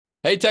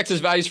Hey, Texas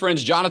Values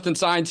friends, Jonathan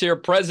Saenz here,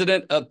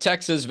 president of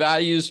Texas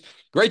Values.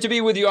 Great to be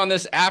with you on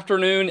this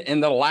afternoon in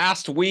the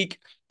last week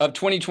of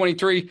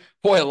 2023.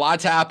 Boy, a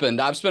lot's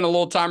happened. I've spent a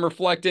little time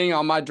reflecting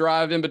on my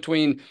drive in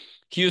between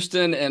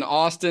Houston and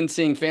Austin,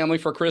 seeing family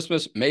for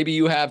Christmas. Maybe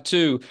you have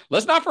too.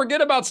 Let's not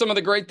forget about some of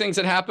the great things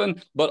that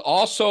happened, but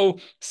also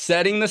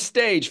setting the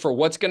stage for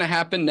what's going to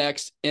happen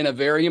next in a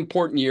very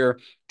important year,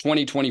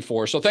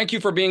 2024. So thank you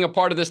for being a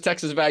part of this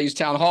Texas Values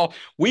Town Hall.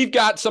 We've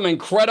got some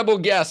incredible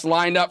guests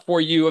lined up for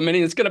you. I mean,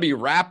 it's going to be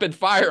rapid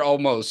fire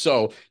almost.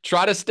 So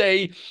try to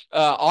stay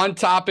on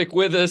topic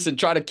with us and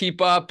try to keep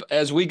up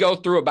as we go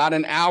through about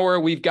an hour.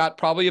 We've got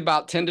probably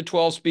about 10 to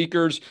 12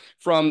 speakers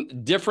from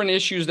different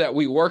issues that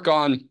we work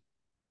on.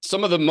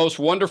 Some of the most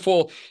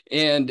wonderful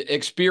and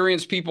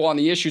experienced people on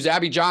the issues.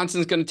 Abby Johnson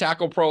is going to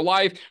tackle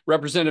pro-life.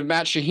 Representative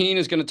Matt Shaheen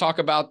is going to talk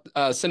about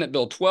Senate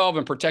Bill 12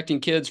 and protecting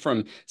kids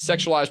from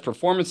sexualized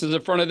performances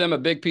in front of them, a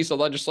big piece of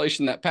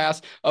legislation that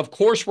passed. Of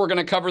course, we're going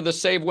to cover the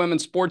Save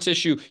Women's Sports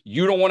issue.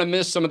 You don't want to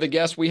miss some of the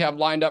guests we have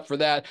lined up for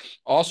that.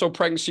 Also,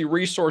 pregnancy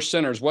resource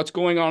centers, what's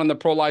going on in the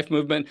pro-life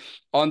movement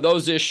on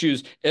those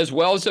issues, as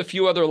well as a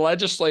few other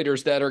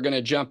legislators that are going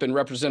to jump in.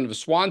 Representative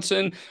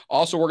Swanson.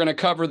 Also, we're going to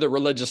cover the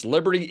religious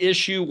liberty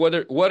issue. What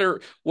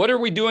are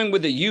we doing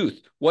with the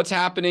youth? What's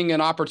happening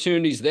and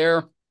opportunities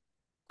there?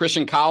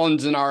 Christian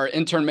Collins and our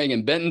intern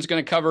Megan Benton is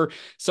going to cover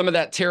some of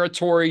that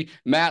territory.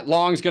 Matt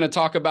Long is going to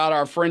talk about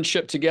our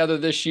friendship together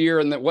this year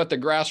and what the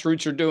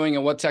grassroots are doing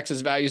and what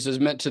Texas Values has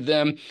meant to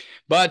them.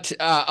 But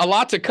a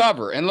lot to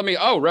cover. And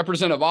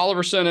Representative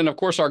Oliverson and, of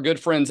course, our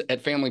good friends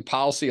at Family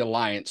Policy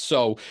Alliance.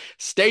 So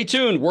stay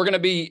tuned. We're going to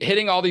be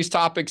hitting all these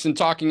topics and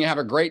talking and have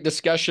a great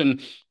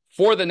discussion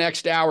for the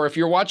next hour. If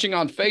you're watching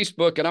on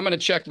Facebook, and I'm going to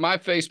check my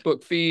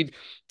Facebook feed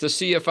to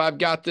see if I've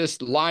got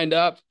this lined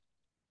up,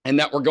 and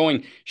that we're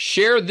going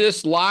share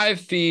this live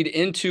feed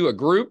into a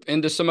group,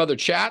 into some other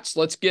chats.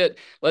 Let's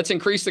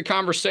increase the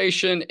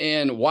conversation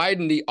and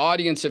widen the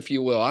audience, if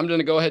you will. I'm going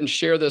to go ahead and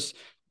share this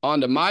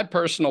onto my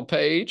personal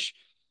page,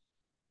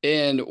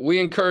 and we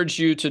encourage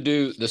you to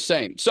do the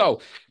same. So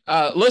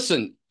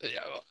listen,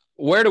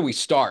 where do we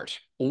start?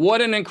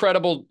 What an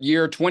incredible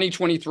year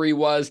 2023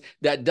 was.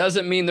 That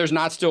doesn't mean there's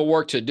not still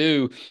work to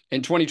do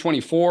in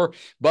 2024.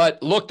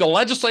 But look, the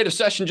legislative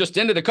session just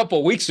ended a couple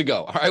of weeks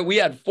ago. All right, we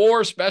had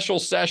 4 special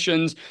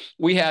sessions.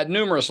 We had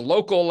numerous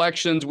local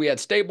elections. We had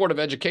State Board of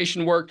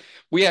Education work.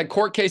 We had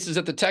court cases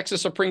at the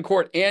Texas Supreme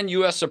Court and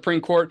U.S.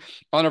 Supreme Court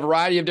on a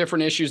variety of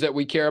different issues that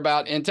we care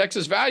about. And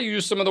Texas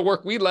Values, some of the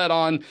work we led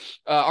on,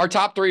 our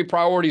top 3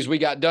 priorities we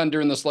got done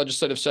during this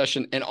legislative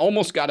session, and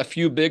almost got a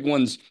few big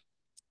ones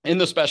in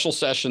the special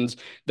sessions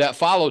that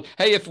followed.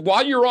 Hey, if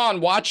while you're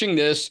on watching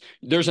this,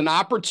 there's an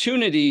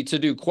opportunity to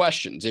do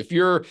questions. If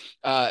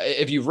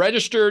you've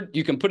registered,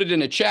 you can put it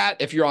in a chat.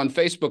 If you're on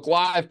Facebook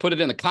Live, put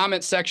it in the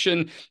comment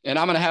section, and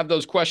I'm going to have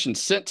those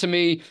questions sent to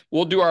me.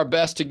 We'll do our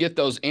best to get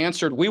those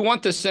answered. We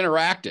want this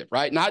interactive,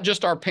 right? Not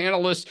just our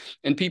panelists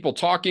and people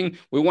talking.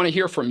 We want to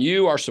hear from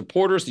you, our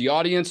supporters, the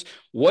audience.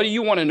 What do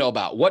you want to know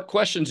about? What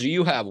questions do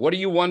you have? What are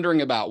you wondering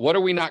about? What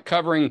are we not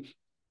covering,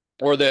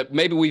 or that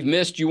maybe we've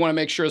missed, you want to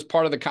make sure as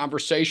part of the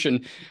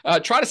conversation?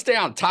 Try to stay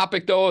on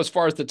topic, though, as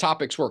far as the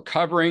topics we're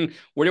covering.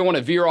 We don't want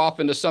to veer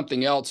off into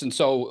something else. And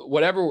so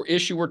whatever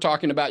issue we're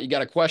talking about, you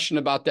got a question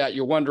about that,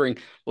 you're wondering,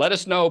 let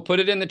us know. Put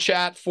it in the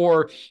chat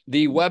for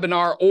the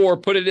webinar, or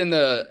put it in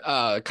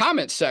the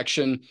comment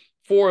section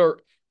for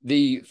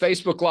the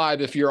Facebook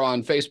Live if you're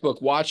on Facebook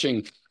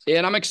watching.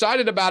 And I'm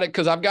excited about it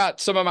because I've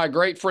got some of my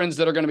great friends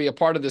that are going to be a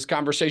part of this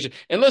conversation.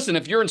 And listen,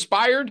 if you're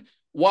inspired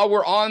while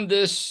we're on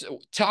this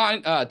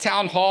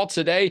town hall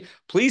today,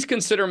 please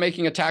consider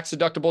making a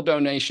tax-deductible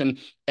donation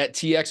at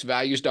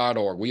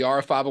txvalues.org. We are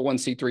a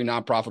 501c3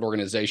 nonprofit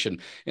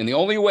organization, and the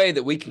only way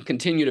that we can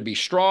continue to be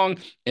strong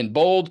and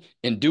bold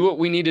and do what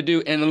we need to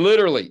do and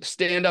literally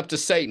stand up to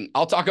Satan.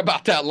 I'll talk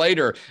about that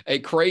later, a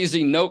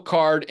crazy note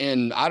card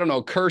and,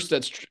 curse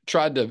that's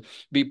tried to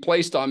be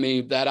placed on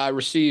me that I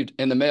received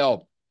in the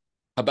mail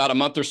about a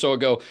month or so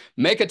ago.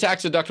 Make a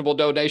tax-deductible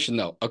donation,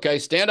 though, okay?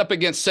 Stand up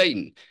against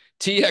Satan.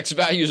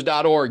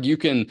 txvalues.org. You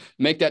can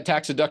make that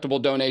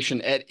tax-deductible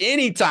donation at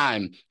any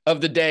time of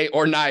the day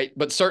or night,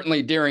 but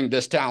certainly during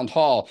this town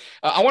hall.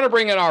 I want to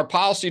bring in our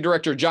policy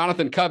director,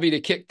 Jonathan Covey, to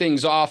kick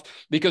things off,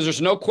 because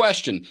there's no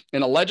question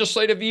in a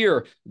legislative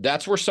year,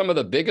 that's where some of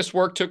the biggest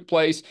work took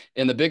place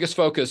and the biggest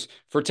focus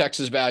for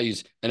Texas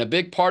Values. And a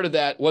big part of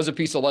that was a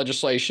piece of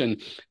legislation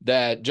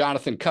that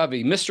Jonathan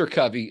Covey, Mr.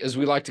 Covey, as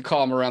we like to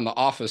call him around the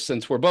office,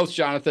 since we're both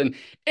Jonathan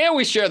and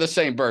we share the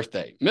same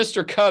birthday.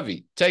 Mr.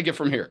 Covey, take it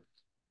from here.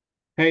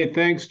 Hey,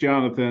 thanks,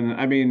 Jonathan.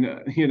 I mean,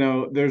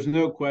 there's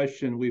no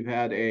question we've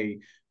had a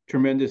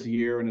tremendous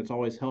year, and it's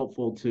always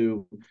helpful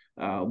to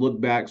look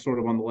back sort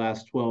of on the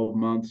last 12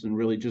 months and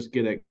really just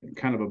get a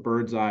kind of a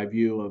bird's eye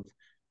view of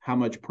how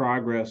much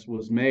progress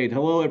was made.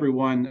 Hello,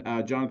 everyone.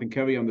 Jonathan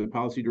Covey, I'm the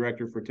policy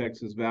director for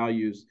Texas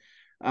Values.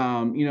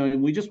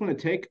 And we just want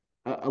to take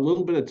a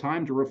little bit of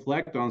time to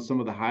reflect on some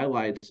of the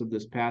highlights of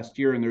this past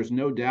year, and there's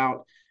no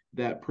doubt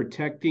that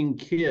protecting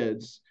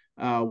kids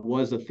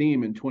was a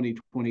theme in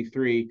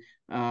 2023.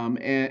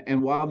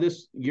 And while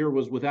this year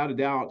was without a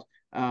doubt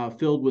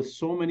filled with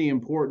so many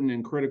important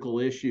and critical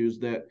issues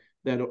that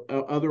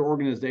other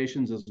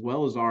organizations as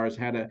well as ours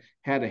had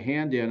a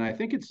hand in, I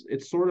think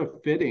it's sort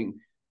of fitting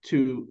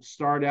to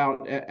start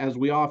out, as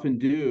we often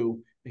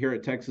do here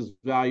at Texas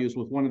Values,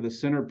 with one of the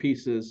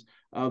centerpieces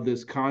of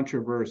this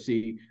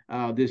controversy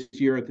this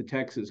year at the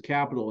Texas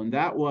Capitol, and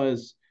that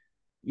was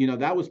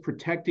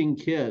protecting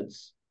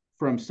kids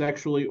from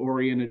sexually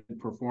oriented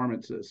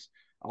performances.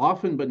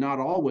 Often, but not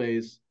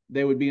always,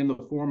 they would be in the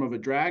form of a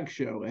drag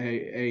show,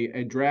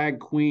 a drag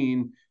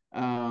queen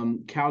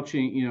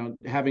couching,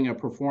 having a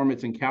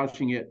performance and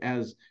couching it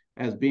as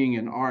being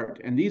an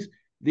art. And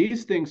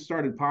these things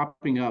started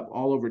popping up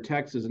all over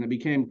Texas, and it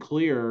became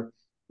clear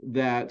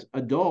that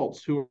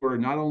adults who were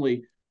not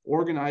only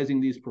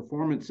organizing these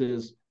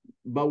performances,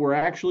 but were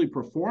actually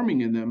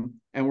performing in them,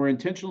 and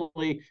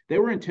they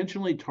were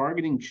intentionally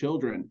targeting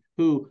children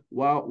who,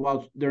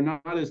 while they're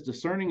not as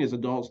discerning as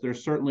adults, they're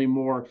certainly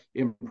more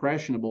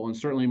impressionable and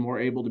certainly more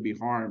able to be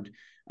harmed.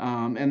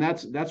 And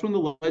that's when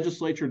the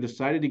legislature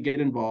decided to get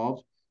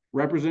involved.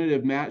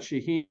 Representative Matt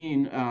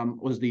Shaheen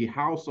was the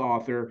House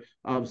author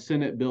of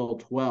Senate Bill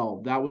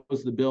 12. That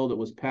was the bill that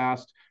was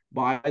passed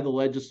by the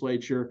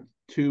legislature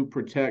to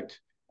protect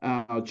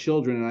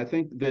children. And I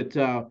think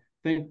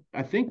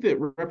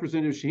that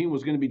Representative Shaheen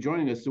was going to be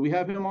joining us. Do we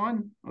have him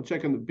on? I'll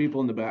check on the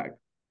people in the back.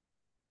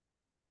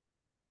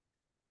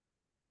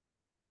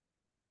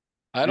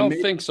 I don't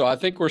think so. I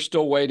think we're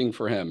still waiting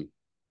for him.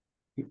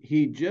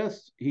 He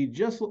just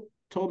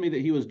told me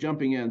that he was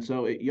jumping in,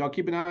 so y'all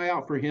keep an eye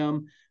out for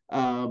him.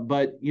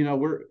 But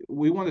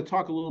we want to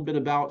talk a little bit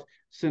about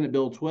Senate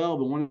Bill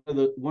 12, and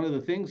one of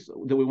the things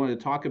that we want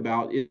to talk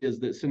about is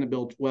that Senate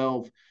Bill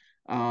 12,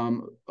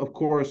 of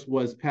course,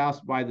 was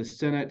passed by the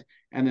Senate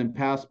and then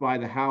passed by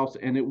the House,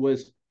 and it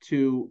was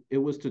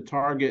to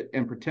target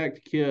and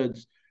protect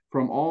kids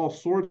from all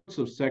sorts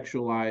of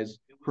sexualized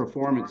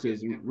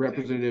performances.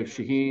 Representative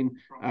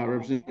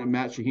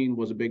Matt Shaheen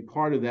was a big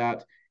part of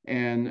that,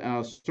 and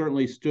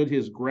certainly stood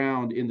his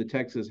ground in the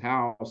Texas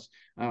House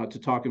to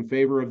talk in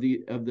favor of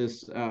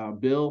this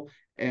bill,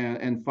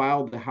 and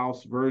filed the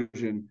House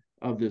version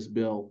of this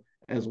bill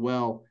as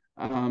well.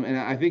 And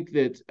I think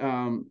that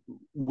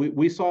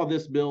we saw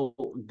this bill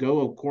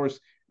go, of course,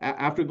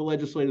 after the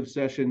legislative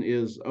session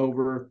is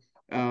over.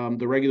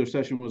 The regular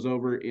session was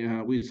over.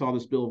 We saw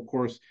this bill, of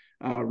course,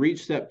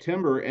 reach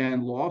September,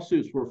 and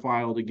lawsuits were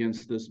filed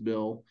against this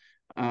bill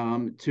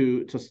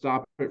to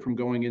stop it from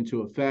going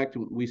into effect.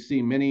 We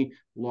see many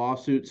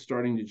lawsuits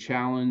starting to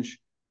challenge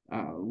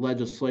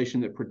legislation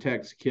that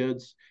protects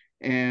kids,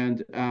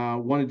 and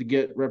wanted to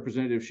get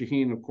Representative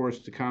Shaheen, of course,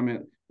 to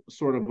comment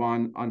sort of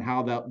on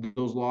how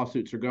those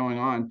lawsuits are going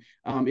on.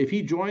 If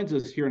he joins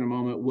us here in a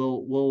moment,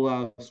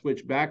 we'll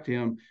switch back to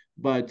him.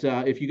 But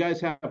if you guys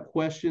have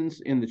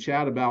questions in the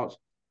chat about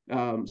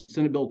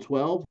Senate Bill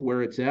 12,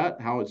 where it's at,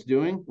 how it's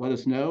doing, let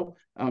us know.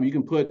 You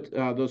can put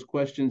those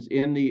questions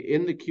in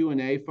the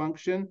Q&A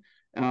function,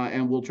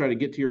 and we'll try to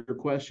get to your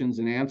questions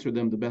and answer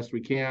them the best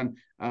we can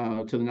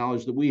to the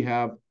knowledge that we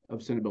have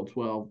of Senate Bill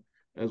 12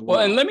 as well.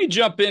 Well, and let me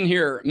jump in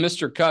here,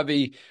 Mr.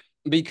 Covey,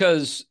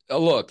 because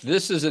look,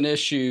 this is an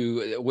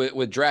issue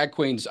with drag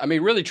queens. I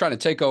mean, really trying to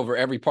take over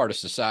every part of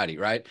society,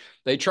 right?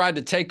 They tried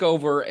to take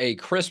over a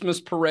Christmas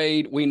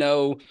parade, we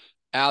know,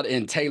 out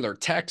in Taylor,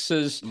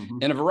 Texas,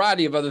 and a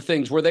variety of other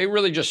things where they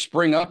really just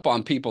spring up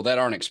on people that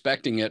aren't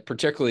expecting it,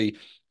 particularly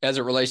as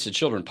it relates to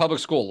children. Public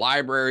school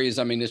libraries,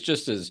 I mean, it's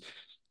just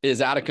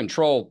is out of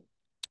control.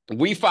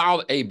 We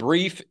filed a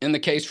brief in the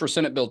case for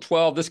Senate Bill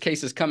 12. This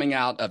case is coming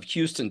out of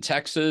Houston,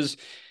 Texas.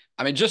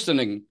 I mean, just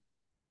an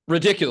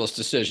ridiculous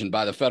decision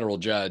by the federal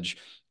judge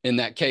in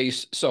that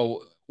case.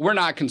 So we're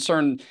not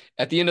concerned.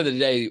 At the end of the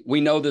day,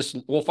 we know this,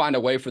 we'll find a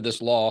way for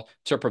this law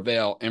to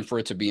prevail and for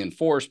it to be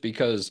enforced,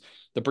 because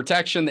the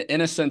protection, the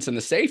innocence, and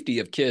the safety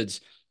of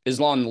kids is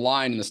on the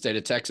line in the state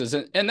of Texas.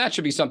 And that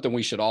should be something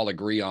we should all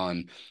agree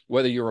on,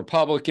 whether you're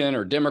Republican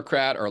or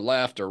Democrat or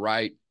left or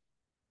right.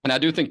 And I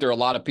do think there are a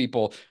lot of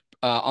people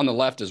on the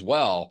left as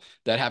well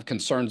that have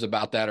concerns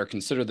about that or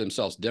consider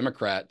themselves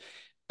Democrat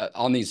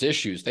on these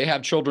issues. They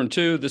have children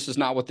too. This is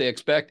not what they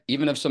expect.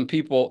 Even if some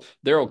people,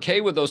 they're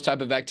okay with those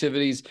type of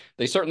activities,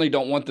 they certainly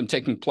don't want them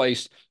taking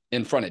place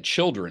in front of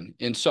children.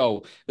 And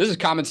so this is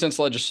common sense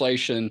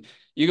legislation.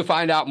 You can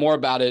find out more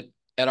about it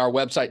at our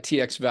website,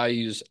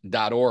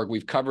 txvalues.org.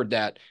 We've covered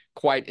that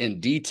quite in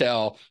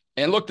detail.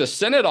 And look, the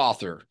Senate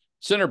author,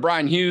 Senator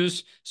Brian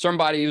Hughes,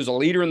 somebody who's a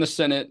leader in the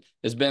Senate,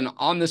 has been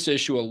on this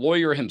issue, a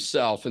lawyer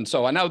himself. And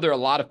so I know there are a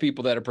lot of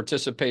people that have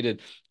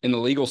participated in the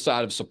legal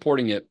side of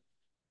supporting it,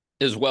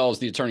 as well as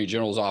the Attorney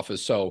General's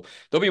office. So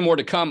there'll be more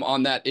to come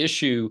on that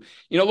issue.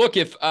 You know, look,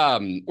 if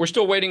we're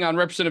still waiting on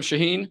Representative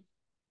Shaheen,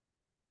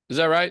 is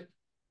that right?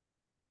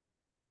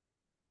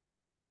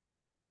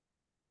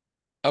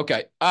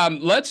 Okay,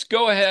 let's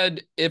go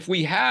ahead. If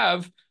we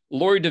have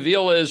Lori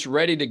DeVillez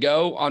ready to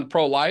go on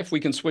pro-life, we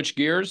can switch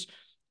gears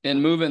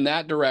and move in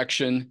that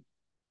direction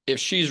if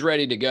she's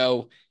ready to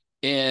go.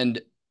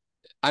 And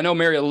I know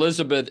Mary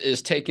Elizabeth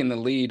is taking the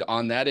lead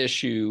on that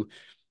issue.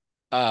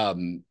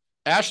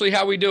 Ashley,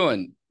 how we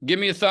doing? Give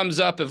me a thumbs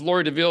up if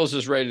Lori DeVillez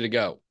is ready to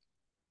go.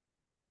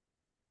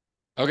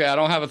 Okay, I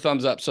don't have a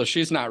thumbs up, so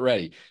she's not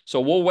ready.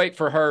 So we'll wait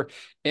for her.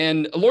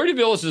 And Lori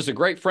DeVillez is a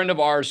great friend of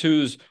ours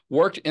who's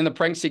worked in the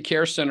Pregnancy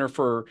Care Center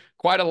for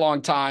quite a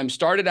long time,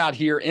 started out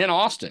here in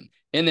Austin,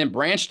 and then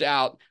branched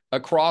out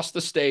across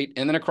the state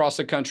and then across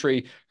the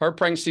country. Her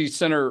Pregnancy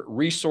Center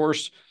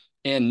resource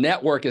and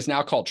network is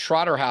now called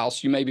Trotter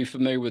House. You may be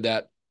familiar with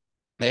that.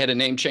 They had a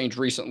name change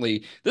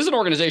recently. This is an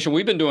organization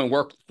we've been doing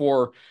work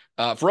for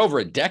over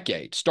a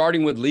decade,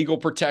 starting with legal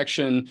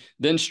protection,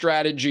 then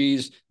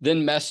strategies,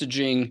 then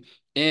messaging,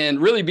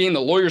 and really being the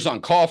lawyers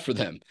on call for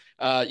them.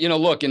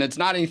 Look, and it's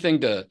not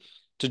anything to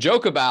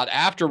joke about.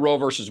 After Roe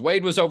versus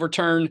Wade was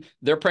overturned,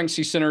 their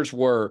pregnancy centers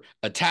were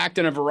attacked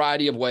in a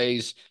variety of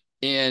ways.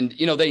 And,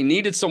 they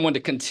needed someone to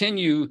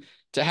continue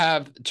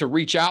to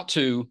reach out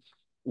to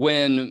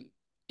when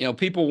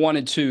people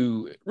wanted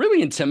to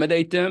really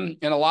intimidate them,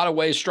 in a lot of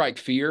ways, strike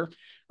fear,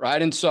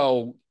 right? And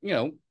so,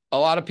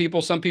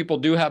 some people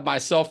do have my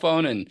cell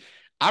phone, and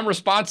I'm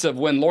responsive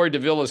when Lori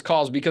DeVillez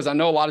calls, because I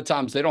know a lot of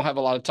times they don't have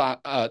a lot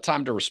of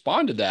time to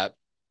respond to that.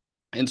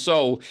 And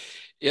so,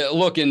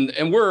 look, and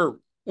we're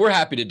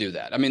happy to do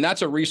that. I mean,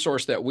 that's a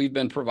resource that we've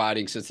been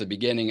providing since the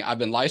beginning. I've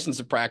been licensed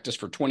to practice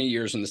for 20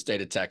 years in the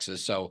state of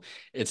Texas. So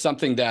it's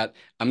something that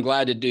I'm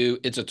glad to do.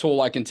 It's a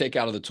tool I can take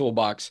out of the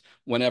toolbox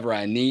whenever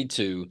I need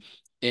to.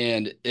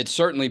 And it's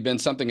certainly been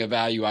something of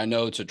value, I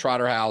know, to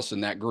Trotter House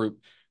and that group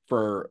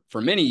for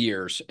many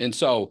years. And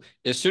so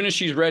as soon as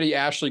she's ready,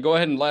 Ashley, go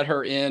ahead and let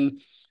her in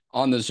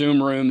on the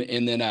Zoom room,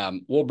 and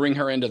then we'll bring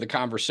her into the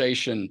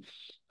conversation.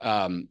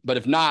 But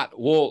if not,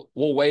 we'll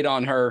wait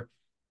on her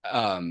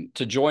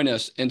to join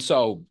us. And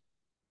so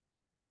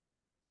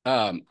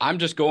I'm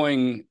just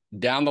going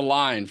down the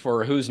line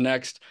for who's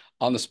next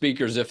on the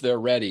speakers if they're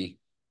ready.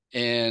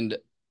 And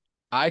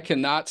I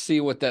cannot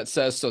see what that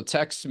says. So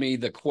text me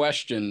the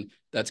question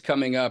that's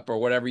coming up or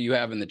whatever you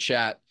have in the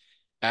chat,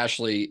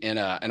 Ashley, and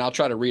I'll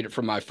try to read it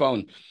from my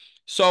phone.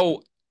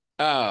 So,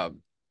 okay,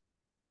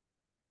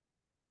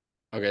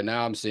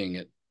 now I'm seeing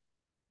it.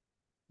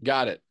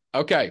 Got it.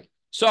 Okay.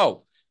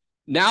 So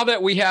now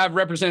that we have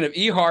Representative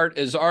Ehardt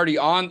is already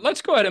on,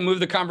 let's go ahead and move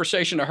the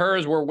conversation to her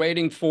as we're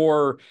waiting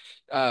for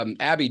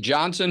Abby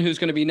Johnson, who's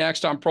going to be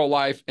next on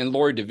pro-life, and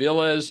Lori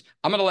DeVillez.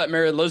 I'm going to let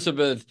Mary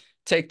Elizabeth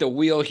take the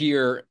wheel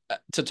here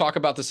to talk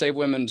about the Save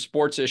Women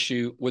Sports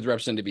issue with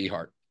Representative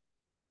Ehardt.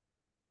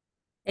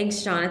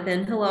 Thanks,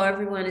 Jonathan. Hello,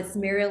 everyone. It's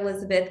Mary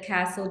Elizabeth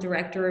Castle,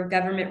 Director of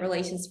Government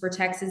Relations for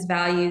Texas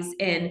Values.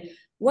 And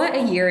what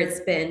a year it's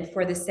been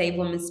for the Save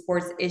Women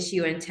Sports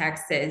issue in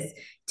Texas.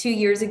 2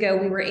 years ago,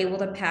 we were able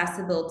to pass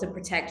a bill to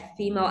protect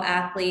female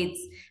athletes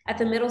at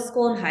the middle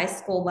school and high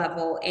school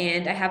level.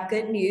 And I have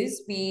good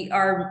news. We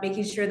are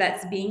making sure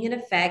that's being in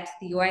effect.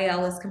 The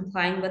UIL is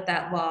complying with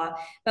that law,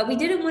 but we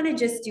didn't want to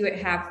just do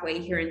it halfway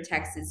here in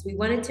Texas. We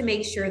wanted to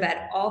make sure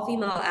that all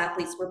female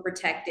athletes were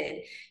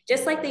protected,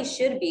 just like they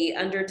should be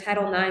under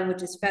Title IX,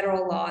 which is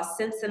federal law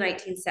since the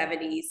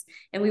 1970s.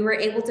 And we were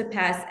able to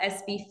pass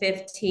SB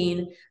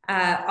 15,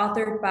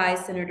 authored by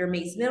Senator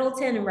Macy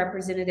Middleton and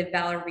Representative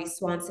Valoree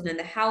Swanson in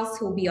the House,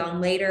 who will be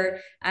on later,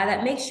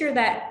 that makes sure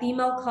that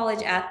female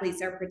college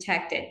athletes are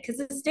protected, because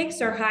the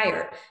stakes are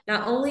higher.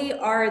 Not only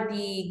are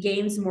the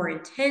games more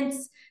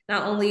intense,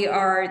 not only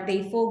are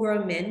they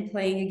full-grown men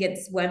playing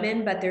against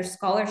women, but there's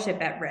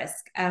scholarship at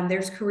risk.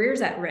 There's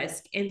careers at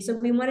risk. And so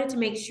we wanted to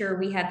make sure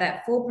we had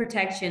that full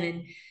protection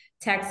in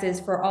Texas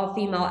for all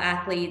female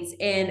athletes.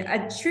 And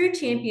a true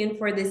champion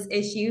for this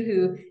issue,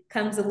 who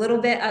comes a little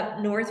bit up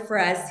north for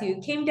us, who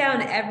came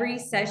down every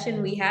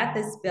session we had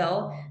this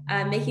bill,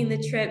 making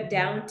the trip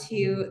down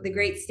to the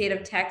great state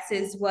of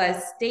Texas,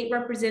 was State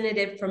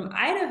Representative from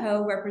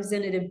Idaho,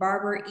 Representative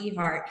Barbara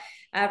Ehardt.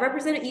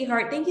 Representative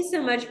Ehardt, thank you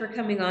so much for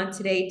coming on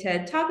today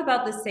to talk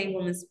about the Save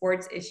Women's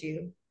Sports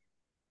issue.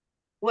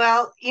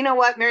 Well, you know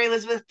what, Mary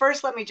Elizabeth,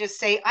 first let me just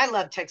say I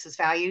love Texas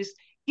Values.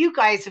 You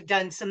guys have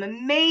done some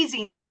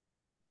amazing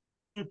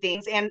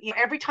things, and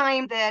every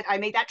time that I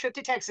made that trip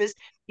to Texas,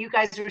 you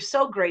guys were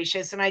so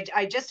gracious, and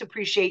I just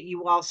appreciate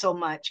you all so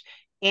much.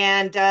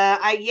 And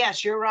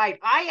yes, you're right.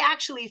 I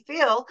actually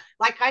feel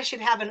like I should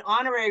have an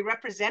honorary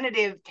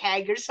representative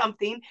tag or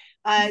something,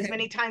 as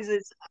many times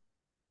as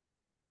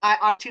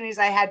opportunities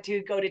I had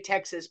to go to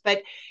Texas.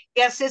 But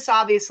yes, this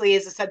obviously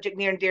is a subject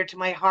near and dear to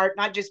my heart,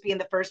 not just being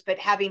the first, but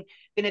having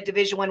been a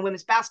Division I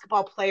women's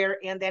basketball player,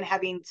 and then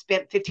having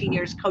spent 15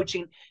 years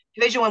coaching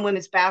Division I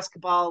women's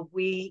basketball.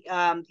 We,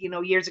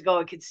 years ago,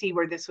 I could see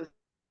where this was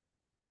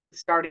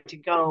starting to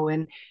go.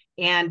 And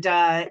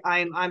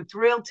I'm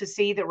thrilled to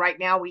see that right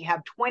now we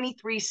have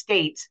 23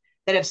 states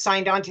that have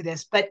signed on to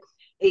this. But,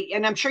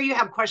 and I'm sure you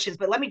have questions,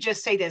 but let me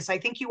just say this. I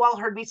think you all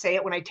heard me say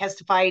it when I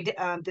testified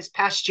this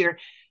past year.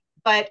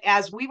 But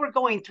as we were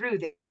going through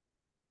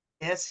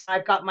this,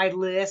 I've got my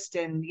list,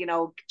 and,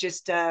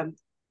 just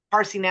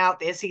parsing out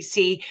the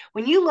SEC.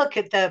 When you look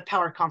at the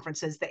power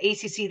conferences, the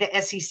ACC,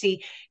 the SEC,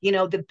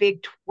 the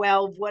Big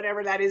 12,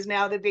 whatever that is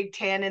now, the Big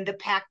 10 and the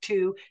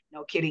Pac-2,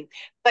 no kidding.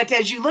 But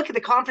as you look at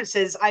the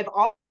conferences, I've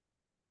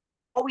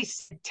always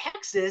said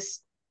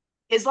Texas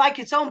is like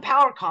its own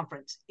power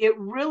conference. It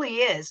really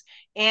is.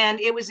 And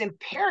it was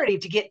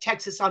imperative to get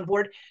Texas on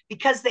board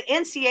because the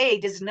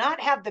NCAA does not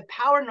have the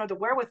power nor the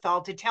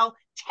wherewithal to tell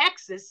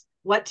Texas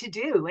what to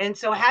do. And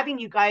so having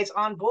you guys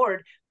on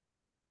board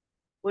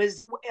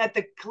was at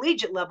the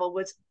collegiate level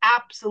was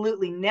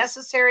absolutely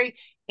necessary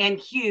and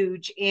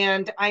huge.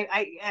 And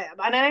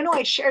I know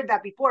I shared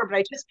that before, but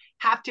I just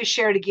have to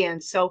share it again.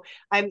 So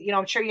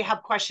I'm sure you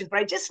have questions, but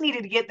I just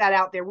needed to get that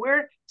out there.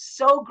 We're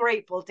so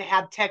grateful to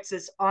have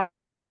Texas on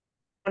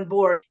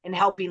board and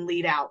helping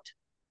lead out.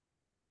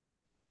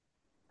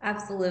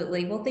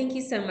 Absolutely. Well, thank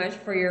you so much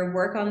for your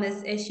work on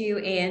this issue.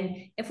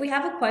 And if we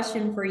have a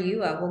question for you,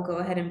 we'll go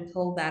ahead and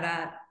pull that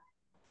up.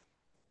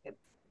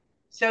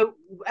 So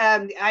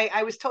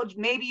I was told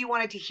maybe you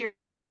wanted to hear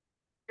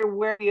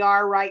where we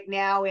are right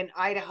now in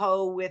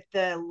Idaho with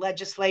the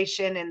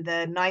legislation and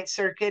the Ninth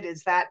Circuit.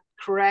 Is that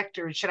correct?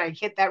 Or should I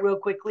hit that real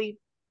quickly?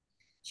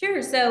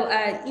 Sure. So,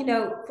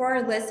 for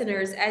our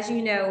listeners, as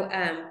you know,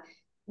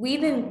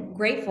 we've been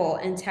grateful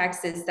in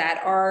Texas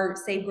that our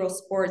Save Girls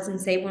Sports and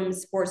Save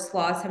Women's Sports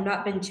laws have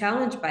not been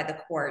challenged by the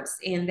courts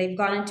and they've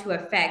gone into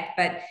effect.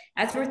 But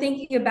as we're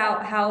thinking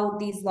about how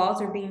these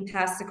laws are being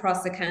passed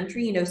across the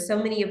country, so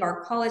many of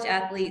our college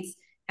athletes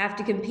have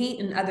to compete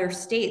in other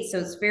states. So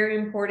it's very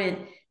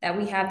important that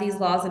we have these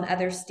laws in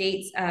other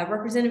states.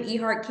 Representative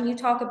Ehardt, can you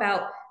talk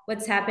about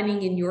what's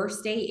happening in your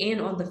state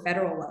and on the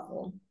federal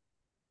level?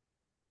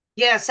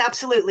 Yes,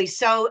 absolutely.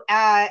 So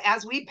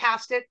as we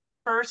passed it,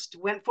 first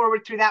went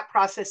forward through that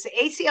process, the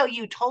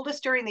ACLU told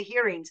us during the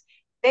hearings,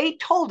 they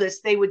told us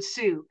they would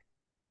sue.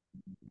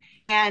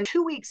 And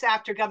 2 weeks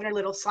after Governor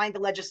Little signed the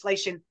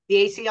legislation,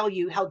 the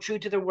ACLU held true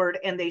to their word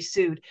and they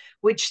sued,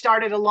 which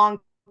started a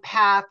long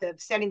path of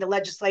sending the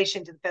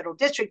legislation to the federal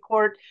district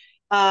court,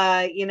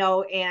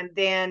 and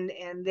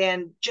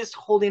then just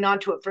holding on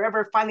to it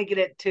forever, finally get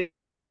it to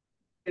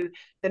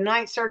the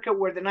Ninth Circuit,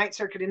 where the Ninth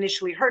Circuit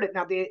initially heard it.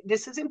 Now,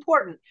 this is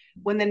important.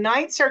 When the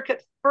Ninth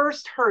Circuit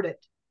first heard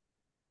it,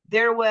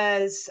 there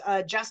was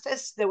a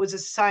justice that was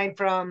assigned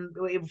from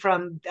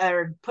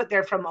or put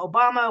there from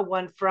Obama,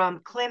 one from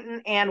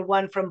Clinton, and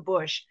one from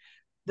Bush.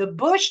 The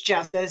Bush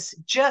justice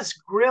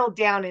just grilled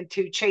down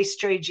into Chase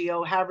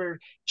Stragio, however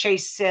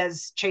Chase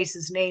says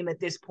Chase's name at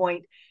this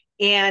point,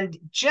 and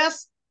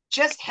just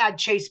had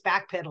Chase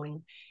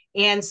backpedaling.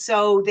 And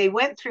so they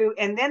went through,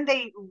 and then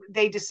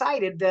they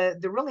decided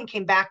the ruling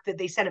came back that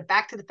they sent it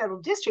back to the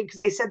federal district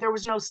because they said there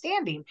was no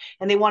standing,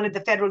 and they wanted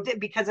the federal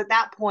because at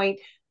that point,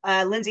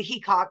 Lindsay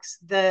Hecox,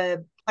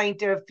 the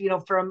plaintiff,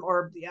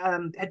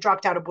 had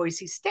dropped out of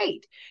Boise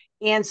State,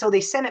 and so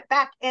they sent it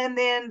back, and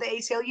then the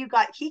ACLU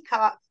got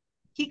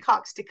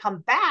Hecox to come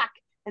back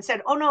and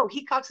said, "Oh no,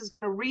 Hecox is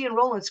going to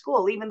re-enroll in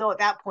school," even though at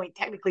that point,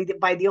 technically,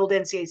 by the old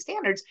NCAA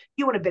standards,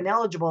 he would have been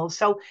eligible.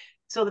 So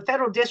the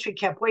federal district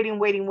kept waiting,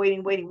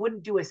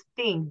 wouldn't do a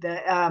thing.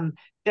 The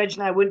judge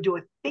and I wouldn't do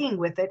a thing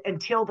with it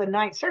until the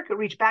Ninth Circuit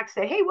reached back and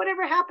said, "Hey,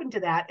 whatever happened to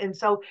that?" And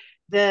so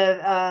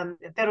the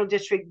federal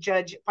district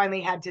judge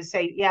finally had to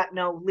say, "Yeah,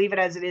 no, leave it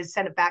as it is,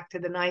 send it back to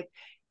the Ninth."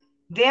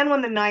 Then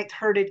when the Ninth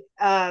heard it,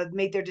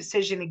 made their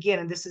decision again,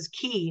 and this is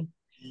key,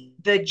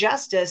 the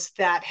justice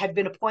that had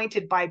been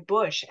appointed by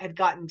Bush had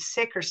gotten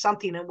sick or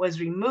something and was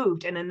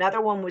removed, and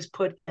another one was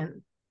put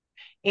in.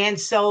 And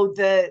so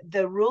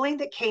the ruling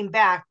that came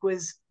back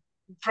was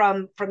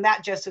from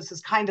that justice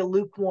was kind of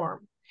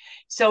lukewarm.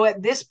 So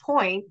at this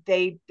point,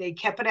 they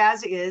kept it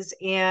as is,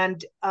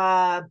 and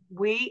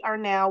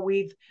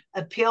we've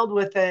appealed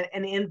with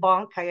an en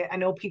banc. I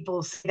know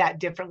people say that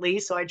differently,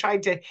 so I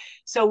tried to.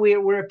 So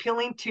we're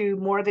appealing to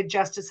more of the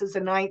justices, the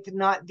Ninth,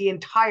 not the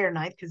entire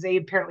Ninth, because they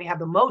apparently have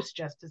the most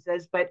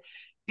justices, but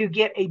to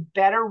get a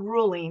better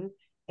ruling.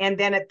 And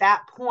then at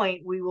that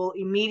point, we will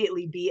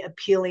immediately be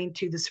appealing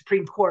to the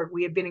Supreme Court.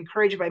 We have been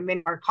encouraged by many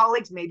of our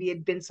colleagues, maybe it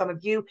had been some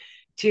of you,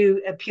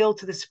 to appeal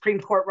to the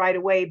Supreme Court right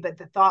away. But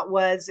the thought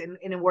was, and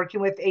in working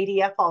with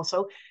ADF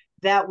also,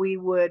 that we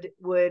would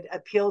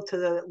appeal to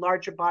the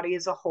larger body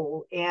as a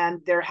whole.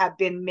 And there have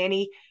been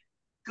many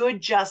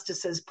good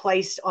justices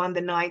placed on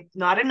the Ninth,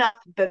 not enough,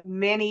 but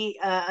many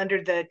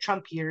under the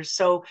Trump years.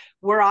 So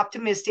we're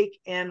optimistic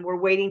and we're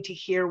waiting to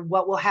hear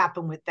what will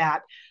happen with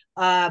that.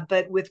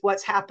 But with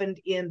what's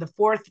happened in the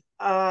Fourth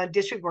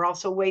District, we're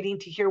also waiting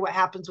to hear what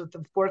happens with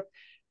the Fourth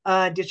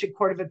District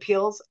Court of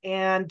Appeals.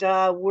 And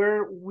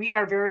we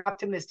are very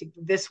optimistic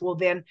that this will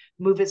then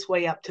move its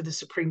way up to the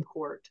Supreme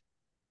Court.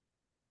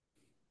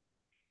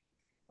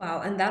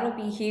 Wow, and that'll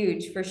be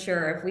huge for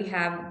sure if we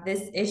have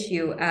this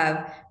issue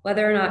of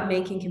whether or not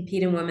men can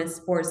compete in women's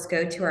sports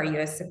go to our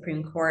U.S.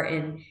 Supreme Court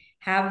and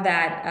have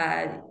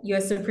that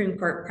U.S. Supreme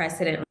Court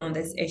precedent on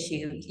this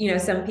issue.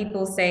 Some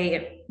people say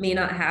it may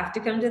not have to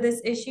come to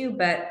this issue,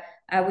 but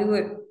we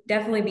would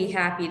definitely be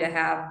happy to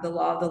have the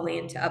law of the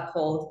land to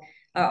uphold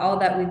all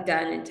that we've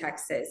done in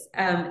Texas.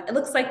 It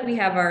looks like we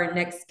have our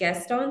next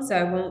guest on, so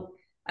I won't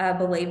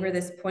belabor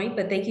this point,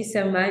 but thank you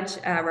so much,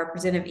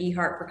 Representative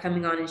Ehardt, for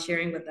coming on and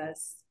sharing with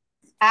us.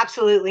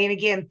 Absolutely. And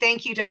again,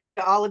 thank you to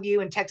all of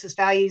you in Texas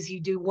Values. You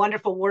do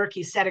wonderful work.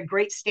 You set a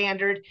great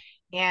standard.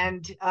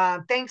 And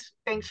thanks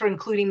for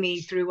including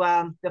me through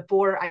the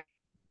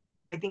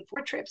I think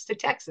 4 trips to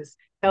Texas.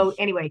 So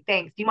anyway,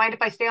 thanks. Do you mind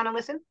if I stay on and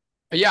listen?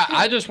 Yeah,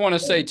 I just want to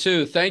say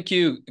too, thank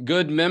you,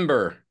 good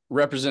member,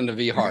 Representative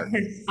Ehardt,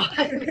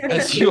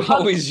 as you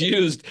always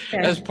used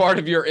as part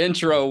of your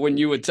intro when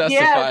you would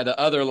testify to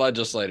other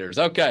legislators.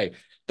 Okay,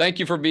 thank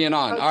you for being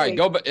on. Okay. All right,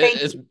 go.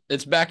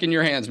 It's back in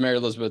your hands, Mary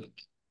Elizabeth.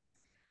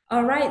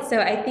 All right, so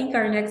I think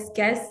our next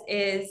guest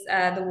is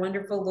the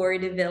wonderful Lori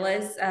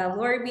DeVillez.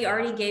 Lori, we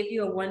already gave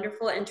you a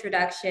wonderful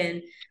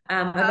introduction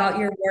about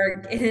your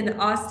work in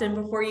Austin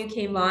before you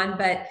came on,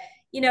 but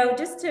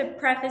just to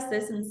preface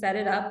this and set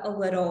it up a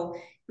little,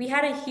 we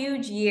had a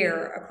huge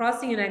year across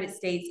the United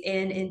States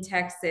and in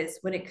Texas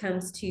when it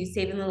comes to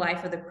saving the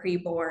life of the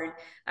preborn.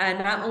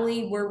 Not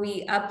only were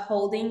we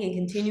upholding and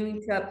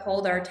continuing to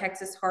uphold our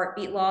Texas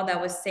heartbeat law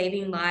that was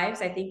saving lives,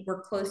 I think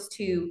we're close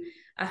to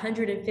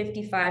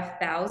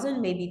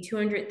 155,000, maybe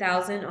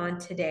 200,000 on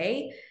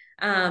today.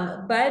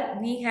 But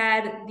we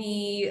had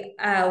the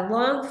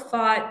long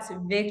fought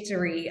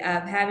victory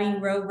of having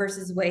Roe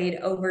versus Wade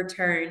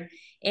overturned.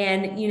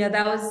 And,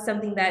 that was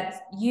something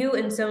that you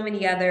and so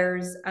many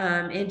others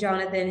and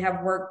Jonathan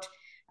have worked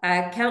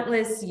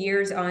countless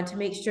years on to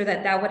make sure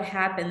that that would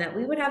happen, that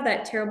we would have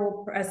that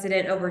terrible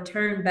precedent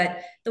overturned.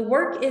 But the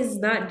work is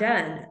not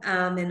done.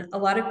 And a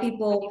lot of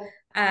people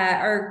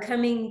are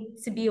coming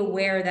to be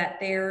aware that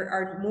there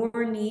are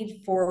more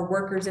need for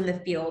workers in the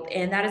field.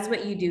 And that is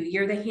what you do.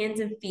 You're the hands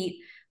and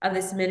feet of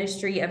this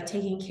ministry of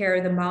taking care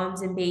of the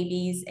moms and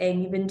babies.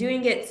 And you've been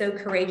doing it so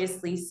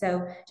courageously.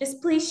 So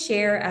just please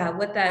share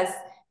with us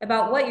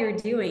about what you're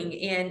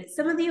doing and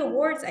some of the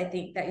awards I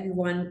think that you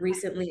won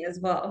recently as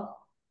well.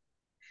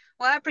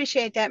 Well, I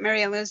appreciate that,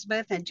 Mary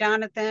Elizabeth and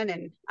Jonathan.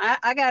 And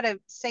I got to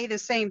say the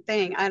same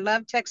thing. I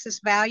love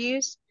Texas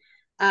Values.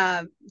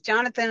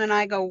 Jonathan and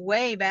I go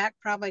way back,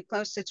 probably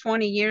close to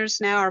 20 years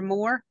now or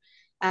more,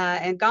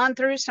 and gone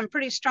through some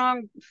pretty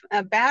strong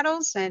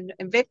battles and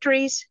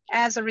victories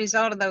as a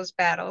result of those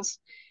battles.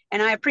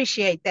 And I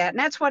appreciate that. And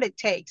that's what it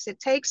takes. It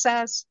takes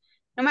us,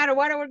 no matter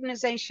what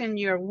organization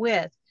you're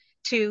with,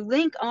 to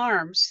link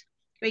arms,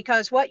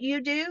 because what you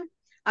do,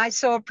 I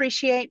so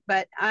appreciate,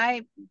 but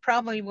I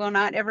probably will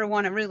not ever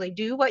want to really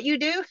do what you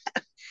do.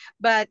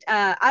 But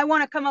I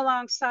want to come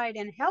alongside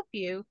and help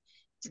you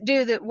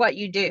do what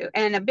you do.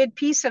 And a big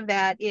piece of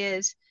that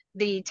is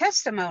the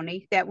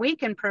testimony that we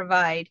can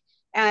provide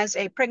as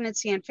a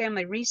pregnancy and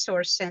family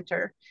resource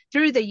center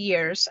through the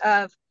years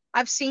of,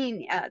 I've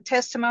seen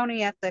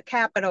testimony at the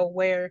Capitol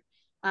where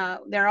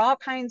there are all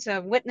kinds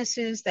of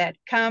witnesses that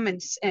come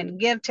and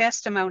give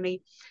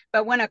testimony.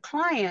 But when a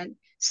client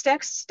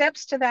steps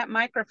to that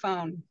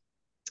microphone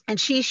and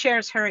she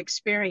shares her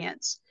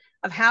experience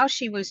of how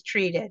she was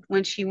treated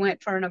when she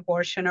went for an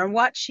abortion or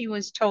what she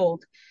was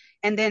told,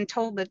 and then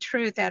told the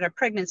truth at a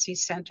pregnancy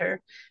center,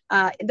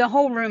 the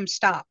whole room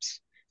stops.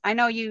 I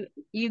know you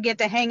get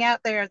to hang out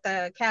there at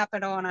the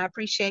Capitol, and I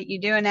appreciate you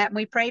doing that. And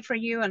we pray for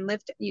you and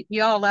lift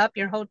you all up,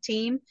 your whole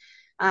team.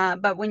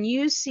 But when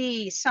you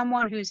see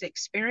someone who's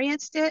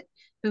experienced it,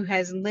 who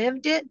has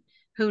lived it,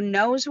 who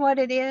knows what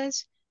it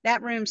is,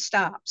 that room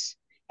stops.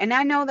 And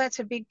I know that's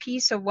a big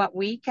piece of what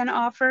we can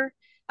offer.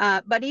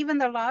 But even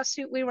the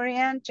lawsuit we were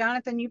in,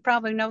 Jonathan, you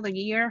probably know the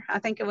year. I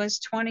think it was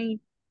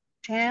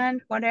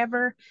 2010,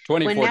 whatever.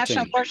 2014. When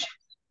National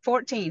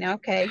 14,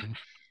 okay.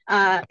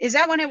 Is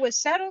that when it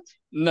was settled?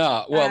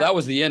 No, well, that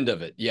was the end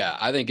of it. Yeah,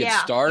 I think it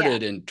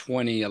started in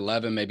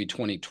 2011, maybe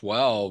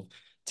 2012.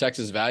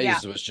 Texas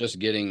Values was just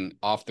getting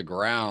off the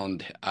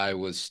ground. I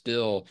was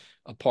still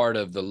a part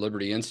of the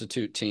Liberty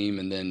Institute team,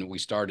 and then we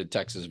started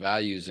Texas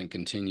Values and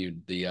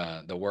continued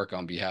the work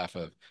on behalf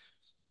of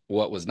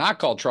what was not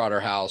called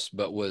Trotter House,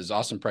 but was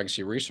Austin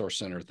Pregnancy Resource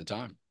Center at the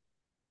time.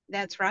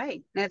 That's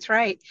right. That's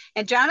right.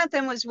 And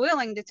Jonathan was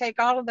willing to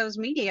take all of those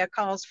media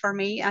calls for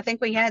me. I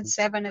think we had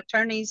 7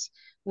 attorneys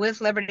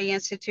with Liberty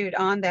Institute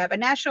on that. But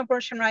National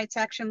Abortion Rights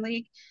Action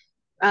League,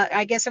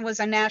 I guess it was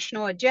a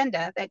national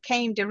agenda that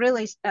came to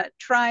really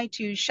try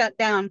to shut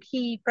down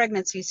key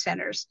pregnancy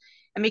centers.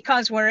 And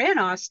because we're in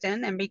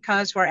Austin and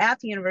because we're at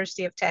the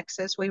University of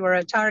Texas, we were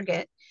a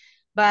target.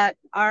 But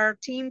our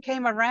team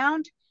came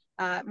around,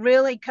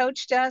 really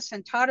coached us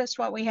and taught us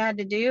what we had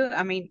to do.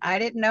 I mean, I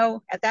didn't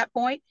know at that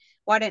point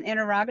what an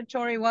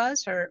interrogatory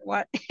was or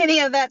what any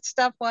of that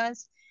stuff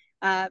was.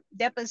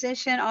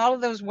 Deposition, all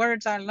of those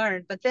words I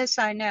learned. But this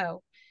I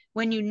know.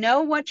 When you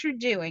know what you're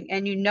doing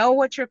and you know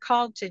what you're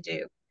called to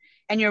do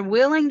and you're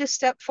willing to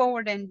step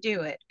forward and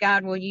do it,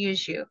 God will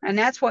use you. And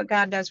that's what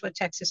God does with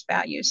Texas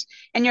Values.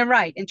 And you're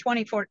right. In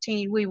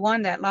 2014, we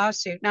won that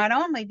lawsuit. Not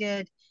only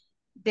did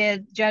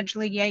Judge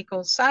Lee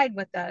Yackel side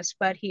with us,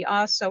 but he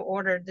also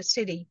ordered the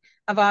city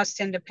of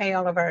Austin to pay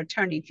all of our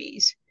attorney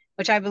fees,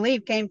 which I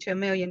believe came to $1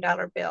 million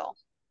bill.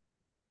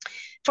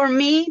 For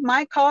me,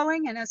 my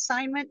calling and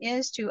assignment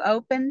is to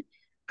open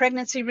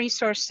pregnancy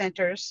resource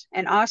centers,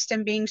 and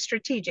Austin being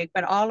strategic,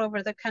 but all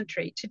over the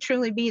country, to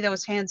truly be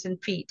those hands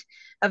and feet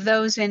of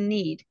those in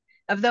need,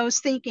 of those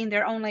thinking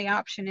their only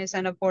option is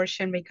an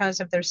abortion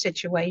because of their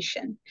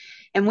situation.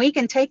 And we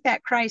can take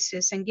that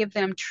crisis and give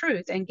them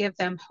truth and give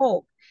them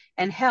hope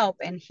and help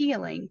and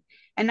healing,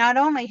 and not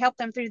only help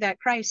them through that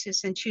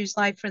crisis and choose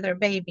life for their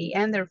baby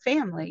and their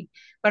family,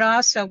 but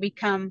also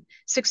become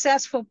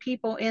successful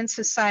people in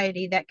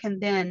society that can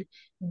then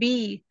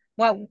be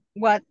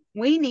what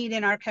we need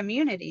in our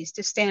communities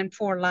to stand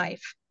for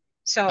life.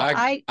 So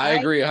I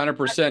agree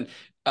 100%.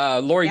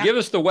 Lori, yeah. give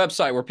us the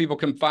website where people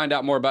can find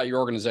out more about your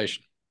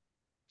organization.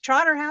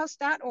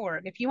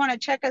 Trotterhouse.org. If you want to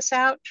check us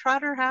out,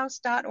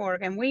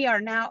 trotterhouse.org. And we are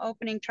now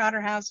opening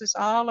Trotter houses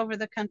all over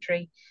the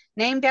country,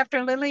 named after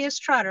Lilias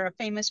Trotter, a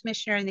famous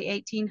missionary in the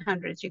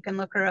 1800s. You can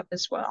look her up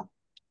as well.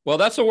 Well,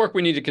 that's the work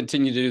we need to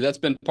continue to do. That's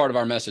been part of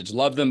our message.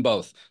 Love them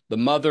both, the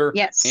mother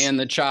and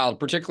the child,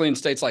 particularly in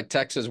states like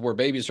Texas, where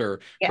babies are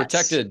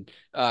protected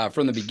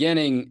from the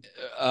beginning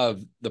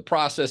of the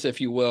process,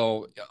 if you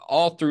will,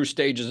 all through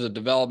stages of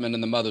development in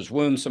the mother's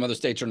womb. Some other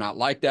states are not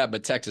like that,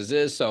 but Texas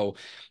is. So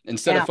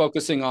instead of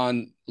focusing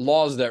on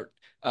laws that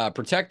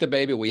protect the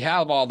baby, we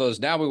have all those.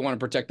 Now we want to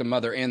protect the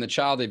mother and the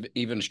child in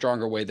even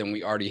stronger way than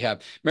we already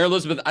have. Mary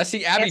Elizabeth, I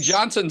see Abby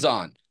Johnson's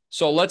on.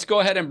 So let's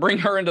go ahead and bring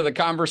her into the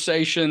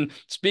conversation.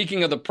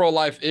 Speaking of the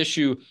pro-life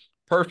issue,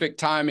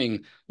 perfect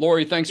timing.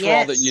 Lori, thanks for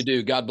all that you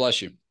do. God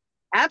bless you.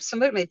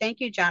 Absolutely.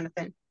 Thank you,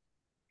 Jonathan.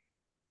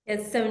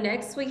 Yes, so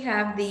next we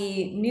have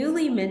the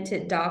newly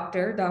minted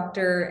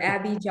Dr.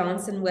 Abby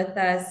Johnson with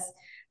us.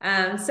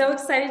 So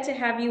excited to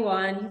have you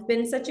on. You've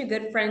been such a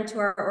good friend to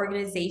our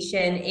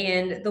organization,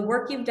 and the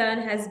work you've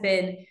done has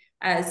been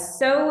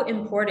so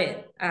important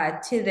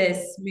to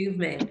this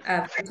movement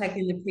of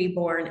protecting the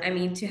preborn. I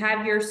mean, to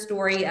have your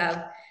story of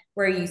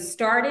where you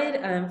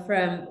started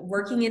from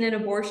working in an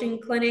abortion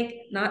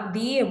clinic, not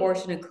the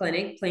abortion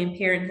clinic, Planned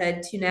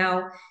Parenthood, to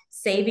now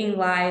saving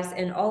lives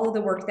and all of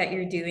the work that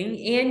you're doing.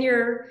 And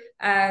you're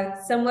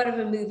somewhat of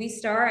a movie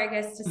star, I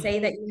guess, to say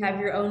that you have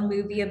your own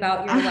movie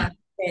about your life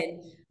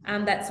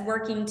and that's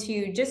working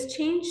to just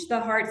change the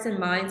hearts and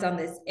minds on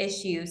this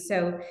issue.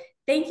 So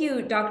thank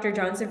you, Dr.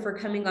 Johnson, for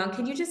coming on.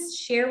 Can you just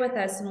share with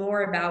us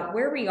more about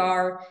where we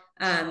are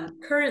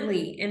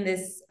currently in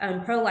this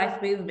pro-life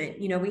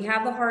movement? You know, we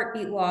have the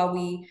heartbeat law.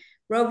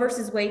 Roe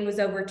versus Wade was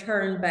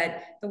overturned,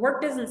 but the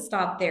work doesn't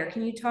stop there.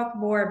 Can you talk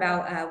more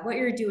about what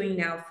you're doing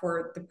now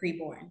for the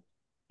preborn?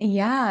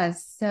 Yeah.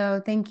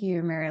 So thank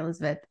you, Mary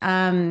Elizabeth.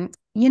 You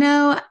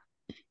know,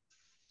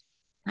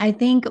 I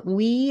think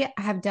we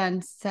have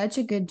done such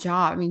a good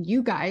job. I mean,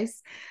 you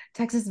guys,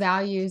 Texas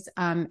Values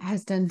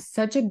has done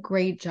such a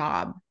great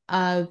job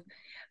of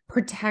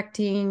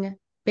protecting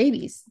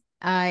babies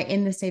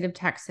in the state of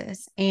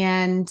Texas,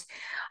 and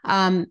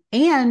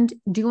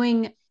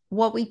doing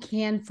what we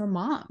can for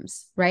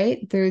moms,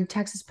 right? Through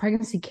Texas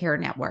Pregnancy Care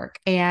Network,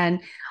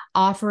 and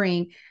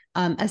offering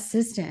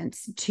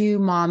assistance to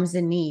moms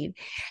in need.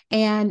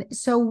 And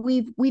so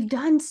we've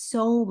done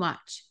so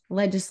much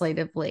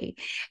legislatively,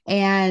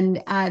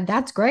 and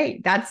that's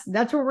great. That's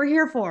what we're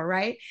here for,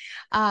 right?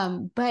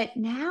 But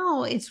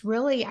now it's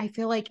really, I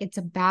feel like it's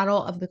a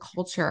battle of the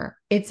culture.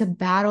 It's a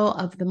battle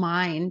of the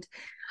mind.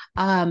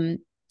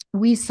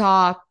 We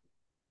saw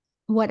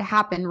what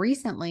happened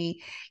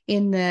recently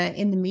in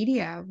the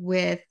media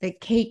with the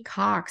Kate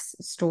Cox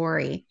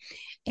story,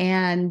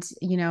 and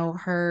you know,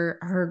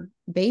 her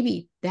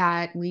baby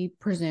that we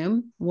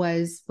presume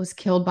was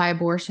killed by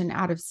abortion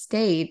out of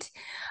state.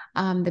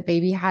 The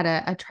baby had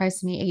a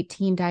trisomy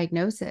 18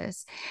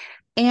 diagnosis,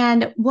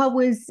 and what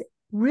was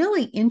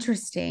really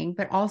interesting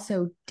but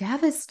also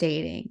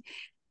devastating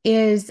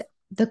is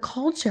the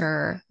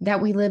culture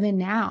that we live in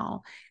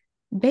now,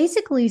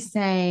 basically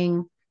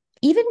saying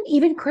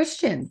even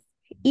Christians,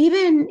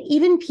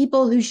 even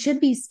people who should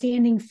be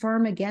standing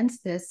firm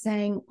against this,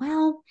 saying,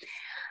 well,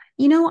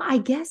 you know, I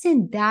guess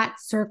in that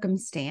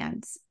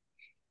circumstance,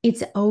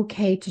 it's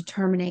okay to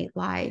terminate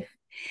life.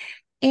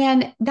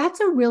 And that's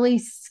a really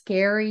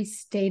scary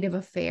state of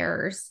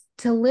affairs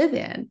to live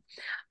in,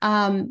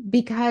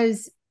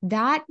 because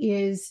that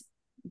is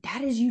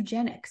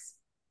eugenics,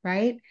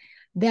 right?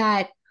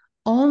 That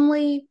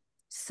only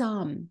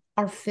some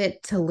are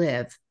fit to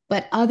live,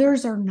 but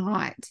others are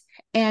not.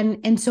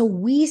 And so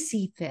we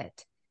see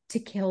fit to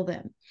kill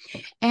them.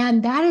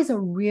 And that's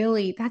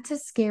a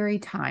scary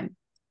time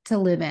to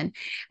live in.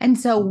 And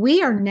so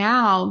we are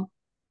now,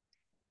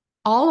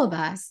 all of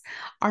us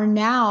are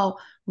now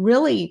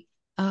really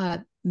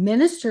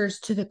ministers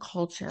to the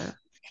culture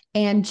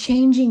and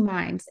changing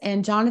minds.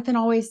 And Jonathan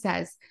always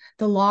says,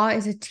 the law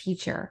is a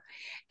teacher,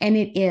 and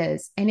it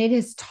is. And it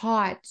has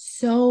taught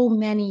so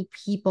many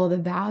people the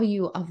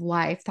value of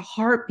life. The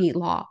heartbeat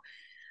law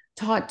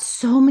taught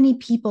so many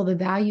people the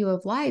value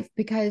of life,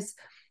 because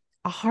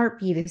a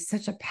heartbeat is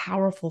such a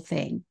powerful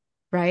thing,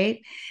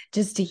 right?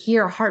 Just to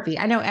hear a heartbeat.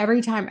 I know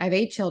every time I have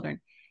 8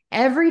 children,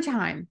 every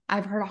time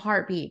I've heard a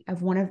heartbeat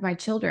of one of my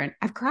children,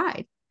 I've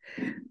cried,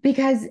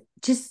 because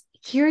just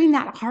hearing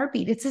that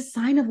heartbeat. It's a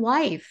sign of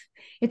life.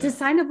 It's a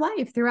sign of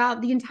life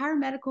throughout the entire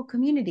medical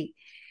community.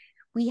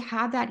 We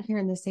have that here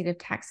in the state of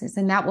Texas,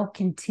 and that will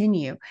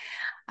continue.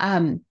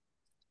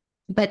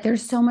 But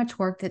there's so much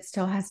work that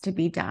still has to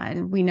be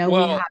done. We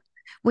know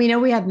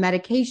we have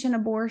medication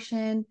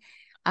abortion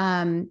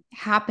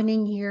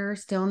happening here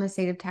still in the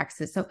state of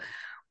Texas. So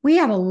we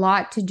have a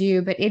lot to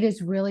do, but it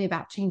is really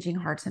about changing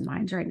hearts and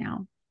minds right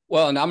now.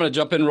 Well, and I'm going to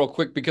jump in real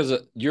quick because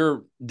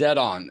you're dead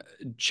on.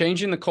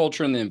 Changing the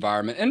culture and the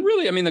environment. And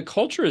really, I mean, the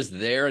culture is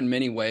there in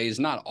many ways,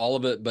 not all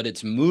of it, but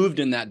it's moved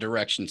in that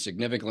direction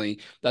significantly.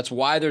 That's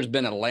why there's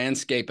been a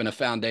landscape and a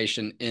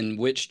foundation in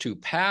which to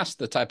pass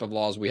the type of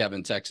laws we have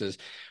in Texas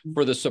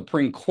for the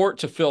Supreme Court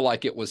to feel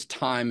like it was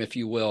time, if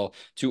you will,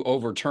 to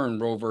overturn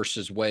Roe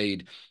versus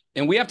Wade.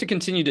 And we have to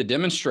continue to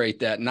demonstrate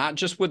that, not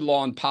just with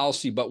law and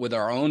policy, but with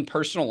our own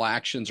personal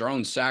actions, our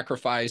own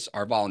sacrifice,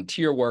 our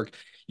volunteer work,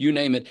 you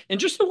name it, and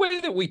just the way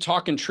that we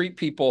talk and treat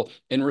people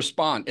and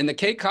respond. And the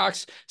Kate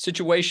Cox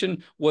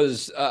situation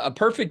was a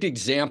perfect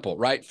example,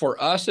 right?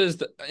 For us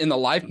in the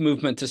life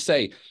movement to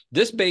say,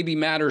 this baby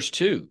matters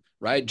too,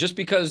 right? Just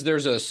because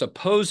there's a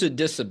supposed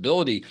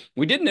disability.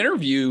 We did an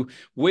interview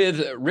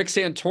with Rick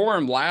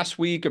Santorum last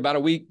week,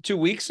 about 2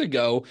 weeks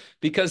ago,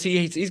 because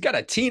he's got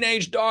a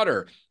teenage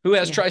daughter who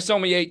has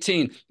trisomy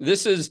 18.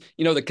 This is,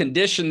 the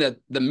condition that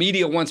the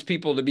media wants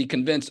people to be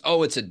convinced,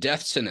 oh, it's a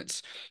death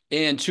sentence.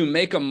 And to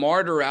make a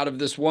martyr out of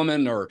this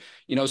woman, or,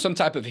 some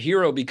type of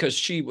hero because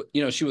she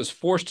was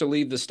forced to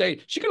leave the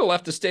state. She could have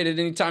left the state at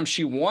any time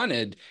she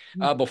wanted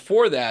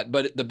before that,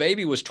 but the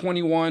baby was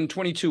 21,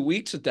 22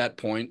 weeks at that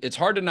point. It's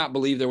hard to not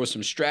believe there was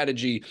some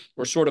strategy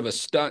or sort of a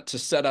stunt to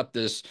set up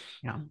this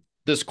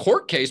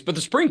court case, but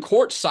the Supreme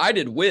Court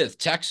sided with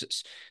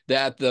Texas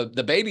that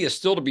the baby is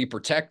still to be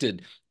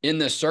protected in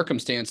this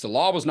circumstance. The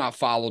law was not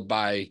followed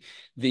by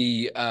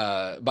the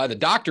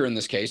doctor in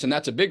this case, and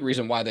that's a big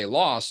reason why they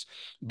lost.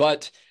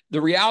 But the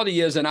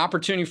reality is an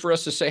opportunity for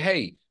us to say,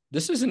 hey,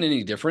 this isn't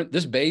any different.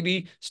 This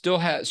baby still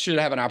should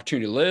have an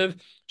opportunity to live,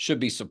 should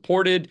be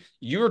supported.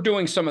 You're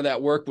doing some of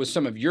that work with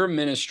some of your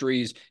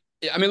ministries.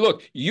 I mean,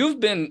 look,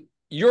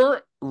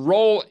 your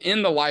role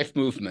in the life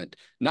movement,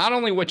 not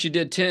only what you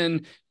did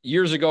 10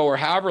 years ago or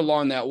however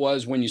long that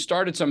was when you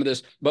started some of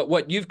this, but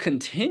what you've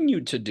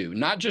continued to do,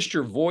 not just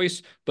your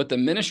voice, but the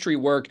ministry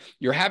work.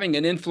 You're having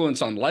an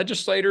influence on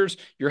legislators.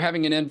 You're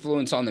having an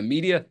influence on the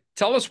media.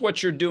 Tell us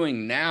what you're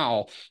doing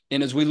now.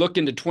 And as we look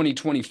into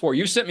 2024,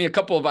 you sent me a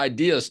couple of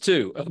ideas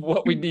too of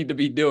what we need to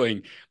be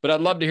doing, but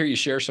I'd love to hear you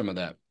share some of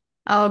that.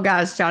 Oh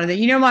gosh,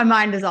 Jonathan, my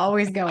mind is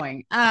always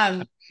going.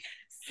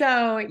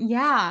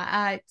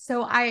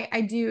 So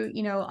I do,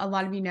 a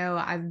lot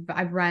of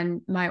I've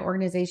run my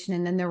organization,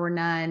 and then there were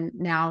none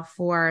now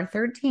for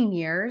 13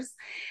 years.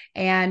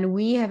 And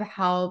we have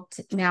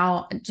helped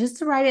now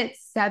just right at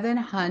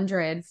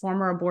 700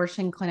 former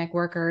abortion clinic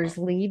workers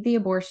leave the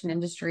abortion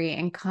industry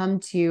and come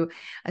to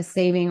a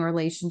saving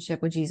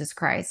relationship with Jesus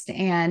Christ.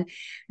 And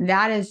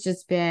that has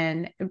just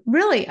been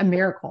really a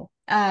miracle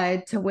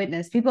to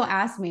witness. People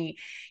ask me,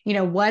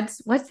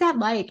 what's that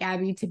like,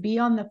 Abby, to be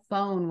on the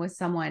phone with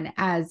someone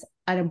as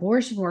an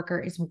abortion worker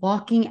is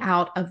walking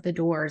out of the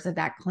doors of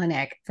that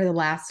clinic for the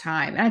last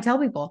time. And I tell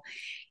people,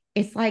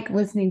 it's like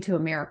listening to a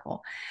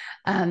miracle,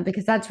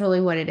 because that's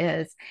really what it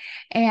is.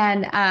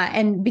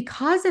 And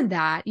because of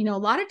that, a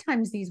lot of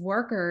times these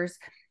workers,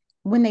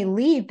 when they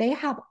leave, they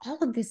have all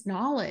of this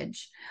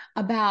knowledge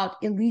about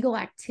illegal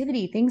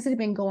activity, things that have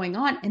been going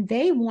on, and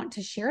they want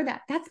to share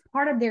that. That's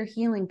part of their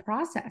healing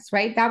process,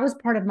 right? That was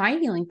part of my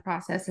healing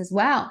process as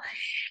well.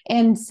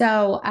 And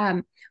so,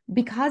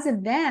 because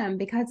of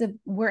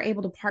we're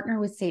able to partner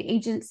with state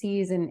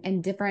agencies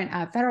and different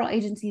federal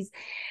agencies,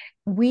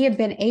 we have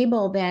been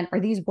able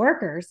these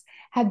workers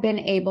have been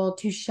able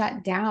to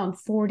shut down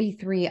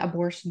 43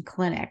 abortion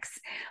clinics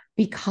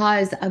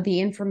because of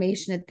the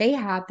information that they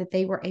have that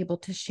they were able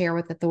to share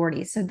with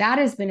authorities. So that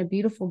has been a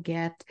beautiful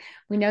gift.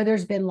 We know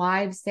there's been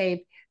lives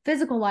saved,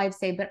 physical lives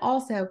saved, but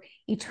also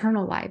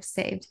eternal lives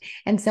saved.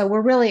 And so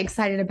we're really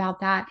excited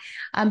about that.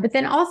 But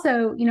then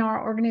also,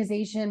 our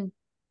organization,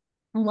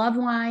 Love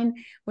Line,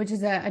 which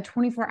is a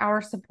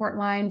 24-hour support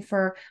line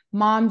for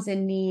moms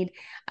in need.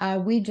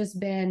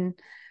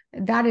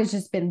 That has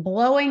just been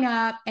blowing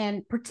up,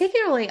 and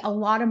particularly a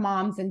lot of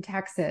moms in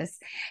Texas.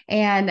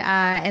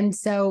 And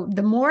so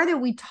the more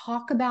that we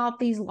talk about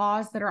these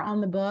laws that are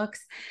on the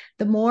books,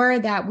 the more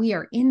that we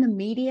are in the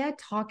media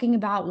talking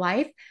about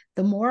life,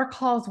 the more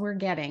calls we're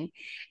getting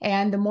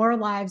and the more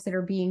lives that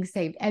are being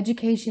saved.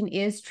 Education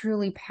is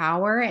truly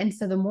power. And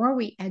so the more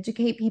we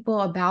educate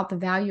people about the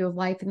value of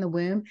life in the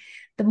womb,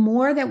 the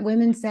more that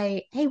women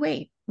say, hey,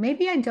 wait,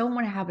 maybe I don't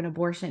want to have an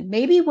abortion.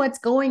 Maybe what's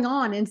going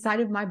on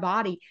inside of my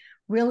body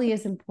really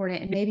is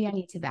important, and maybe I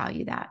need to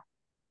value that.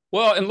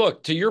 Well, and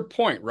look, to your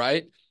point,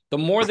 right? The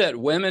more that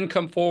women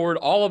come forward,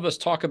 all of us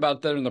talk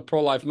about that in the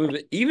pro-life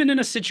movement, even in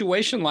a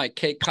situation like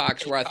Kate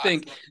Cox, where I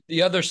think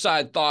the other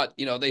side thought,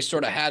 they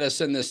sort of had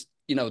us in this,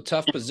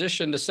 tough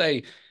position to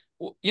say,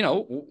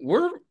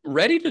 we're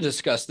ready to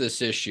discuss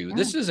this issue. Yeah.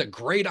 This is a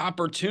great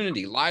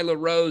opportunity. Lila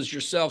Rose,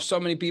 yourself, so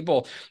many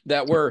people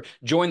that were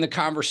joined the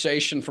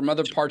conversation from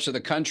other parts of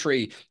the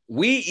country.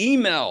 We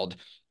emailed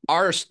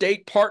our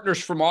state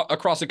partners from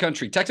across the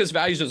country. Texas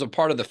Values is a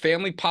part of the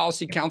Family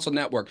Policy Council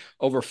Network,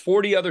 over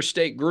 40 other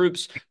state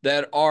groups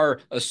that are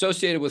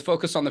associated with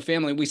Focus on the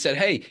Family. We said,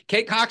 hey,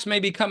 Kate Cox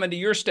may be coming to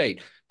your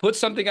state. Put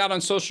something out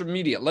on social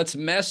media. Let's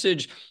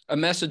message a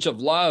message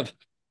of love.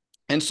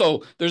 And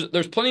so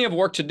there's plenty of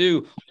work to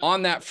do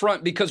on that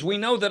front, because we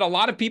know that a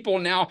lot of people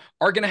now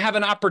are going to have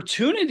an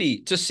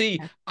opportunity to see,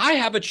 I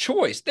have a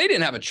choice. They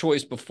didn't have a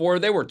choice before.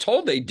 They were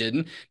told they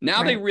didn't.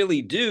 Now they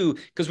really do,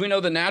 because we know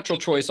the natural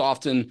choice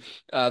often,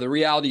 the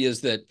reality is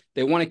that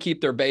they want to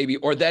keep their baby,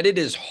 or that it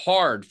is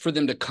hard for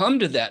them to come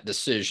to that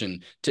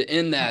decision to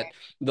end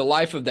the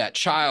life of that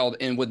child.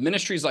 And with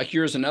ministries like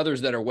yours and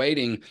others that are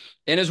waiting,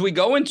 and as we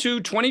go into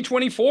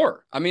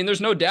 2024, I mean,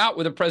 there's no doubt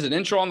with a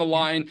presidential on the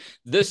line,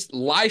 this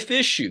life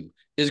issue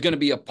is going to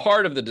be a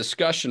part of the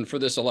discussion for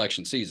this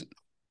election season.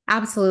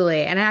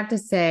 Absolutely. And I have to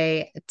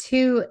say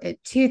two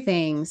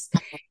things.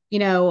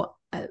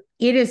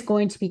 It is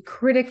going to be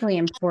critically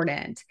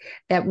important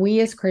that we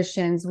as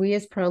Christians, we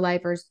as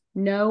pro-lifers,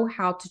 know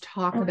how to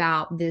talk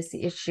about this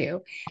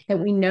issue, that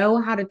we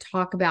know how to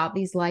talk about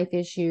these life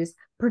issues,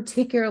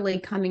 particularly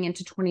coming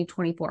into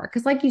 2024.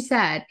 Because like you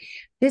said,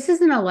 this is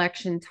an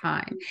election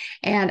time,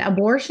 and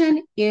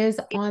abortion is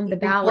on the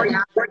ballot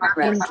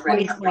in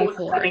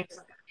 2024.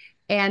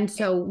 And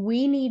so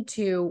we need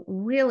to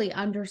really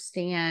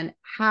understand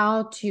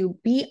how to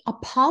be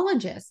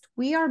apologists.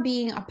 We are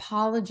being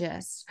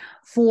apologists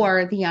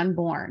for the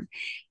unborn.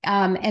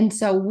 And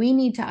so we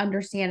need to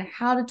understand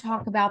how to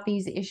talk about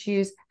these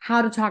issues,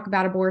 how to talk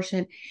about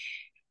abortion.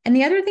 And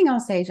the other thing I'll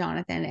say,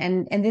 Jonathan,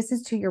 and this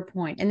is to your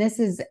point, and this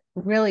is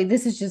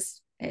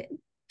just, it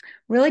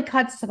really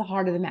cuts to the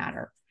heart of the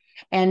matter.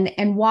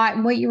 And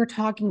what you were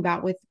talking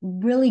about with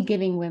really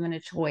giving women a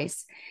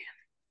choice.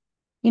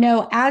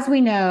 As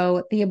we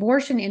know, the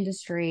abortion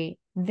industry,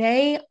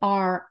 they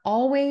are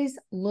always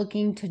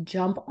looking to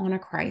jump on a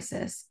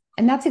crisis.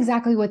 And that's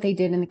exactly what they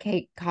did in the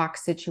Kate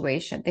Cox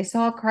situation. They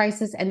saw a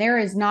crisis, and there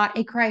is not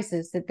a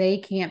crisis that they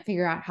can't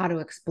figure out how to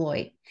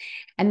exploit.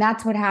 And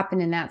that's what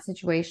happened in that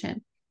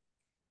situation.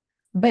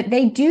 But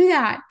they do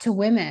that to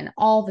women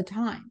all the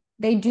time.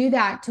 They do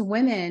that to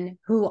women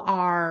who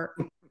are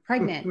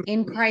pregnant,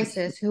 in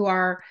crisis, who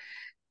are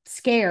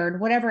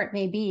scared, whatever it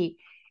may be.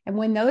 And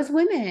when those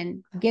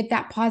women get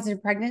that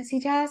positive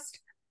pregnancy test,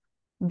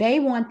 they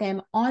want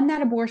them on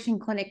that abortion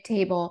clinic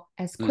table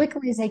as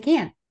quickly as they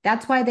can.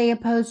 That's why they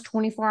oppose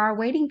 24-hour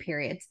waiting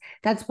periods.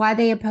 That's why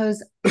they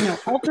oppose,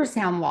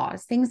 ultrasound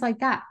laws, things like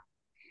that.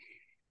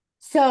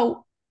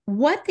 So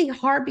what the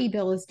Heartbeat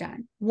bill has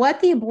done,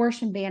 what the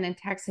abortion ban in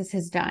Texas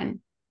has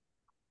done,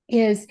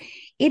 is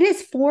it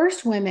has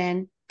forced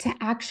women to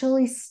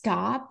actually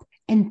stop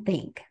and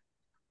think.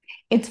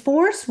 It's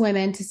forced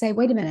women to say,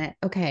 wait a minute,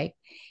 okay,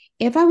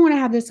 if I want to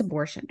have this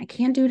abortion, I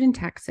can't do it in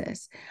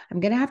Texas. I'm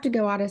going to have to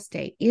go out of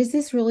state. Is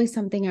this really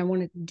something I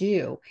want to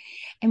do?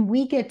 And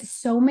we get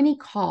so many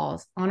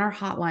calls on our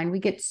hotline. We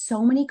get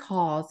so many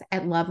calls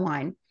at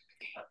Loveline,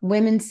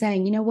 women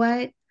saying, you know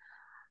what?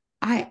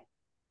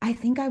 I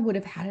think I would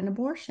have had an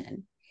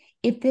abortion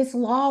if this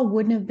law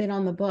wouldn't have been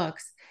on the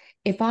books.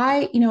 If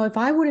I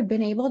would have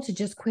been able to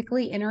just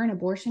quickly enter an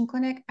abortion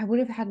clinic, I would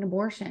have had an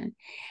abortion.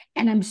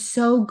 And I'm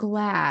so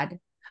glad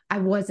I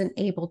wasn't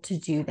able to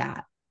do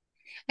that.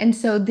 And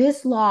so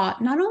this law,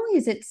 not only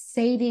is it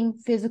saving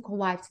physical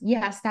lives,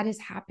 yes, that is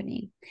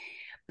happening,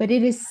 but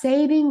it is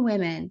saving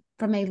women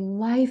from a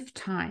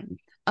lifetime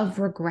of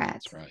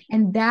regret. Right.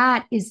 And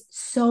that is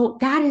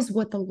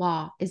what the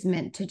law is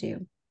meant to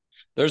do.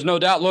 There's no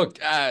doubt.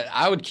 Look,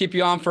 I would keep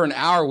you on for an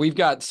hour. We've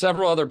got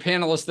several other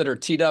panelists that are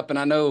teed up, and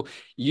I know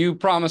you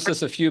promised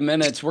us a few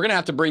minutes. We're going to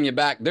have to bring you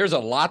back. There's a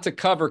lot to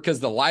cover because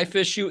the life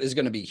issue is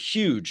going to be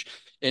huge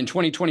in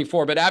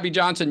 2024. But Abby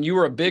Johnson, you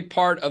were a big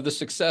part of the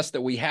success that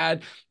we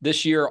had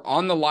this year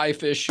on the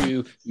life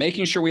issue,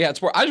 making sure we had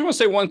support. I just want to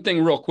say one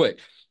thing real quick.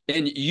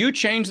 And you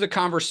changed the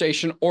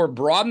conversation or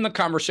broadened the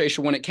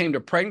conversation when it came to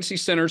pregnancy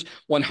centers.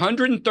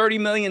 $130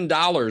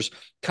 million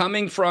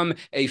coming from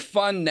a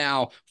fund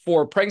now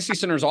for pregnancy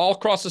centers all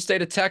across the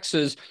state of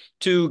Texas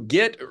to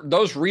get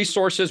those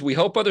resources. We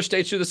hope other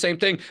states do the same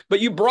thing.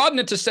 But you broaden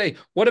it to say,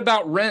 what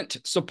about rent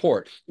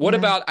support? What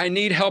about I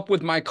need help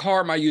with my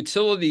car, my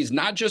utilities,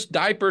 not just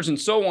diapers and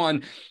so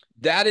on.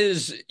 That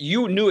is,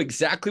 you knew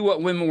exactly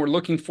what women were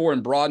looking for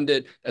and broadened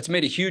it. That's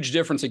made a huge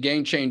difference, a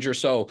game changer.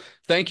 So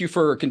thank you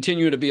for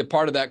continuing to be a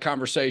part of that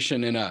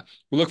conversation. And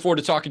we look forward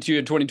to talking to you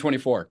in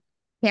 2024.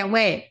 Can't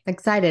wait.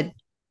 Excited.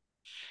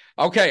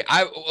 Okay.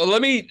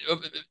 Let me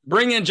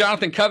bring in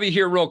Jonathan Covey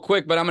here real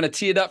quick, but I'm going to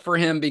tee it up for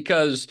him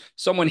because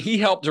someone he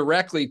helped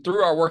directly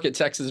through our work at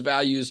Texas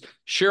Values,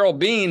 Cheryl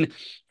Bean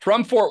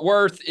from Fort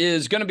Worth,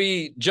 is going to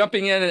be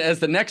jumping in as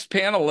the next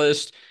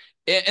panelist.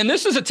 And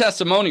this is a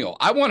testimonial.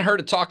 I want her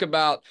to talk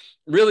about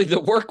really the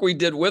work we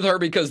did with her,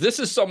 because this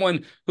is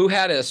someone who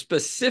had a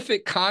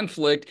specific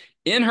conflict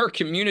in her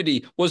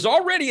community, was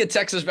already a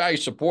Texas Value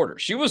supporter.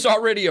 She was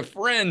already a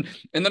friend.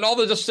 And then all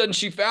of a sudden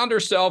she found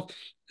herself,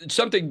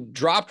 something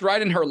dropped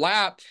right in her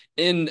lap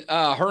in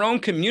her own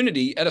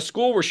community at a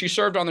school where she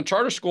served on the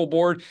charter school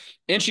board.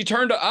 And she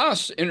turned to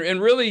us, and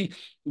really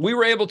we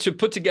were able to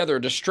put together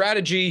a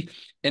strategy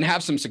and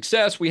have some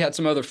success. We had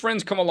some other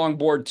friends come along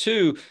board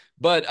too.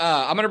 But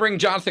I'm going to bring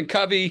Jonathan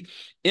Covey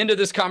into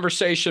this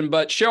conversation.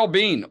 But Cheryl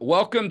Bean,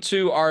 welcome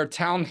to our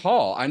town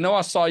hall. I know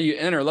I saw you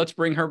enter. Let's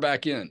bring her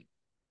back in.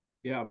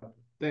 Yeah.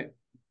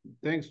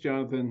 Thanks,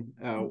 Jonathan.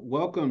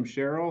 Welcome,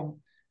 Cheryl.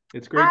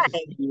 It's great to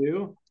see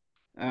you.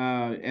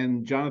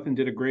 And Jonathan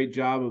did a great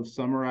job of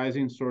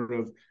summarizing sort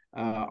of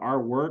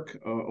our work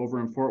over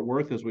in Fort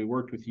Worth as we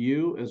worked with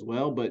you as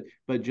well.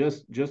 But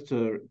just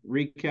to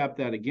recap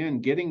that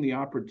again, getting the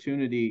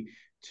opportunity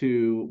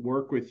to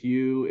work with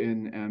you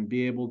and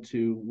be able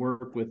to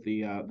work with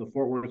the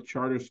Fort Worth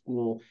Charter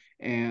School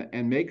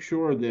and make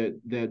sure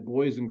that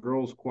boys and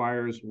girls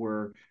choirs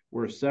were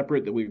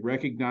separate, that we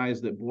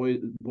recognized that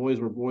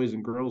boys were boys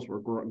and girls were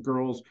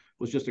girls,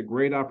 was just a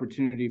great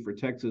opportunity for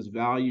Texas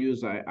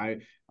Values.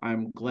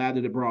 I'm glad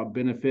that it brought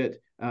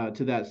benefit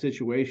to that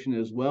situation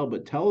as well.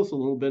 But tell us a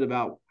little bit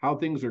about how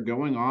things are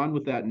going on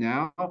with that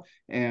now,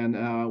 and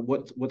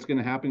what's going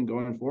to happen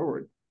going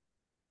forward.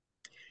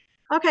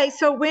 Okay,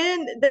 so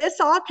when this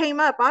all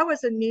came up, I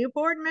was a new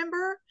board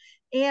member,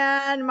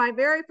 and my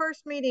very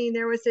first meeting,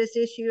 there was this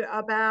issue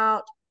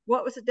about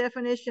what was the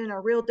definition, a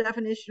real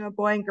definition of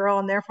boy and girl,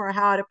 and therefore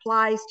how it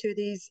applies to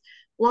these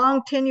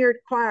long tenured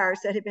choirs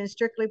that had been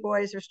strictly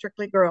boys or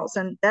strictly girls.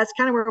 And that's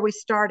kind of where we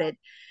started.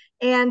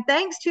 And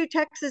thanks to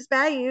Texas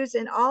Values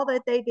and all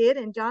that they did,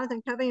 and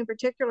Jonathan Covey in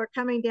particular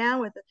coming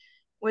down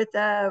with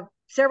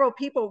several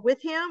people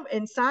with him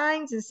and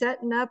signs and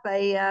setting up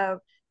a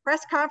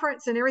press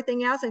conference and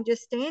everything else, and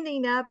just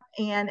standing up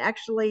and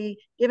actually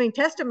giving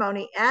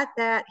testimony at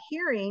that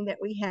hearing that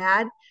we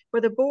had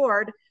for the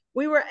board,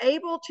 we were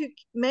able to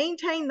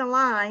maintain the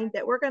line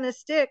that we're going to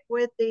stick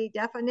with the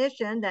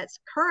definition that's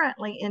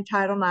currently in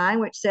Title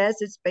IX, which says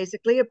it's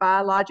basically a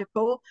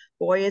biological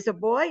boy is a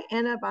boy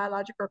and a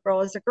biological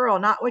girl is a girl,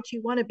 not what you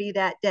want to be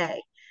that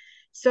day.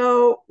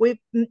 So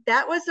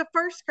that was the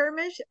first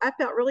skirmish. I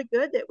felt really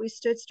good that we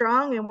stood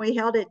strong and we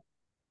held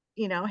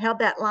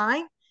that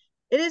line.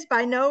 It is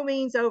by no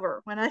means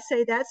over. When I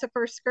say that's the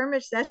first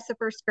skirmish, that's the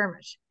first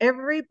skirmish.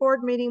 Every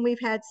board meeting we've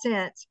had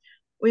since,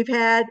 we've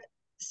had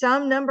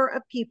some number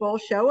of people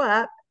show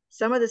up,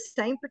 some of the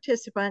same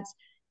participants,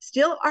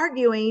 still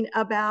arguing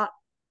about,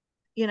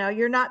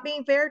 you're not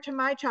being fair to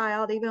my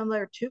child, even though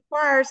there are two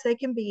choirs they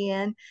can be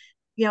in.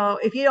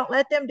 If you don't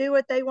let them do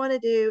what they want to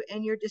do,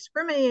 and you're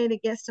discriminating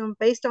against them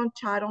based on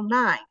Title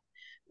IX,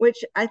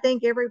 which I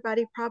think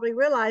everybody probably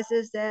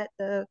realizes that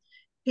the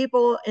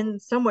people in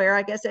somewhere,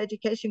 I guess,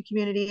 education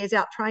community is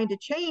out trying to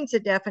change the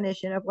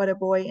definition of what a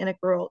boy and a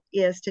girl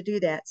is to do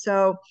that.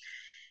 So,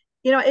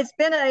 it's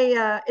been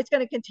it's going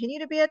to continue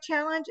to be a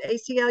challenge.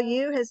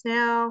 ACLU has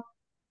now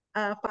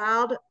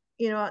filed,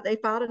 they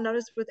filed a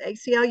notice with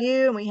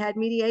ACLU, and we had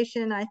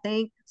mediation, I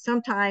think,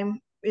 sometime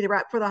either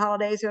right before the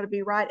holidays or it'll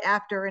be right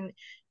after. And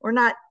we're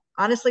not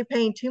honestly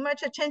paying too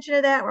much attention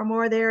to that. We're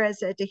more there as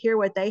to hear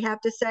what they have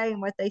to say and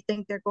what they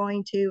think they're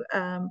going to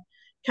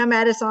come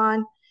at us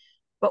on.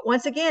 But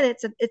once again,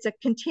 it's a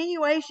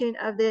continuation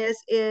of this.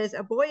 Is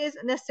a boy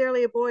isn't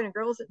necessarily a boy and a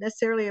girl isn't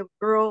necessarily a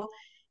girl.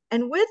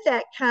 And with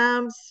that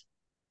comes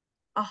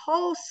a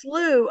whole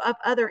slew of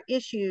other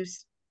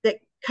issues that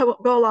go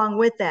along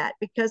with that.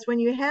 Because when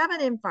you have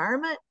an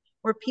environment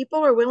where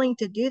people are willing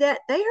to do that,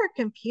 they are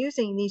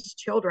confusing these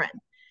children.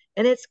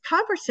 And it's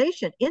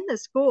conversation in the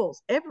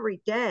schools every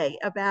day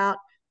about,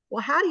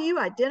 well, how do you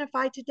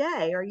identify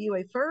today? Are you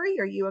a furry?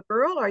 Are you a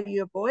girl? Are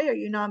you a boy? Are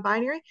you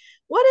non-binary?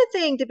 What a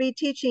thing to be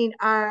teaching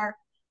our,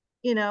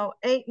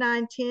 8,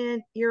 9,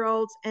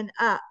 10-year-olds and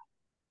up,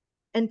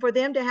 and for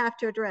them to have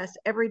to address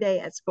every day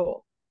at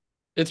school.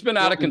 It's been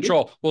out of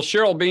control. Well,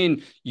 Cheryl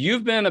Bean,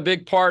 you've been a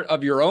big part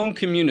of your own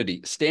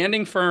community,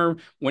 standing firm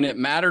when it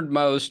mattered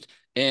most.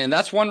 And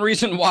that's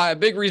a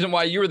big reason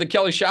why you were the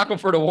Kelly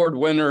Shackelford Award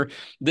winner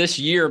this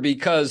year,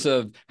 because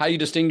of how you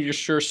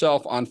distinguished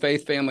yourself on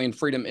faith, family, and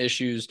freedom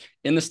issues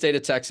in the state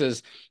of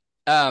Texas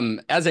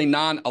as a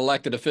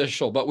non-elected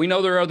official. But we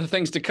know there are other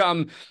things to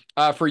come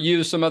for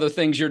you, some other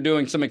things you're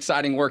doing, some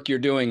exciting work you're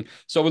doing.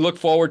 So we look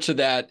forward to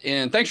that.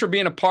 And thanks for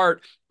being a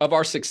part of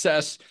our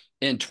success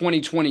in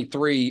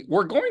 2023.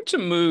 We're going to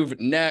move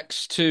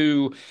next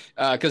to,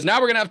 because now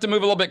we're going to have to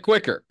move a little bit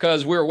quicker,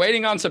 because we were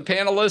waiting on some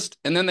panelists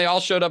and then they all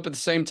showed up at the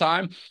same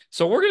time.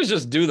 So we're going to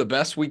just do the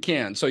best we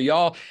can. So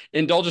y'all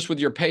indulge us with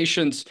your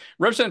patience.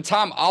 Representative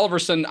Tom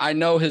Oliverson, I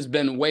know, has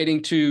been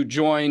waiting to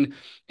join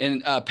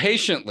in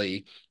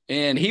patiently.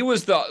 And he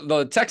was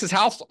the Texas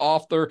House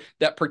author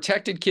that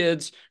protected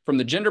kids from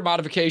the gender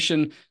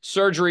modification,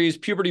 surgeries,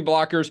 puberty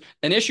blockers,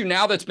 an issue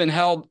now that's been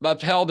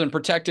upheld and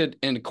protected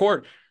in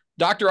court.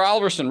 Dr.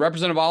 Oliverson,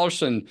 Representative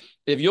Oliverson,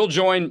 if you'll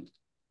join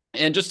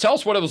and just tell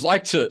us what it was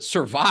like to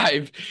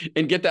survive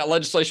and get that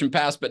legislation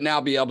passed, but now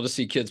be able to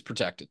see kids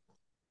protected.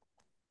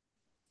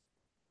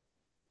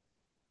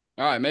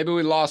 All right, maybe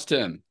we lost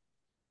him.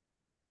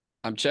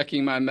 I'm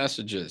checking my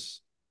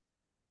messages.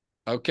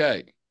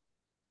 Okay.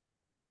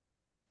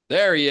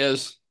 There he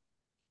is.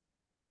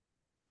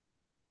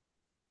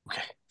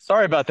 Okay.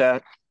 Sorry about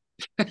that.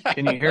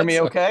 Can you hear me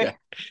okay?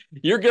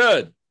 You're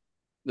good.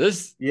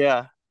 This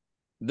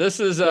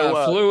is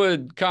a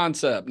fluid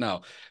concept.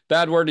 No,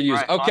 bad word to use.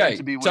 Right,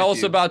 okay. Tell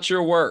us about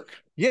your work.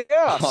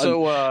 Yeah.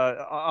 So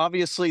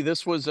obviously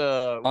this was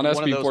one of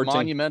those 14.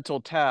 monumental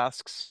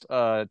tasks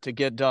to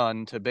get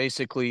done, to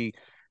basically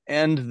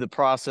end the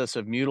process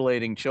of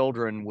mutilating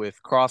children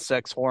with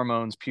cross-sex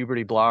hormones,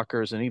 puberty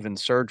blockers, and even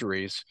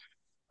surgeries.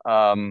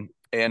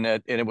 And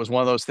it was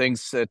one of those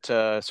things that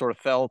sort of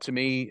fell to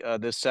me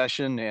this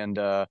session,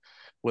 and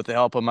with the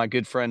help of my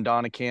good friend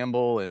Donna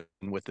Campbell and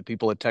with the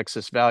people at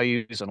Texas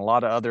Values and a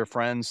lot of other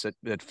friends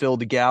that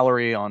filled the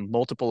gallery on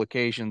multiple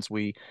occasions,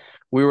 we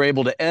were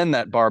able to end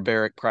that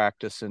barbaric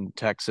practice in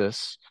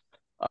Texas.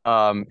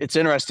 It's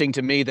interesting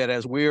to me that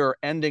as we're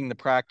ending the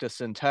practice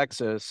in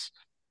Texas,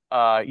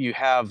 you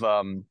have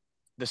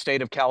the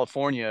state of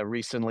California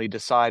recently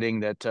deciding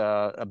that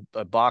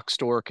a box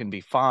store can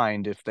be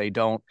fined if they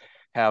don't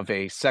have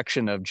a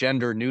section of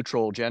gender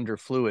neutral, gender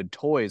fluid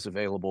toys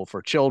available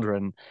for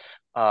children.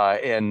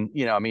 And,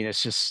 I mean,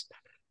 it's just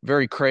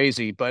very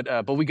crazy,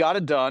 but we got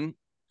it done.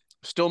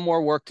 Still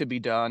more work to be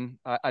done.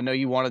 I know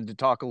you wanted to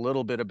talk a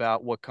little bit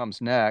about what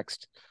comes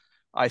next.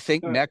 I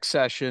think next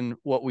session,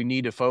 what we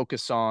need to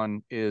focus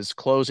on is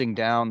closing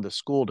down the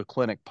school to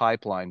clinic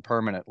pipeline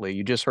permanently.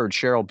 You just heard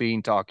Cheryl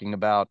Bean talking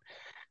about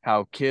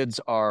how kids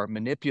are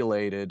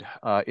manipulated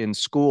in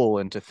school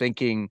into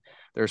thinking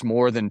there's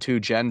more than two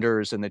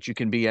genders and that you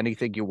can be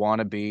anything you want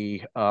to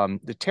be.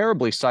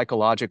 Terribly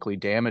psychologically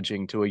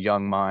damaging to a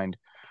young mind.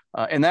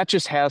 And that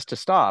just has to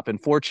stop.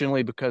 And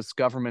fortunately, because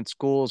government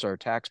schools are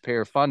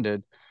taxpayer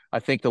funded, I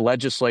think the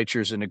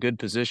legislature is in a good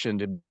position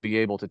to be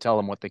able to tell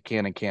them what they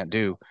can and can't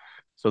do.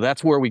 So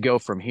that's where we go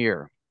from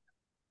here.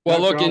 Well,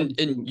 look,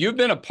 and you've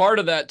been a part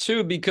of that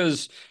too,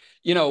 because,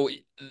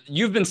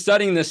 you've been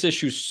studying this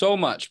issue so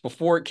much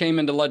before it came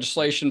into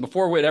legislation,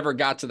 before it ever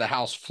got to the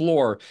House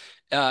floor.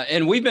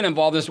 And we've been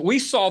involved in this. We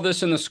saw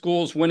this in the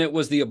schools when it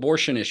was the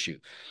abortion issue,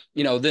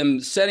 them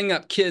setting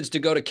up kids to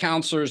go to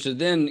counselors to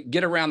then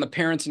get around the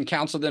parents and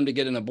counsel them to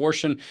get an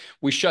abortion.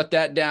 We shut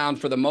that down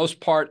for the most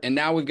part. And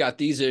now we've got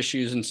these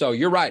issues. And so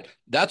you're right.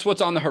 That's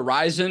what's on the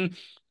horizon.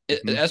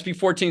 SB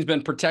 14 has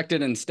been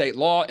protected in state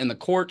law in the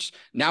courts.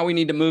 Now we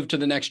need to move to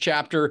the next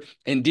chapter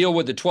and deal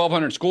with the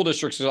 1,200 school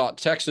districts throughout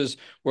Texas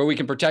where we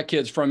can protect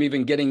kids from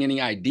even getting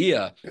any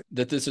idea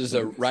that this is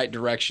the right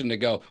direction to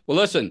go. Well,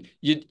 listen,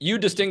 you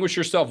distinguished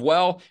yourself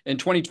well in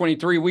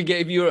 2023. We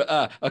gave you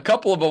a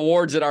couple of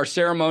awards at our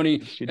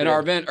ceremony and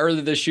our event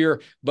earlier this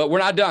year, but we're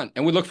not done.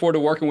 And we look forward to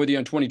working with you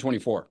in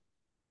 2024.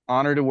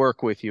 Honor to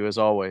work with you as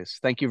always.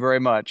 Thank you very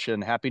much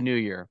and Happy New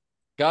Year.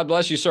 God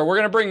bless you, sir. We're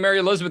going to bring Mary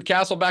Elizabeth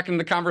Castle back into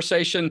the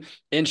conversation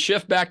and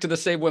shift back to the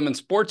Save Women's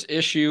Sports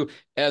issue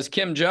as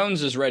Kim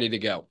Jones is ready to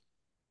go.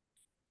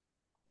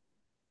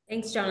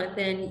 Thanks,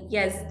 Jonathan.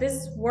 Yes,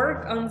 this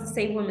work on the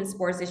Save Women's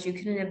Sports issue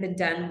couldn't have been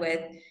done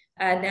with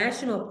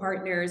national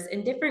partners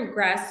and different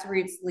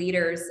grassroots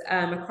leaders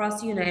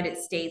across the United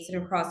States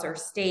and across our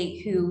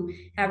state who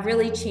have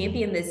really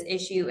championed this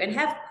issue and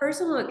have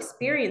personal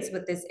experience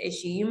with this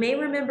issue. You may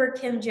remember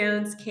Kim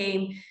Jones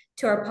came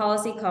to our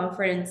policy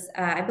conference,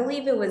 I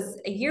believe it was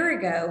a year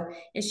ago,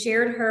 and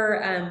shared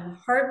her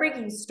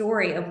heartbreaking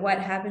story of what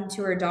happened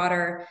to her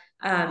daughter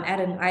at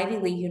an Ivy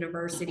League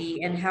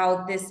university and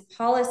how this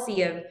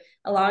policy of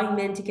allowing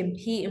men to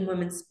compete in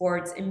women's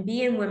sports and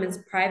be in women's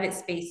private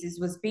spaces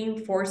was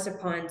being forced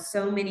upon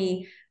so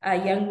many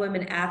young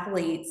women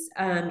athletes,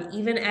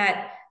 even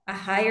at a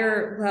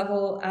higher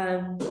level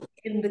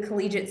in the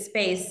collegiate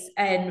space.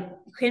 And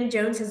Kim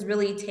Jones has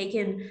really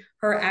taken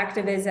her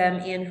activism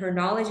and her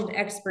knowledge and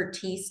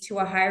expertise to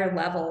a higher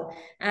level.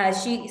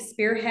 She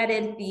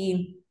spearheaded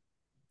the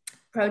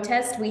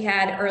protest we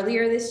had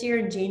earlier this year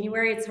in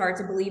January. It's hard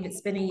to believe it's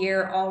been a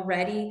year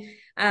already,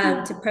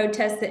 to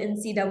protest the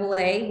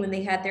NCAA when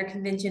they had their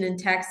convention in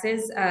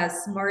Texas,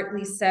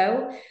 smartly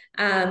so.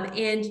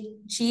 And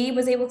she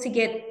was able to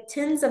get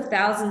tens of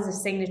thousands of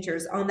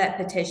signatures on that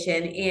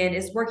petition and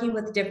is working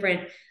with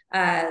different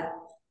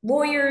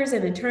lawyers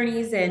and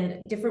attorneys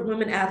and different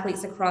women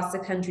athletes across the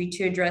country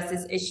to address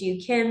this issue.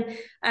 Kim,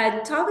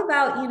 talk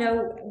about,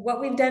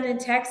 what we've done in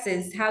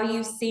Texas, how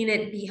you've seen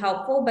it be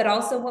helpful, but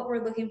also what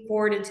we're looking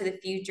forward into the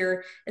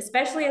future,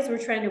 especially as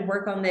we're trying to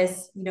work on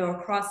this,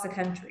 across the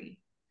country.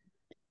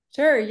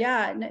 Sure.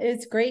 Yeah.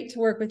 It's great to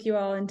work with you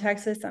all in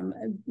Texas. I'm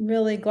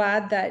really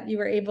glad that you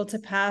were able to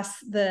pass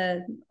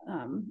the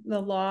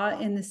law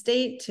in the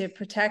state to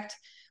protect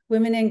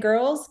women and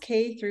girls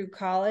K through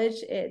college.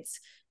 It's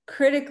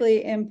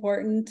critically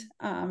important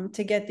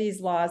to get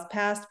these laws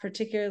passed,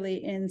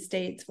 particularly in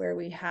states where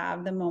we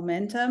have the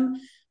momentum.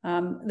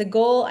 The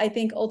goal, I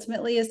think,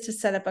 ultimately is to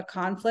set up a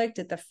conflict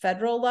at the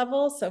federal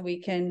level so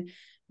we can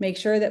make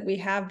sure that we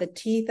have the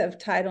teeth of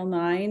Title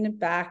IX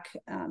back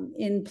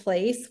in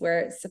place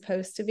where it's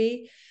supposed to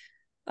be.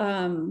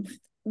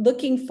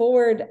 Looking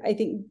forward, I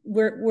think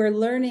we're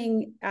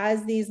learning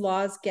as these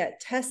laws get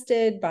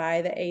tested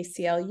by the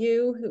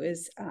ACLU, who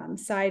is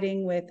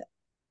siding with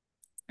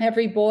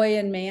every boy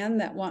and man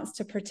that wants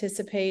to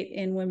participate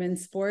in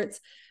women's sports.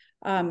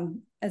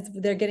 As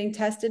they're getting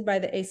tested by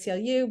the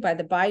ACLU, by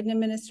the Biden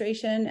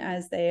administration,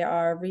 as they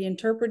are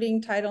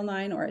reinterpreting Title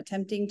IX or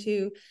attempting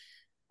to,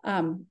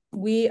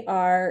 we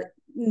are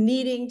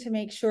needing to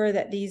make sure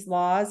that these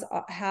laws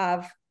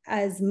have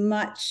as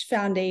much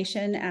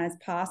foundation as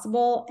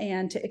possible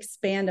and to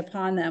expand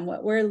upon them.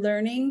 What we're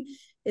learning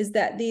is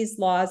that these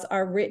laws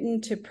are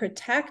written to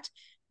protect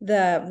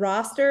the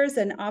rosters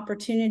and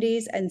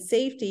opportunities and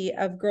safety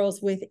of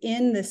girls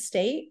within the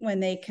state when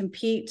they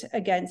compete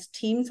against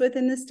teams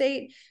within the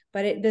state,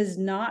 but it does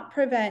not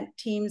prevent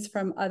teams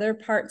from other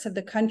parts of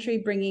the country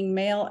bringing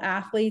male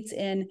athletes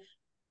in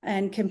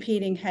and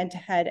competing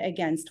head-to-head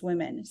against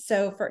women.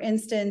 So for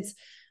instance,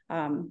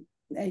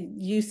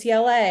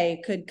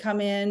 UCLA could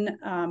come in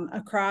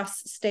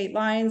across state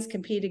lines,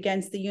 compete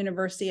against the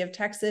University of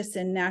Texas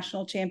and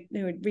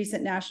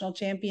recent national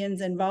champions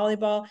in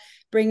volleyball,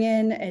 bring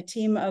in a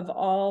team of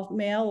all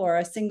male or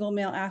a single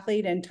male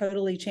athlete and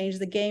totally change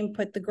the game,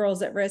 put the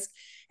girls at risk.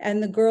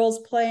 And the girls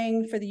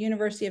playing for the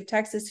University of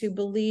Texas who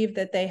believe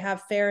that they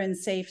have fair and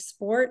safe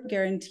sport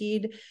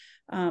guaranteed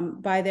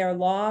by their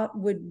law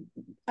would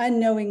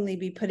unknowingly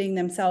be putting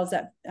themselves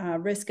at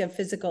risk of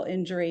physical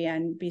injury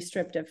and be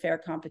stripped of fair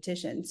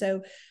competition.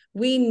 So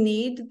we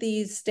need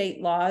these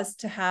state laws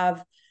to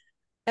have,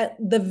 at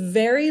the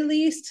very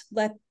least,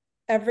 let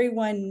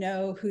everyone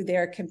know who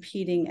they're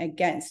competing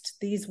against.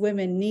 These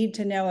women need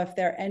to know if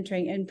they're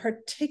entering, in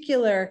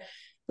particular,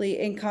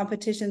 in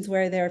competitions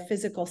where their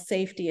physical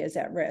safety is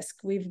at risk.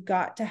 We've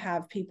got to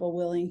have people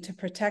willing to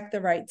protect the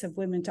rights of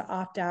women to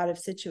opt out of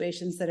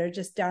situations that are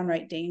just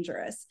downright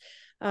dangerous.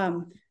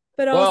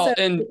 But also,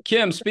 and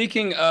Kim,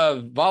 speaking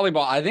of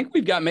volleyball, I think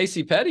we've got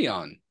Macy Petty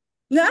on.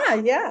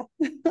 Yeah,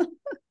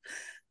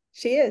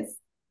 she is.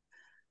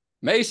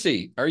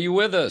 Macy, are you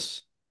with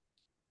us?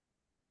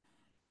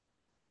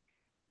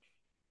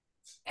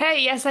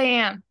 Hey, yes, I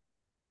am.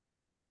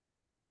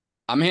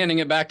 I'm handing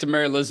it back to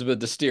Mary Elizabeth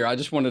to steer. I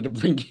just wanted to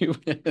bring you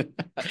in.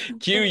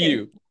 Cue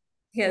you.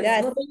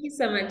 Yes. Well, thank you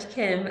so much,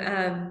 Kim,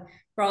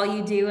 for all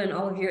you do and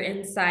all of your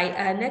insight.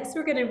 Next,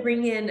 we're going to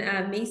bring in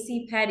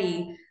Macy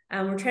Petty.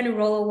 We're trying to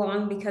roll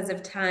along because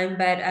of time,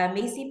 but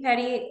Macy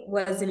Petty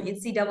was an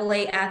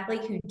NCAA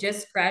athlete who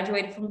just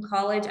graduated from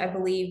college, I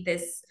believe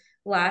this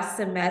last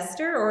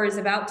semester or is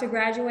about to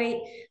graduate.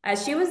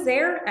 She was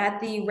there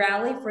at the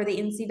rally for the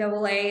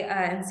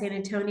NCAA in San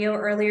Antonio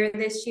earlier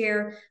this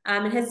year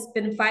and has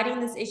been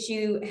fighting this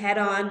issue head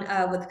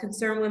on with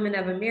Concerned Women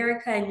of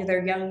America and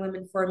their Young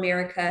Women for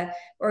America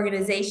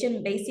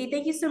organization. Macy,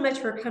 thank you so much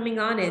for coming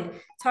on and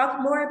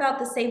talk more about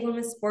the Save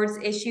Women's Sports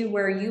issue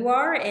where you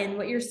are and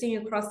what you're seeing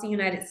across the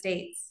United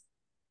States.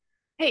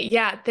 Hey,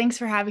 yeah, thanks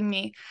for having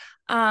me.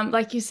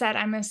 Like you said,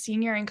 I'm a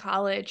senior in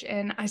college,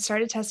 and I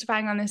started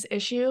testifying on this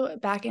issue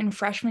back in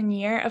freshman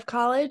year of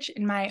college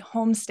in my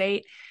home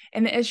state.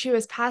 And the issue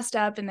was passed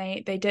up, and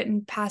they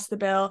didn't pass the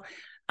bill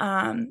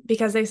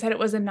because they said it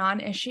was a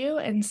non-issue.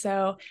 And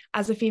so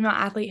as a female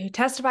athlete who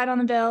testified on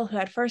the bill, who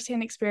had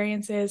firsthand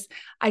experiences,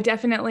 I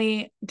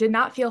definitely did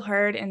not feel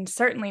heard and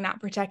certainly not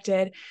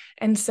protected.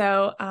 And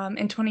so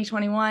in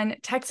 2021,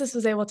 Texas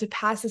was able to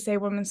pass the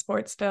Save Women's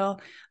Sports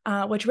bill,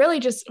 which really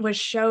just was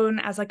shown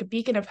as like a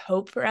beacon of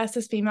hope for us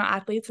as female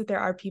athletes, that there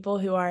are people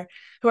who are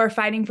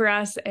fighting for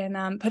us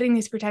and putting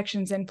these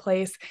protections in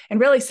place, and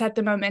really set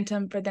the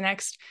momentum for the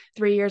next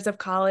 3 years of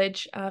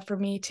college for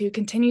me to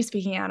continue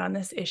speaking out on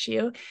this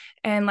issue.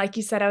 And like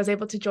you said, I was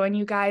able to join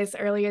you guys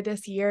earlier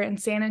this year in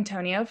San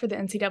Antonio for the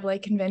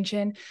NCAA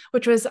convention,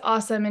 which was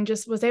awesome, and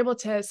just was able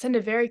to send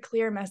a very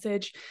clear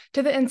message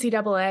to the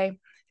NCAA.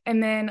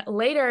 And then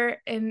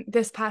later in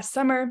this past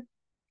summer,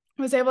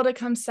 was able to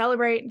come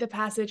celebrate the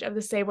passage of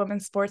the Save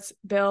Women's Sports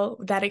bill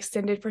that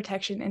extended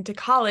protection into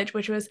college,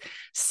 which was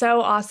so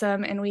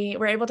awesome. And we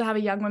were able to have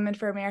a Young Women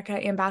for America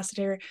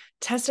ambassador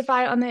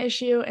testify on the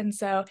issue. And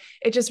so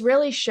it just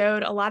really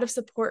showed a lot of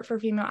support for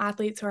female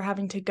athletes who are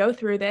having to go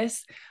through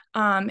this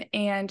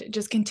and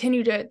just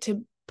continue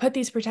to put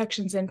these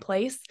protections in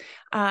place.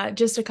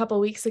 Just a couple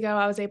of weeks ago,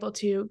 I was able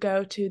to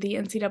go to the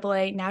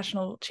NCAA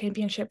National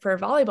Championship for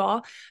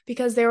volleyball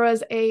because there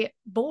was a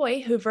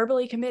boy who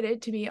verbally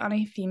committed to be on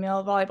a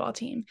female volleyball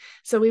team.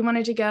 So we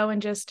wanted to go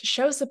and just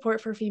show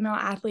support for female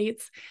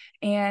athletes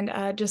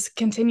and just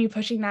continue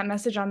pushing that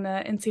message on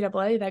the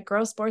NCAA that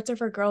girls' sports are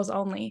for girls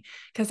only.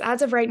 Because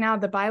as of right now,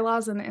 the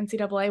bylaws in the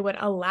NCAA would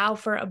allow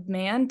for a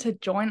man to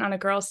join on a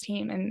girls'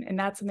 team, and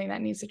that's something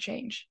that needs to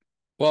change.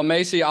 Well,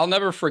 Macy, I'll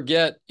never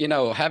forget,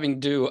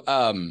 having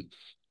to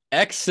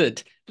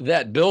exit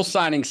that bill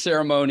signing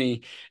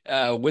ceremony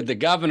with the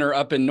governor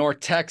up in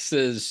North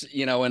Texas,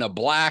 in a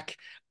black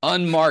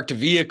unmarked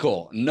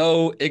vehicle.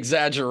 No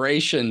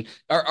exaggeration.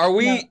 Are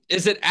we, No.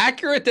 is it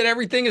accurate that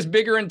everything is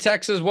bigger in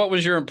Texas? What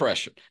was your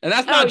impression? And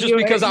that's Oh, not just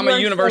because I'm a you are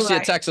so University of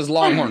right. Texas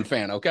Longhorn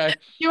fan, okay?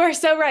 You are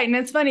so right. And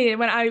it's funny,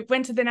 when I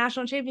went to the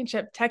national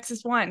championship,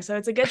 Texas won. So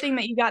it's a good thing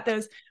that you got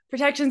those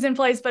protections in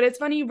place. But it's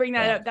funny you bring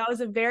that up. That was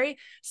a very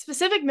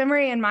specific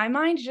memory in my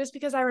mind, just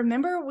because I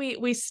remember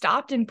we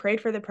stopped and prayed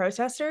for the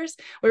protesters.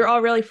 We were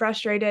all really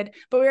frustrated,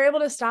 but we were able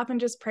to stop and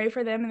just pray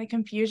for them and the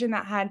confusion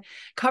that had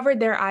covered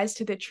their eyes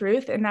to the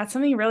truth. And that's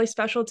something really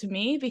special to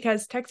me,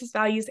 because Texas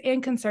Values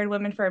and Concerned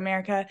Women for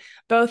America,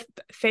 both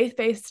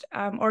faith-based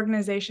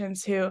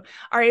organizations who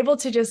are able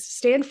to just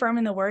stand firm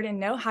in the word and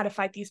know how to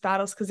fight these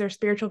battles, because they're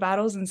spiritual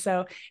battles. And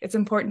so it's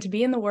important to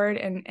be in the word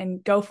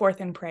and go forth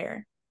in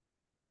prayer.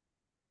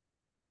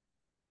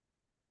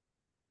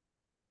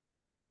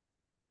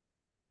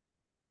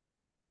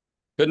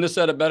 Couldn't have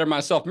said it better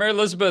myself. Mary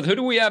Elizabeth, who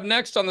do we have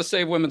next on the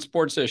Save Women's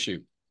Sports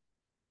issue?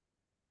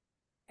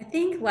 I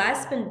think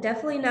last but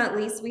definitely not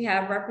least, we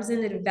have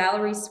Representative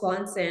Valoree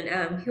Swanson,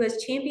 who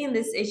has championed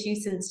this issue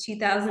since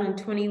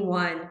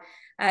 2021.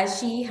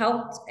 She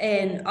helped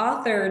and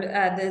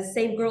authored the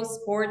Save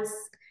Girls Sports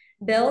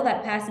bill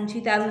that passed in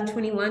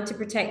 2021 to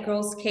protect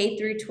girls K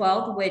through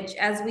 12, which,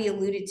 as we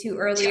alluded to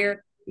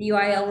earlier, the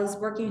UIL is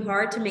working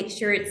hard to make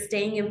sure it's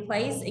staying in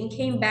place, and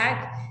came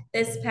back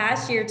this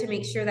past year to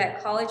make sure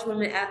that college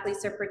women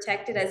athletes are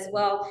protected as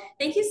well.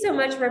 Thank you so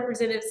much,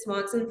 Representative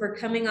Swanson, for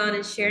coming on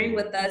and sharing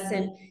with us,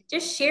 and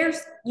just share,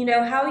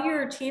 how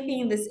you're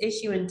championing this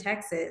issue in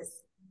Texas.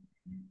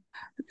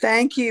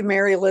 Thank you,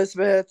 Mary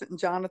Elizabeth and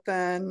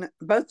Jonathan,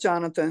 both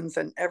Jonathans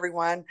and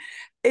everyone.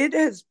 It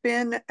has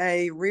been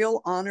a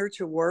real honor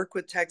to work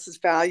with Texas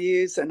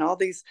Values and all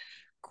these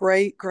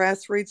great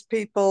grassroots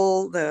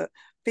people, the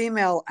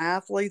female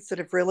athletes that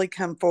have really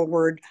come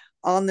forward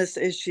on this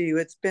issue.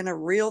 It's been a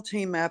real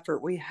team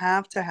effort. We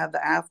have to have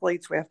the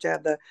athletes, we have to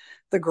have the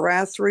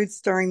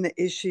grassroots during the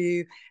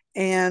issue,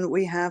 and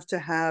we have to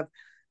have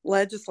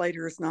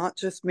legislators, not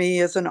just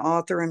me as an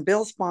author and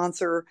bill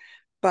sponsor,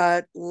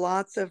 but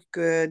lots of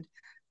good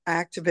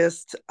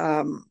activist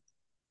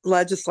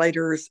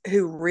legislators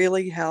who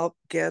really help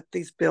get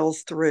these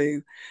bills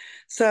through.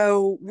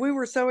 So we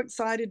were so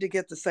excited to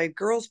get the Save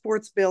Girls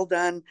Sports bill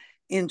done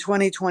in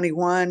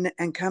 2021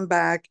 and come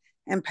back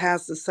and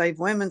pass the Save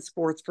Women's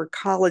Sports for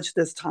college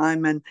this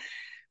time. And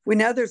we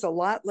know there's a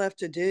lot left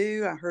to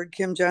do. I heard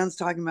Kim Jones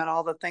talking about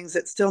all the things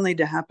that still need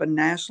to happen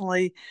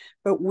nationally,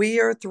 but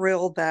we are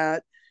thrilled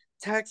that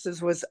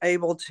Texas was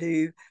able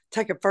to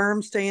take a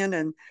firm stand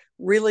and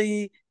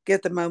really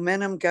get the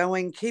momentum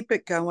going, keep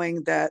it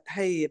going, that,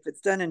 hey, if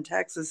it's done in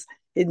Texas,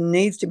 it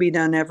needs to be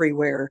done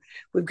everywhere.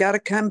 We've got to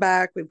come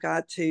back. We've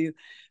got to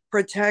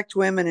protect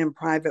women in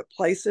private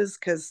places,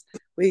 because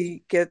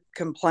we get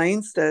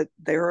complaints that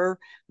there are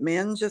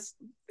men just,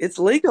 it's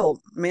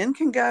legal. Men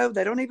can go.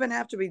 They don't even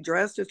have to be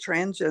dressed as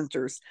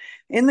transgenders.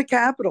 In the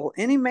Capitol,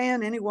 any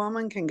man, any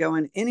woman can go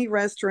in any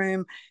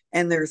restroom,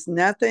 and there's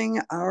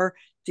nothing our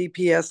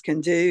DPS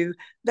can do.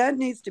 That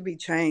needs to be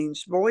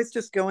changed. Boys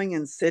just going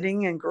and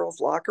sitting in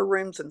girls' locker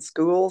rooms in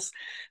schools.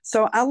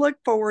 So I look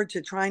forward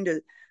to trying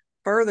to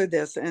further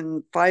this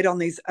and fight on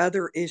these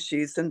other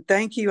issues. And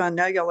thank you. I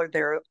know y'all are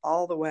there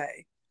all the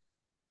way.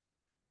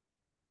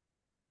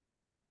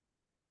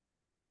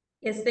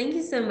 Yes, thank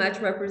you so much,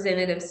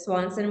 Representative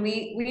Swanson.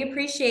 We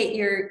appreciate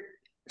your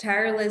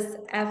tireless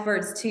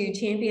efforts to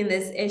champion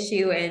this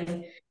issue,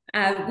 and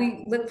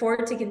we look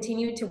forward to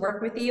continue to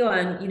work with you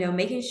on,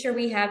 making sure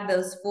we have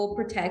those full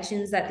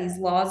protections, that these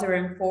laws are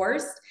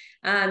enforced.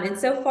 And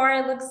so far,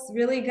 it looks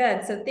really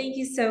good. So thank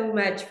you so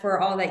much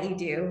for all that you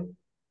do.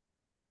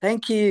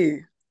 Thank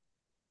you.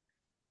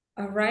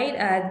 All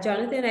right,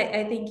 Jonathan,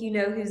 I think you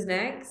know who's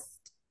next.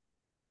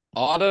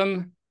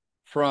 Autumn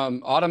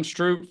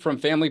Stroup from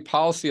Family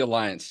Policy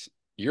Alliance.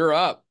 You're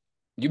up.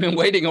 You've been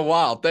waiting a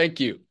while.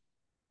 Thank you.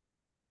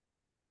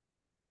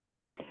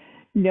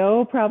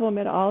 No problem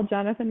at all,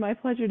 Jonathan. My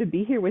pleasure to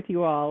be here with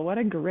you all. What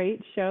a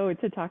great show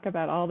to talk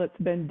about all that's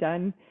been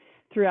done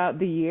throughout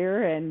the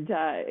year. And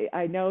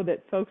I know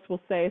that folks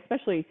will say,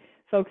 especially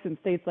folks in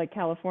states like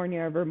California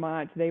or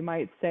Vermont, they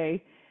might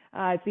say,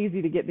 it's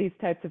easy to get these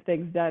types of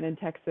things done in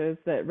Texas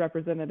that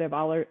Representative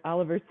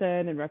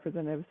Oliverson and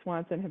Representative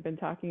Swanson have been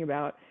talking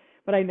about.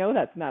 But I know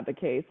that's not the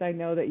case. I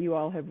know that you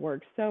all have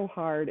worked so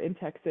hard in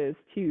Texas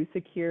to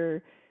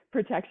secure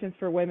protections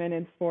for women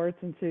in sports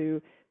and to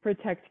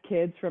protect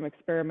kids from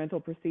experimental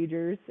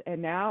procedures.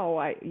 And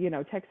now,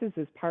 Texas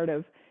is part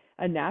of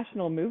a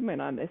national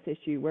movement on this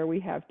issue where we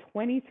have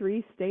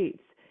 23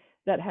 states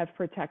that have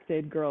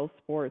protected girls'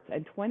 sports,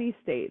 and 20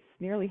 states,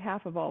 nearly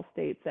half of all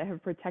states, that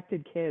have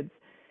protected kids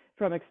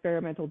from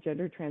experimental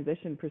gender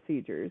transition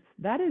procedures.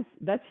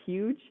 That's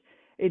huge.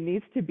 It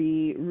needs to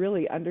be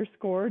really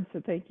underscored.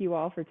 So thank you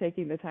all for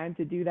taking the time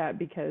to do that,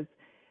 because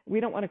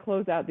we don't want to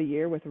close out the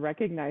year with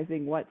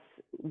recognizing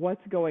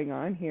what's going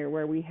on here,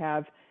 where we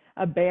have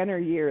a banner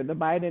year. The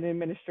Biden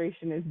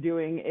administration is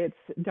doing its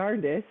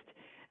darndest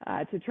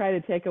to try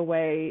to take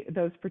away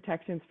those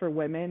protections for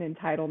women in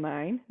Title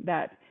IX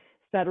that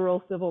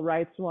federal civil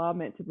rights law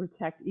meant to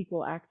protect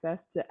equal access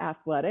to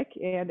athletic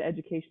and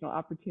educational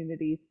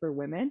opportunities for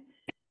women,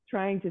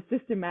 trying to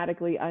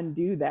systematically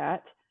undo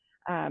that.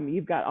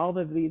 You've got all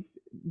of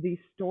these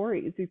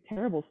stories, these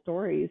terrible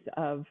stories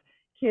of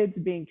kids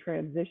being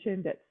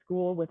transitioned at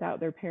school without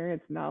their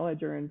parents'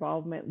 knowledge or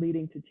involvement,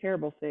 leading to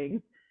terrible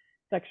things,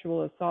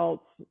 sexual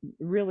assaults,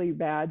 really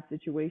bad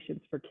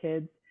situations for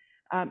kids.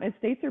 And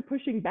states are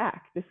pushing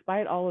back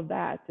despite all of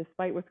that,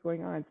 despite what's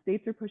going on.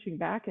 States are pushing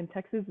back, and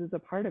Texas is a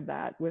part of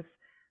that with,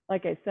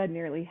 like I said,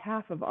 nearly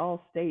half of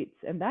all states.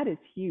 And that is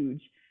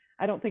huge.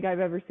 I don't think I've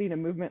ever seen a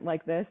movement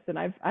like this. And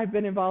I've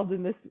been involved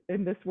in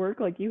this work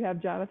like you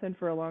have, Jonathan,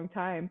 for a long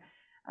time.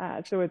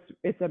 So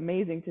it's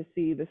amazing to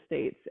see the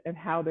states and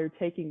how they're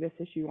taking this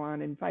issue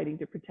on and fighting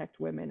to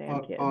protect women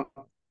and kids.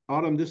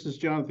 Autumn, this is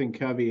Jonathan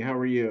Covey. How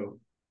are you?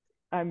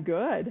 I'm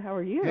good. How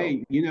are you?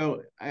 Hey,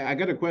 I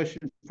got a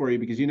question for you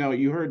because,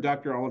 you heard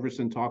Dr.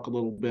 Oliverson talk a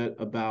little bit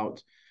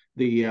about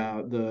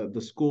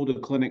the school to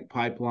clinic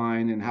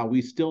pipeline and how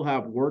we still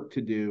have work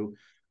to do.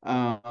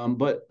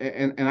 But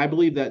I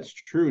believe that's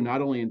true,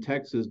 not only in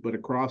Texas, but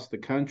across the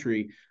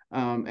country.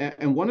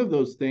 And one of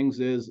those things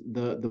is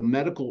the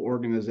medical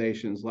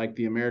organizations like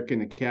the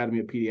American Academy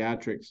of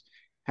Pediatrics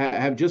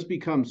have just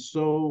become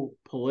so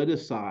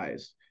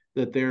politicized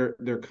that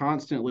they're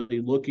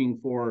constantly looking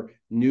for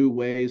new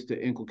ways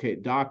to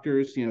inculcate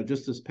doctors.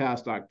 Just this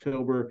past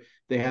October,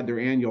 they had their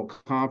annual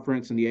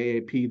conference in the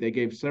AAP. They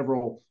gave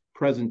several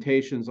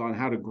presentations on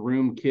how to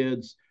groom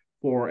kids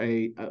for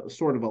a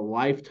sort of a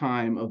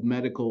lifetime of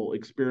medical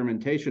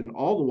experimentation,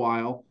 all the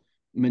while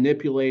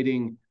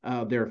manipulating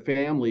their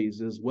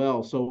families as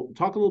well. So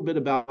talk a little bit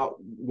about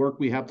work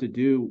we have to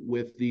do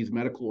with these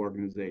medical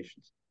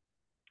organizations.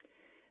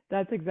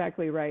 That's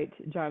exactly right,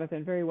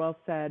 Jonathan. Very well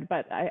said.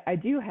 But I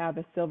do have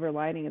a silver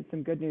lining and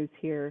some good news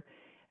here.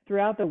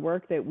 Throughout the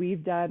work that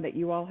we've done, that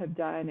you all have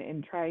done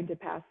in trying to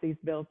pass these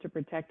bills to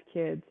protect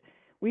kids,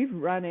 we've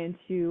run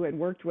into and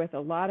worked with a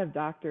lot of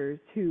doctors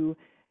who,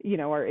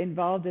 are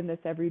involved in this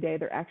every day.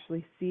 They're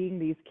actually seeing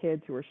these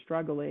kids who are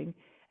struggling.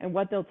 And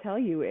what they'll tell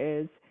you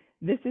is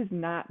this is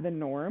not the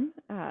norm.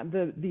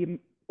 The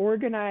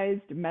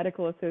organized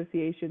medical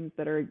associations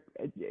that are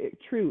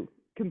true,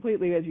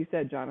 completely, as you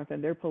said,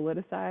 Jonathan, they're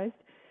politicized,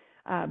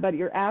 but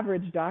your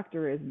average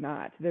doctor is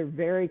not. They're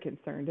very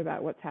concerned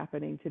about what's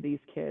happening to these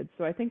kids.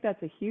 So I think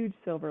that's a huge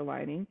silver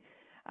lining.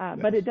 Yes.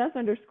 But it does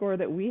underscore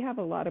that we have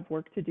a lot of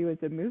work to do as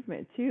a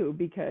movement too,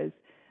 because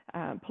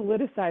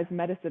politicized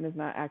medicine is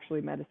not actually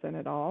medicine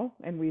at all.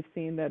 And we've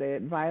seen that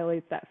it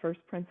violates that first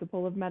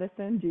principle of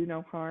medicine, do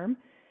no harm.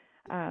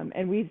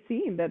 And we've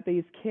seen that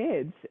these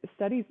kids,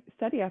 study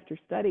after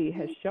study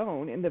has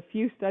shown in the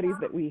few studies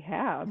that we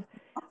have,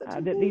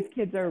 that these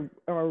kids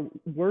are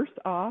worse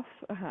off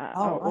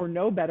or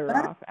no better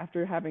off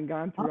after having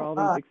gone through all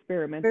these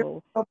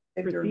experimental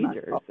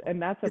procedures. And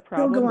that's a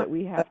problem that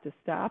we have to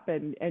stop.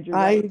 And you're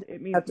right,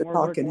 it means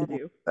more work to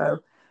do.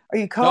 Are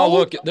you cold? No,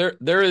 look,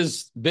 there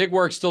is big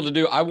work still to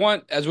do. I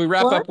want, as we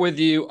wrap up with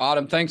you,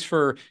 Autumn, thanks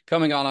for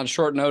coming on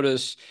short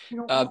notice.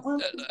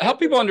 Help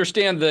people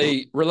understand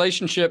the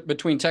relationship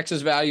between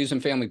Texas Values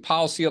and Family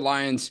Policy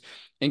Alliance,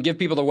 and give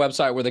people the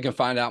website where they can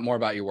find out more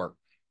about your work.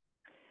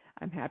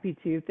 I'm happy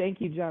to.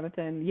 Thank you,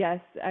 Jonathan. Yes,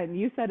 and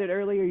you said it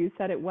earlier. You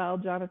said it well,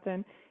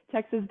 Jonathan.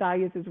 Texas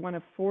Values is one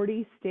of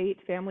 40 state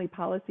Family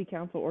Policy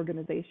Council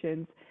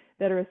organizations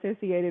that are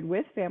associated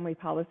with Family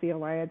Policy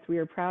Alliance. We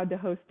are proud to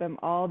host them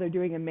all. They're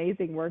doing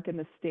amazing work in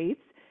the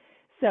states.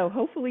 So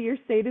hopefully your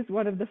state is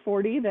one of the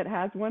 40 that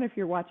has one. If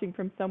you're watching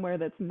from somewhere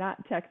that's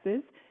not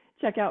Texas,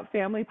 check out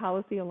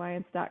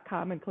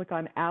familypolicyalliance.com and click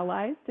on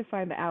allies to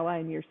find the ally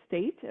in your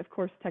state. Of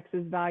course,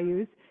 Texas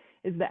Values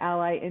is the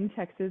ally in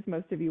Texas.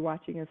 Most of you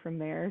watching are from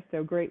there.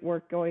 So great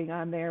work going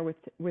on there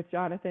with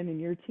Jonathan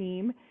and your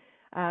team.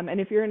 And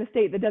if you're in a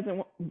state that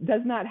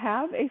does not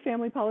have a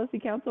family policy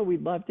council,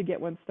 we'd love to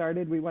get one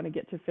started. We want to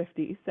get to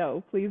 50.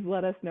 So please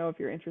let us know if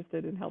you're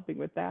interested in helping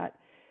with that.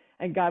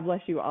 And God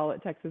bless you all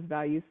at Texas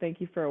Values. Thank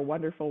you for a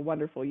wonderful,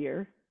 wonderful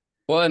year.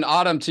 Well, and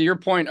Autumn, to your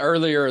point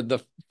earlier, the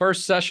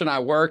first session I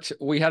worked,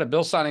 we had a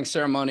bill signing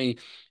ceremony,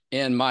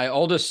 and my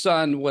oldest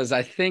son was,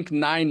 I think,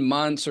 9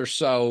 months or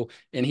so,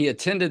 and he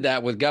attended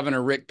that with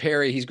Governor Rick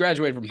Perry. He's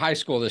graduated from high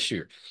school this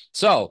year.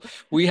 So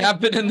we have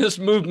been in this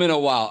movement a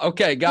while.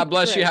 Okay, God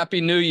bless you.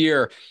 Happy New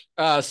Year.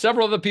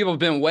 Several other people have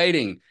been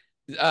waiting.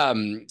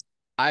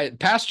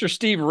 Pastor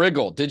Steve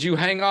Riggle, did you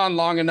hang on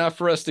long enough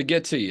for us to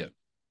get to you?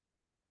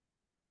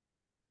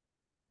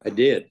 I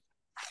did.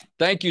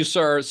 Thank you,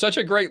 sir. Such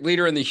a great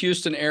leader in the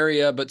Houston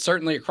area, but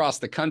certainly across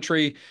the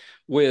country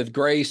with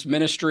Grace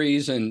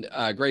Ministries and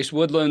Grace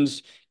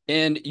Woodlands.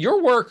 And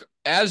your work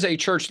as a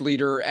church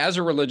leader, as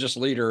a religious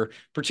leader,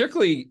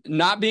 particularly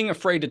not being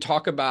afraid to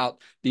talk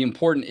about the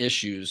important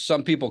issues.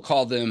 Some people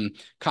call them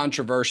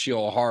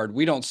controversial, hard.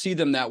 We don't see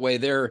them that way.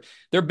 They're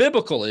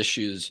biblical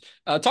issues.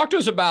 Talk to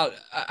us about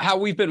how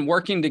we've been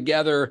working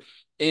together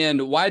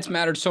and why it's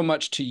mattered so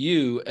much to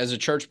you as a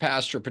church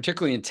pastor,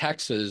 particularly in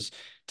Texas,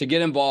 to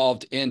get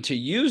involved and to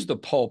use the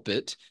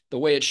pulpit the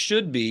way it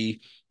should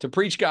be to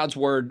preach God's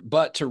word,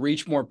 but to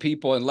reach more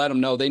people and let them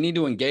know they need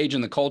to engage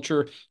in the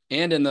culture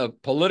and in the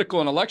political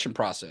and election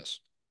process.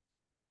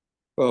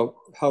 Well,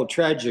 how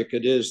tragic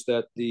it is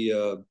that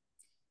the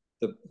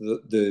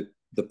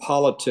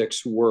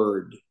politics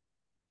word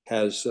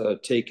has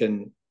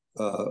taken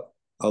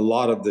a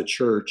lot of the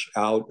church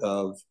out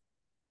of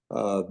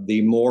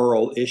the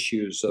moral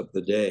issues of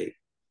the day.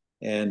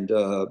 And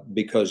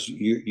because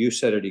you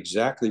said it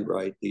exactly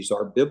right, these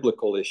are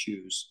biblical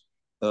issues.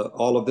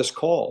 All of this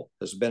call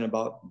has been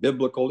about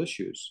biblical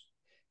issues.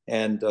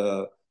 And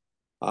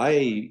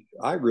I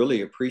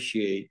really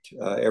appreciate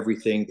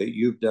everything that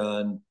you've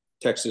done,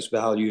 Texas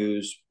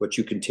Values, what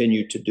you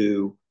continue to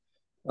do.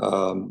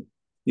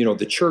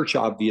 The church,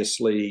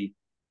 obviously,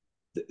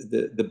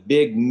 the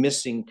big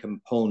missing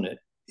component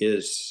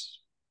is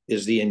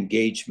the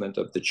engagement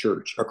of the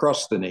church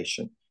across the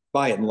nation,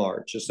 by and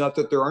large. It's not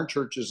that there aren't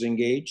churches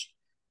engaged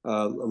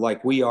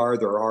like we are.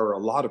 There are a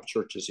lot of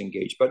churches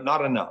engaged, but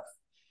not enough,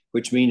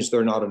 which means there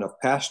are not enough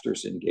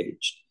pastors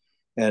engaged.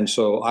 And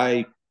so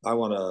I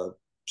want to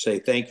say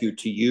thank you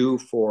to you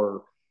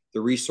for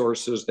the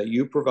resources that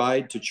you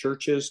provide to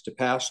churches, to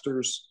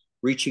pastors,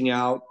 reaching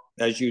out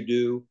as you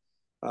do,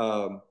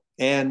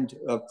 and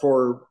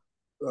for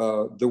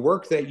the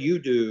work that you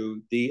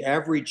do. The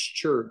average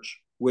church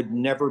would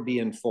never be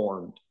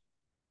informed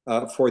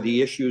for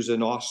the issues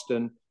in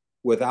Austin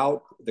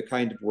without the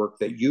kind of work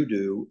that you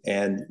do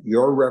and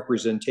your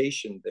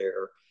representation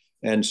there.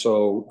 And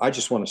so I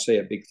just want to say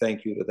a big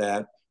thank you to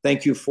that.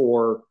 Thank you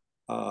for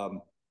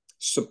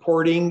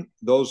supporting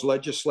those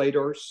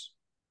legislators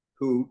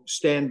who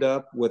stand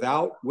up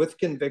with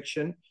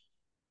conviction,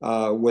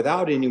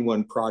 without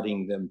anyone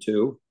prodding them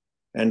to.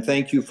 And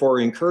thank you for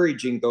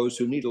encouraging those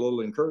who need a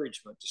little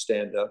encouragement to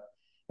stand up.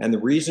 And the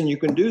reason you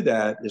can do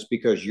that is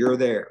because you're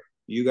there.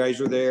 You guys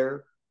are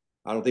there.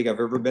 I don't think I've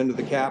ever been to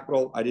the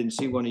Capitol. I didn't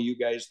see one of you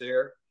guys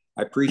there.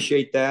 I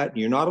appreciate that.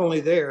 You're not only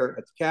there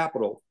at the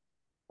Capitol,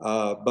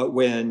 but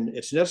when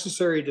it's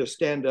necessary to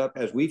stand up,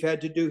 as we've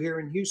had to do here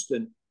in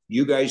Houston,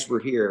 you guys were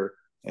here,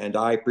 and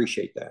I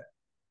appreciate that.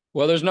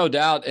 Well, there's no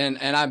doubt, and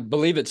I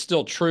believe it's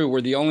still true.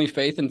 We're the only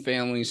faith and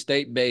family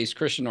state-based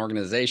Christian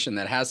organization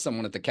that has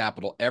someone at the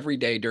Capitol every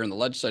day during the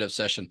legislative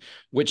session,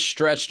 which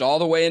stretched all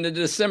the way into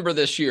December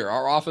this year.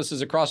 Our office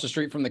is across the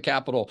street from the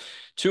Capitol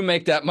to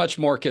make that much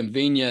more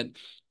convenient.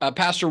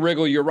 Pastor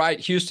Riggle, you're right.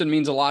 Houston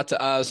means a lot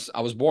to us. I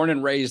was born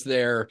and raised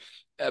there.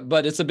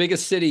 But it's the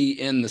biggest city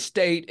in the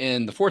state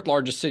and the fourth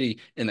largest city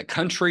in the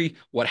country.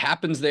 What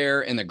happens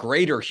there in the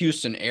greater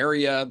Houston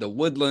area, the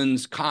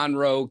Woodlands,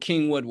 Conroe,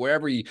 Kingwood,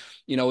 wherever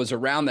is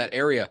around that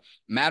area,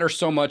 matters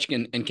so much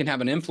and can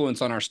have an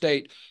influence on our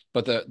state.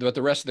 But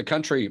the rest of the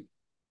country,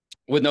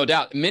 with no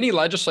doubt, many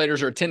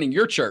legislators are attending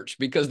your church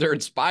because they're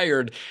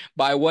inspired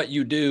by what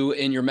you do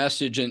in your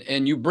message,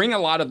 and you bring a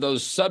lot of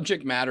those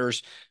subject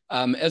matters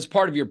as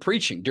part of your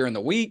preaching during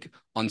the week.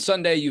 On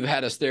Sunday, you've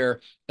had us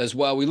there as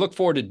well. We look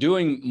forward to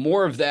doing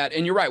more of that.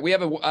 And you're right. We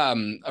have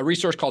a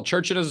resource called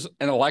Churches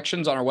and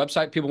Elections on our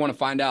website. People want to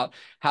find out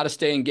how to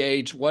stay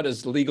engaged, what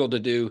is legal to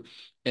do,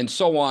 and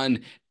so on.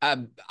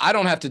 I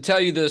don't have to tell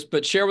you this,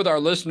 but share with our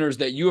listeners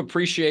that you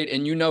appreciate,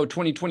 and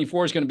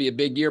 2024 is going to be a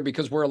big year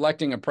because we're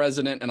electing a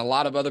president and a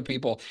lot of other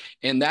people.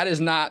 And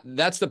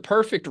that's the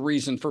perfect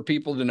reason for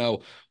people to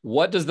know,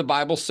 what does the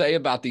Bible say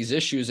about these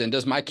issues, and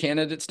does my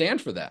candidate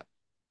stand for that?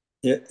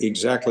 Yeah,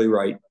 exactly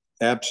right.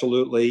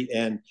 Absolutely.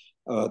 And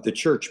the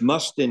church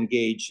must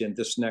engage in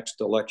this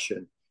next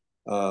election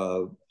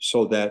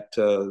so that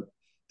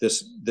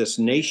this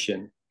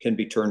nation can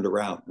be turned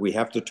around. We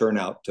have to turn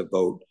out to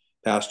vote,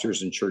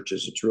 pastors and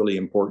churches. It's really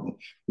important.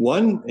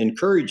 One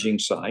encouraging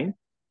sign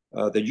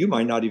that you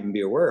might not even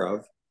be aware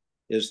of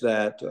is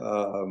that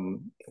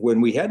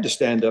when we had to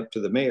stand up to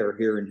the mayor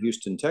here in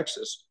Houston,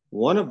 Texas,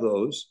 one of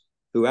those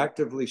who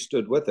actively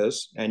stood with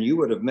us, and you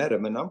would have met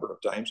him a number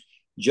of times,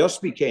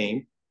 just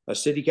became a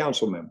city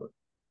council member.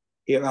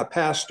 A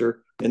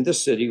pastor in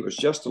this city was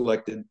just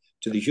elected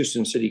to the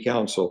Houston City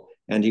Council,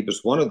 and he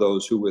was one of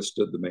those who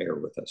withstood the mayor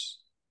with us.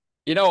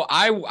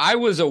 I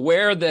was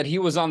aware that he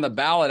was on the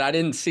ballot. I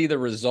didn't see the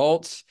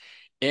results.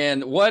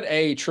 And what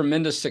a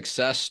tremendous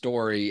success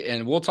story.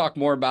 And we'll talk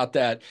more about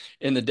that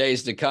in the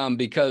days to come,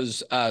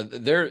 because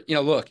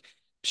look,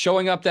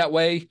 showing up that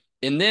way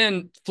and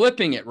then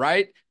flipping it,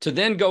 right, to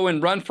then go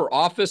and run for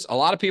office. A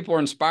lot of people are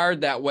inspired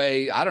that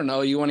way. I don't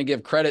know. You want to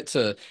give credit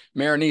to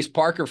Mayor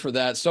Parker for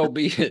that. So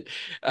be it,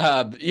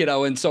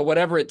 and so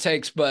whatever it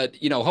takes. But,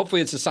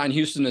 hopefully it's a sign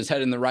Houston is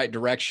headed in the right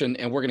direction,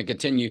 and we're going to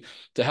continue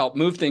to help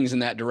move things in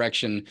that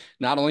direction,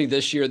 not only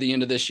this year, the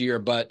end of this year,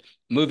 but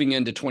moving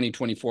into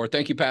 2024.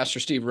 Thank you, Pastor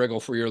Steve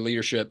Riggle, for your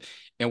leadership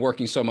and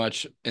working so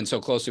much and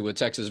so closely with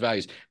Texas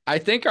Values. I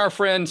think our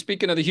friend,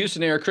 speaking of the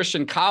Houston area,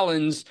 Christian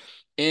Collins,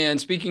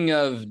 and speaking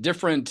of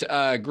different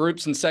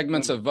groups and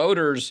segments of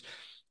voters,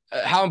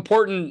 how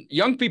important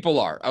young people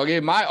are. Okay,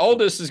 my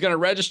oldest is going to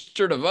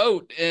register to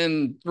vote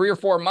in 3 or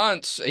 4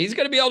 months. He's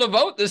going to be able to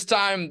vote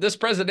this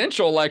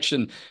presidential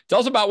election. Tell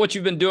us about what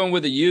you've been doing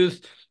with the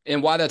youth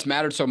and why that's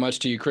mattered so much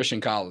to you,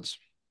 Christian Collins.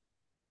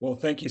 Well,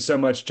 thank you so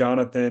much,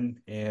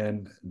 Jonathan,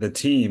 and the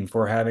team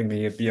for having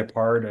me be a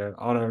part.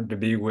 Honored to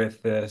be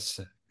with this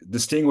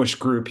distinguished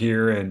group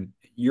here. And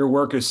your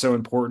work is so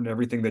important,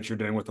 everything that you're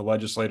doing with the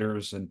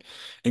legislators and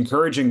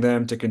encouraging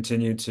them to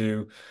continue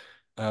to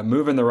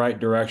move in the right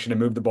direction and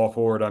move the ball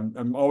forward.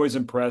 I'm always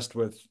impressed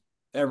with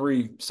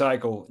every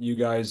cycle you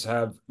guys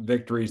have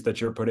victories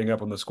that you're putting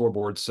up on the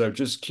scoreboard. So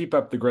just keep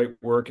up the great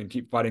work and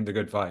keep fighting the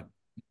good fight.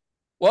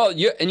 Well,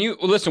 you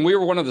listen, we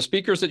were one of the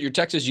speakers at your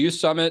Texas Youth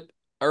Summit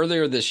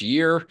earlier this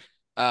year.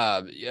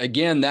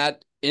 Again,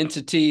 that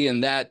entity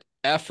and that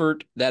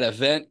effort, that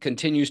event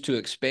continues to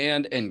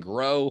expand and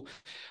grow.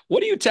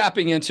 What are you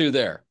tapping into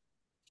there?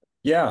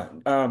 Yeah.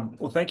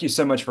 Well, thank you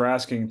so much for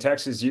asking.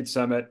 Texas Youth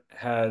Summit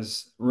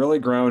has really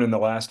grown in the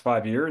last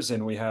 5 years,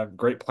 and we have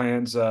great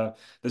plans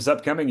this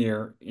upcoming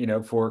year,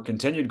 for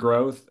continued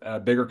growth,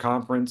 bigger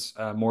conference,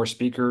 more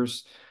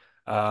speakers,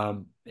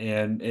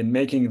 and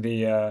making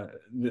the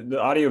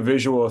audio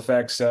visual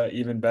effects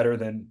even better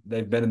than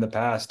they've been in the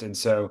past. And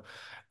so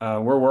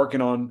we're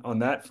working on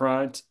that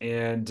front.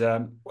 And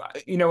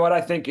you know what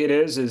I think it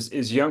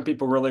is young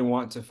people really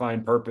want to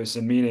find purpose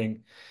and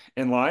meaning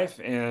in life,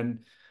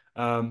 and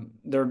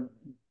they're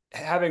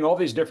having all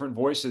these different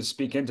voices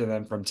speak into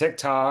them from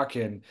TikTok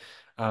and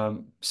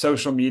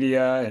social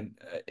media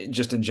and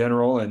just in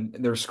general, and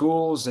their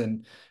schools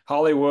and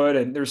Hollywood,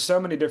 and there's so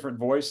many different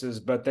voices,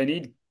 but they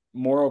need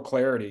moral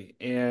clarity.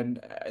 And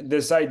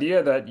this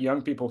idea that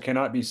young people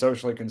cannot be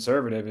socially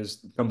conservative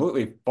is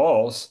completely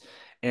false.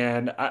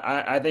 And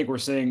I think we're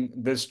seeing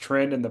this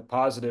trend in the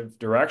positive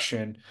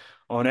direction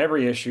on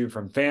every issue,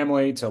 from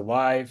family to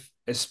life,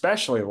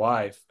 especially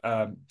life.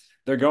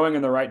 They're going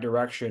in the right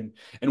direction.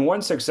 And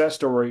one success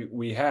story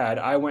we had,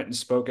 I went and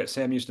spoke at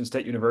Sam Houston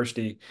State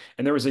University,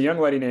 and there was a young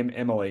lady named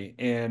Emily.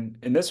 And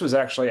this was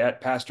actually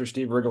at Pastor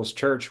Steve Riggle's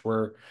church,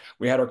 where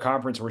we had our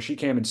conference, where she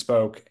came and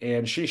spoke,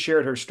 and she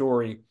shared her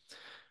story.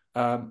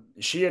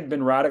 She had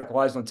been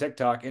radicalized on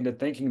TikTok into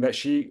thinking that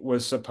she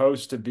was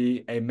supposed to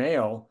be a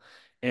male,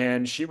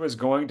 and she was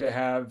going to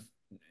have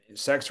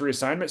sex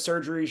reassignment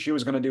surgery. She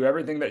was going to do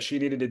everything that she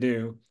needed to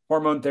do,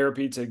 hormone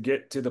therapy, to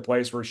get to the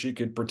place where she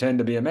could pretend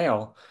to be a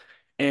male.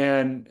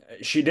 And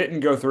she didn't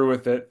go through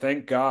with it,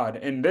 thank God.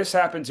 And this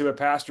happened to a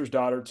pastor's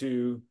daughter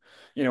too.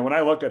 When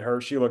I looked at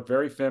her, she looked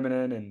very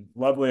feminine and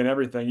lovely and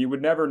everything. You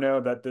would never know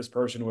that this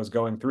person was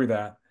going through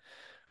that.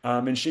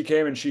 And she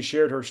came and she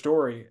shared her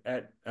story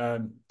at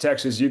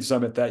Texas Youth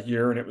Summit that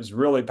year, and it was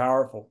really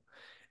powerful.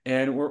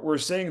 And we're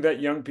seeing that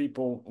young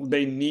people,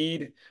 they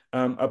need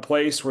a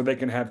place where they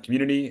can have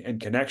community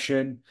and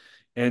connection.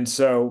 And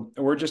so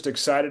we're just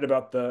excited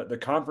about the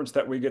conference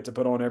that we get to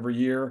put on every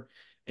year.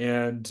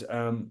 And,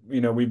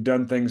 we've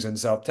done things in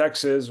South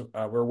Texas.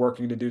 We're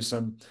working to do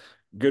some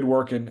good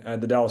work in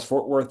the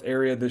Dallas-Fort Worth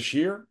area this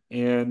year.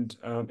 And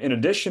in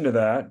addition to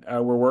that,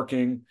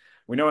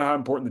 we know how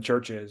important the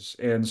church is.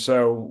 And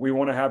so we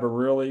want to have a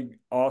really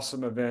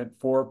awesome event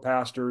for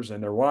pastors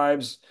and their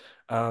wives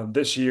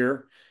this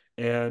year.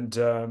 And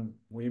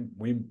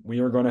we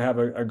are going to have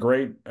a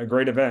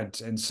great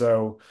event. And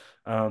so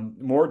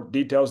more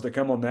details to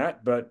come on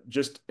that, but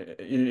just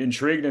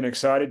intrigued and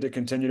excited to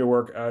continue to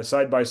work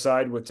side by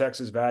side with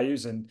Texas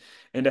Values and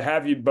to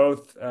have you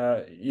both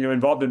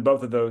involved in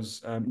both of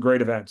those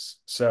great events.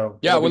 So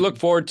yeah, we look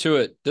forward to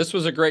it. This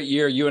was a great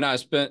year. You and I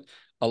spent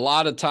a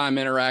lot of time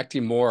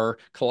interacting more,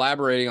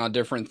 collaborating on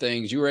different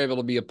things. You were able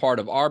to be a part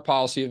of our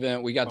policy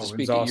event. We got to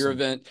speak at your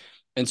event.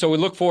 And so we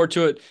look forward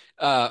to it.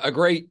 A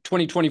great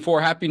 2024.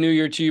 Happy New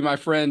Year to you, my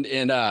friend.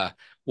 And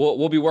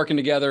we'll be working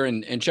together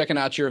and checking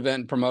out your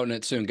event and promoting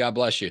it soon. God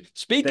bless you.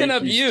 Speaking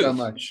of youth, so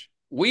much.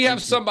 We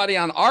have somebody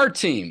on our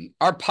team,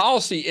 our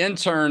policy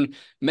intern,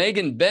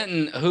 Megan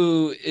Benton,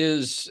 who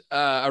is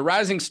a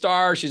rising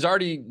star. She's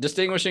already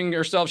distinguishing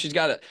herself. She's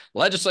got a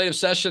legislative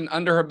session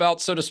under her belt,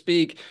 so to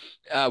speak,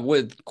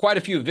 with quite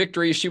a few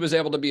victories she was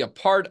able to be a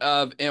part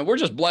of. And we're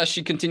just blessed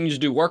she continues to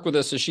do work with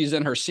us as she's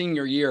in her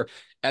senior year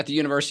at the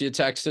University of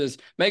Texas.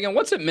 Megan,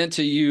 what's it meant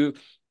to you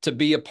to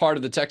be a part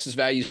of the Texas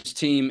Values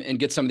team and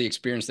get some of the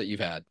experience that you've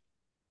had?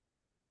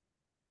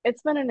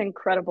 It's been an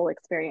incredible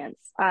experience.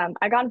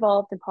 I got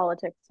involved in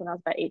politics when I was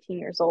about 18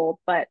 years old,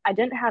 but I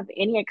didn't have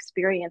any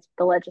experience with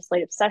the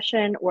legislative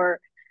session or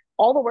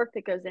all the work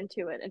that goes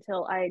into it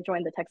until I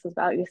joined the Texas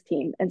Values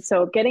team. And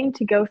so getting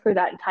to go through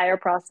that entire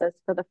process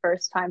for the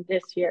first time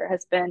this year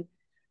has been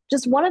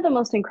just one of the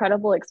most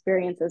incredible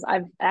experiences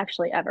I've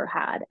actually ever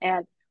had.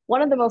 And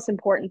one of the most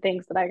important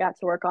things that I got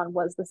to work on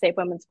was the Safe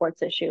Women's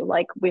Sports issue,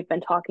 like we've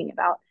been talking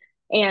about.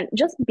 And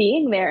just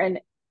being there and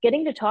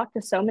getting to talk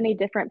to so many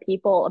different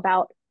people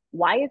about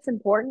why it's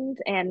important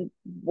and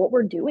what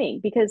we're doing.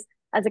 Because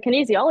as a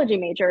kinesiology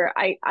major,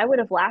 I would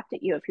have laughed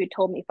at you if you'd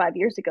told me 5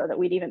 years ago that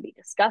we'd even be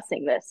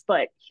discussing this,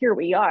 but here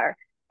we are.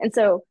 And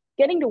so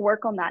getting to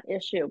work on that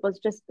issue was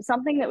just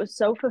something that was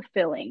so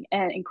fulfilling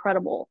and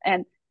incredible.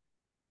 And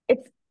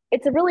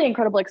it's a really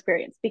incredible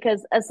experience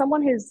because as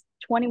someone who's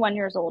 21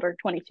 years old or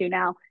 22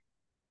 now,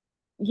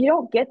 you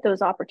don't get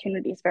those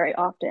opportunities very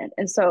often.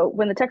 And so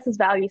when the Texas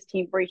Values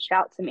team reached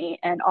out to me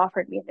and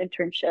offered me an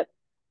internship,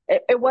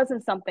 it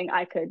wasn't something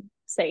I could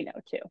say no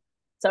to.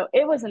 So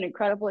it was an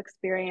incredible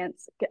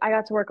experience. I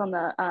got to work on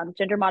the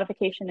gender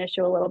modification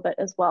issue a little bit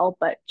as well,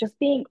 but just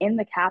being in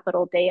the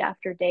Capitol day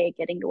after day,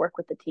 getting to work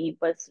with the team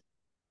was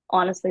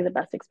honestly the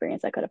best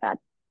experience I could have had.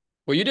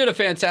 Well, you did a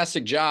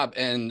fantastic job,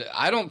 and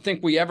I don't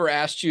think we ever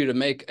asked you to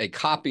make a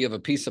copy of a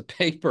piece of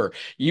paper.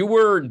 You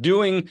were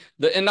doing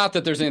and not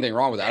that there's anything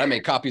wrong with that. I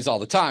make copies all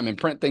the time and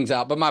print things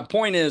out. But my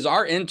point is,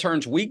 our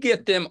interns, we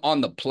get them on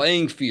the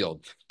playing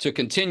field to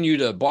continue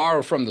to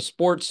borrow from the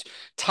sports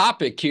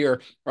topic here,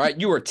 right?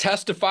 You were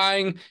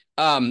testifying.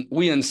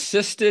 We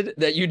insisted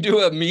that you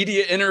do a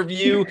media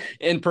interview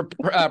and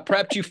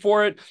prepped you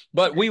for it.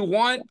 But we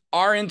want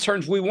our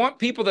interns, we want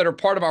people that are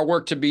part of our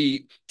work to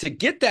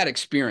get that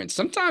experience.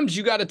 Sometimes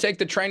you got to take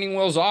the training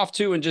wheels off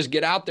too and just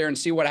get out there and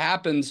see what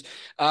happens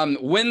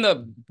when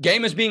the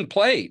game is being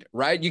played,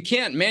 right? You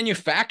can't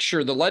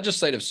manufacture the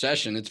legislative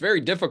session. It's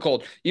very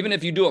difficult. Even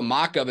if you do a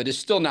mock of it, it's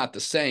still not the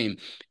same.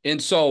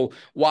 And so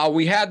while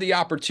we had the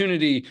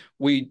opportunity,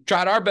 we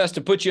tried our best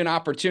to put you in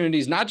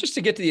opportunities, not just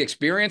to get to the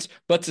experience,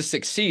 but to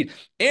succeed.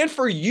 And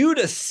for you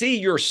to see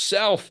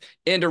yourself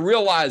and to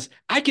realize,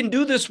 I can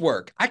do this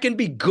work. I can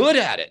be good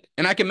at it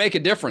and I can make a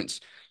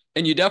difference.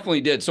 And you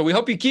definitely did. So we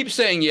hope you keep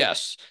saying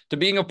yes to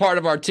being a part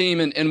of our team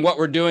and what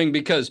we're doing,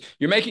 because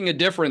you're making a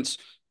difference.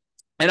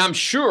 And I'm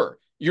sure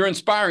you're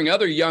inspiring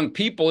other young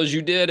people, as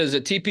you did as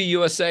a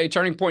TPUSA,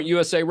 Turning Point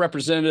USA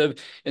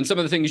representative, and some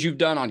of the things you've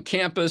done on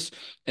campus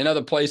and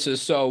other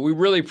places. So we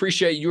really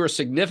appreciate you're a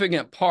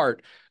significant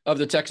part of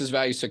the Texas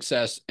Values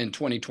success in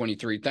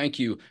 2023. Thank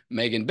you,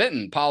 Megan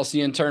Benton,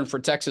 policy intern for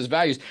Texas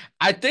Values.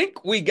 I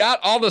think we got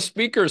all the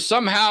speakers.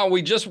 Somehow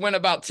we just went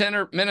about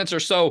 10 minutes or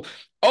so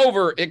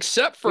over,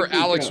 except for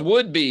Alex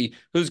Woodby,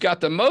 who's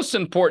got the most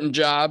important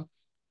job,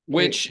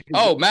 which,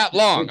 Matt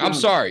Long. I'm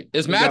sorry.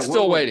 Is Matt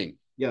still waiting?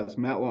 Yes,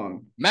 Matt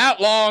Long. Matt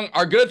Long,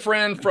 our good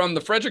friend from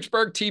the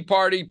Fredericksburg Tea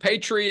Party,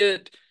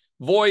 Patriot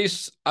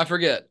Voice. I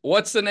forget.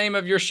 What's the name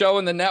of your show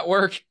in the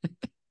network?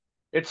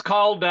 It's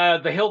called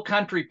the Hill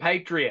Country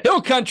Patriot.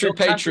 Hill Country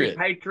Patriot.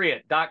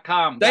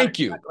 Patriot.com. Thank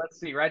you. Let's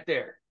see right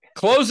there.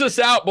 Close us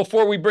out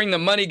before we bring the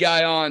money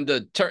guy on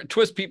to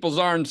twist people's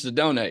arms to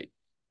donate.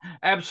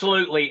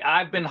 Absolutely.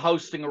 I've been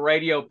hosting a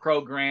radio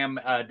program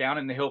down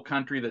in the Hill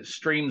Country that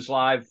streams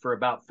live for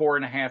about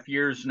 4.5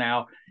 years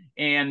now.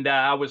 And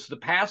I was the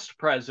past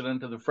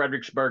president of the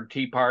Fredericksburg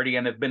Tea Party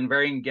and have been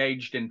very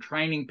engaged in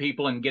training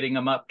people and getting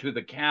them up to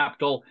the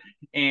Capitol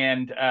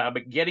and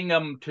getting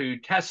them to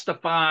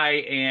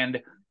testify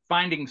and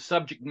finding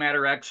subject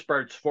matter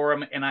experts for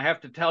them. And I have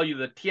to tell you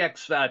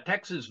that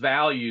Texas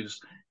Values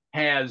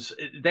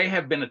they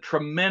have been a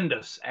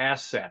tremendous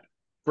asset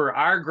for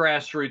our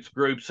grassroots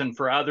groups and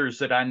for others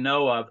that I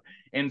know of.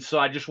 And so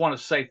I just want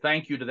to say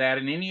thank you to that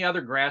and any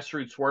other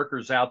grassroots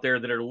workers out there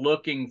that are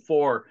looking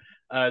for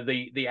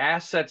the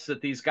assets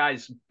that these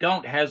guys,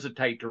 don't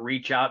hesitate to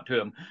reach out to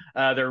them.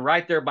 They're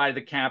right there by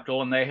the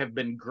Capitol, and they have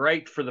been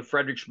great for the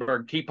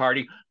Fredericksburg Tea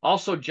Party.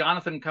 Also,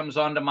 Jonathan comes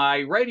on to my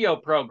radio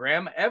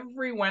program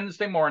every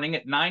Wednesday morning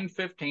at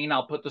 9:15.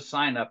 I'll put the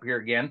sign up here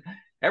again.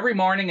 Every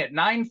morning at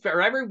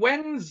every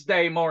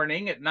Wednesday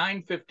morning at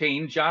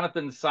 9:15,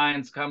 Jonathan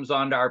Saenz comes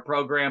on to our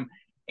program,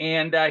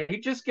 and he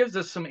just gives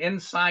us some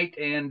insight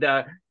and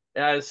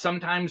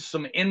sometimes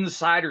some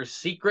insider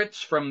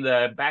secrets from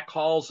the back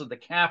halls of the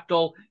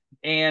Capitol,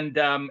 and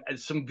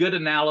some good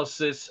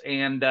analysis.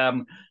 And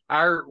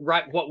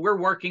what we're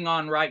working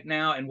on right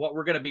now and what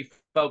we're going to be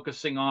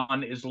focusing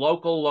on is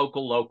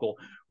local.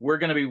 We're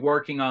going to be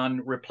working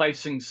on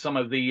replacing some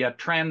of the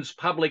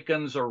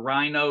trans-publicans or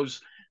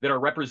rhinos that are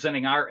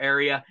representing our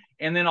area,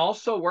 and then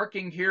also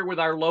working here with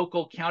our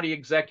local county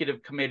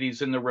executive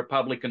committees in the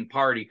Republican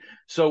Party.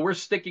 So we're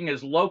sticking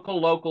as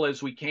local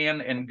as we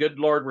can, and good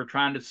Lord, we're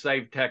trying to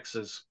save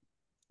Texas.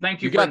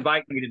 Thank you for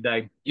inviting me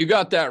today. You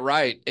got that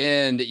right,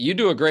 and you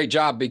do a great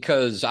job,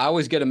 because I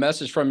always get a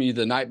message from you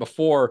the night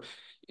before,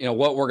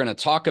 what we're going to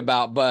talk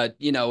about, but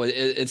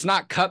it's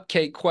not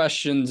cupcake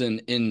questions and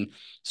in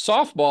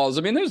softballs.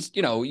 I mean, there's,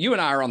 you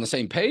and I are on the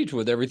same page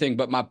with everything,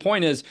 but my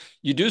point is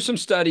you do some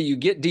study, you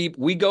get deep,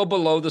 we go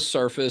below the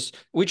surface.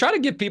 We try to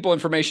give people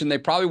information they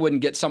probably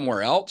wouldn't get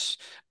somewhere else.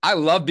 I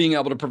love being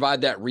able to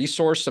provide that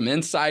resource, some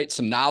insight,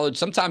 some knowledge.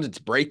 Sometimes it's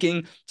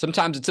breaking.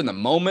 Sometimes it's in the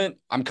moment.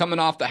 I'm coming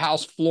off the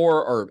House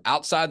floor or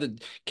outside the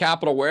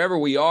Capitol, wherever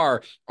we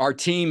are. Our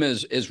team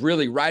is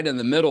really right in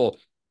the middle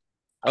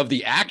of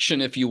the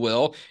action, if you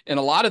will. And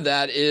a lot of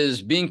that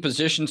is being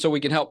positioned so we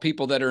can help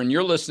people that are in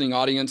your listening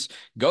audience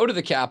go to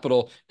the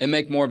Capitol and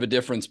make more of a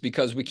difference,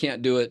 because we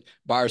can't do it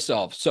by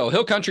ourselves. So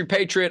Hill Country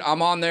Patriot,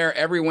 I'm on there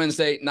every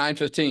Wednesday,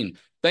 9:15.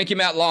 Thank you,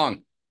 Matt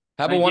Long.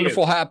 Have a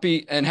wonderful,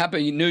 happy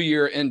New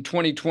Year in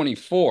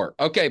 2024.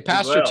 Okay,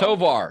 Pastor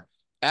Tovar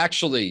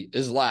actually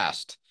is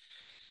last.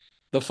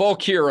 The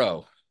folk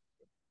hero,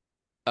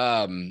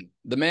 the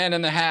man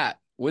in the hat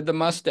with the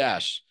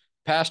mustache,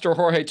 Pastor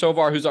Jorge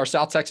Tovar, who's our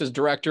South Texas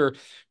Director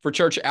for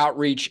Church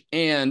Outreach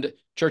and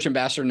Church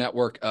Ambassador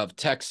Network of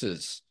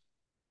Texas.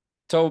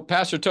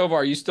 Pastor Tovar,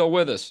 are you still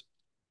with us?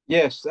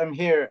 Yes, I'm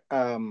here.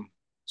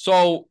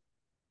 So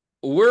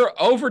we're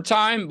over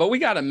time, but we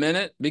got a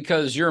minute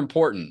because you're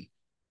important.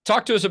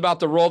 Talk to us about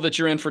the role that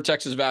you're in for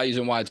Texas Values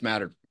and why it's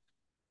mattered.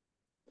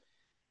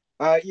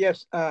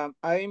 Yes,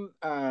 I'm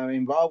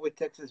involved with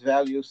Texas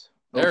Values.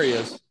 There he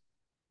is.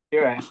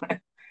 Here I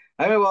am.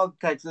 I'm involved with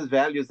Texas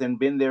Values and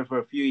been there for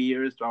a few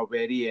years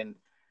already, and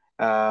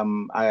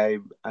I'm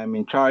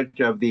in charge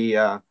of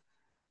the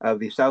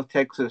South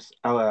Texas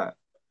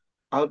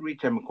outreach.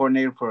 I'm a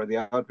coordinator for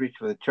the outreach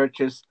for the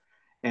churches,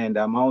 and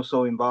I'm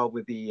also involved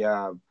with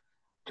the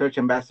Church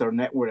Ambassador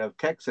Network of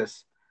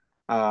Texas.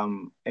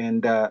 So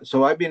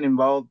I've been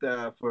involved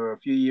for a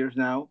few years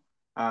now,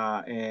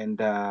 and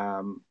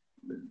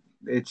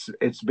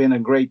it's been a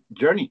great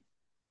journey.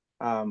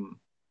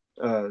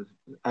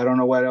 I don't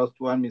know what else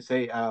you want me to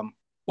say.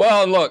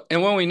 Well, look,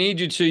 and when we need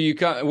you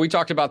to, we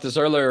talked about this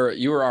earlier.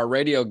 You were our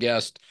radio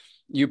guest.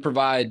 You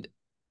provide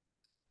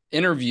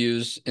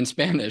interviews in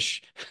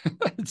Spanish.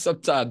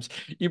 Sometimes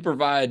you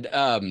provide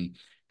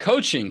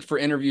coaching for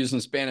interviews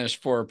in Spanish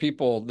for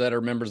people that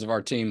are members of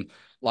our team,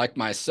 like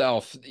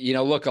myself.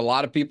 Look, a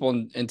lot of people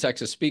in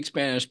Texas speak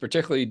Spanish,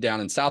 particularly down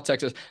in South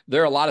Texas.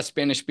 There are a lot of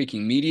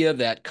Spanish-speaking media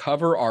that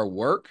cover our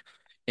work,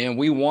 and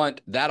we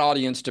want that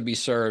audience to be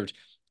served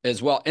as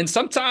well. And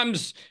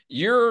sometimes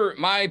you're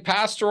my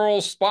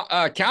pastoral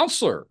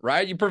counselor,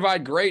 right? You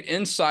provide great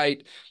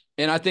insight,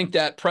 and I think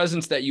that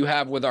presence that you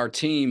have with our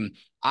team,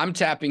 I'm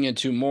tapping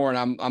into more,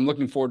 and I'm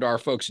looking forward to our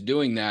folks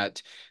doing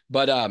that.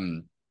 But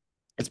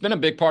it's been a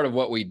big part of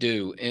what we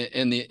do,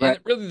 and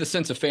really the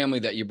sense of family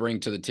that you bring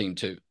to the team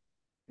too.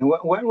 And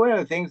one of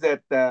the things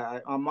that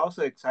I'm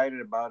also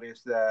excited about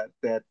is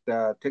that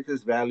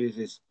Texas Values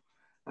is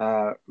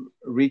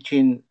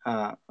reaching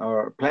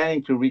or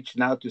planning to reach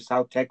now to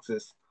South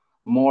Texas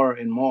more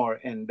and more.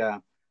 And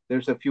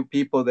there's a few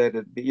people that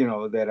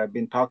that I've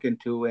been talking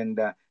to, and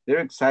they're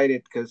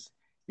excited because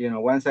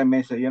once I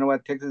mentioned,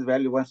 what, Texas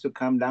Value wants to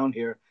come down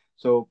here,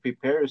 so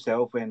prepare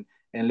yourself and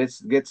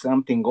let's get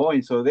something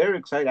going. So they're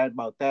excited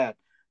about that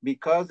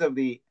because of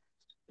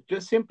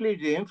just simply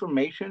the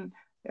information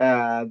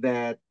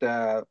that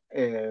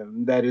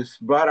is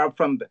brought up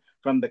from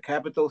the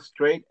Capitol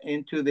straight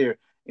into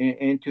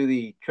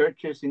the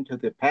churches, into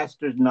the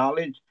pastors'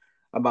 knowledge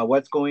about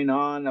what's going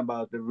on,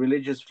 about the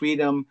religious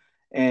freedom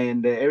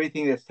and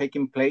everything that's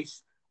taking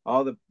place,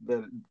 all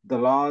the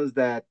laws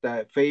that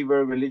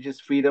favor religious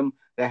freedom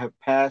that have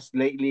passed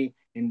lately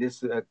in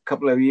this a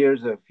few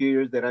years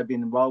that I've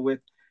been involved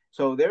with.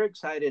 So they're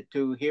excited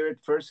to hear it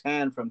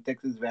firsthand from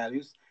Texas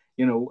Values.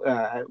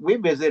 We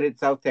visited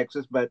South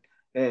Texas, but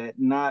I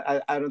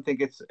don't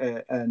think it's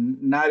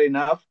not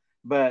enough,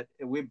 but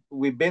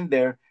we've been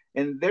there,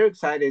 and they're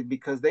excited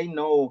because they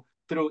know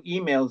through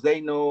emails, they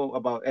know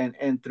about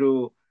and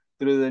through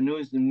the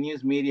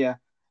news media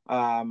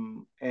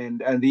and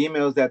the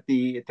emails that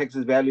the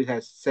Texas Values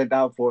has sent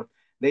out for,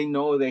 they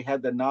know, they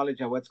have the knowledge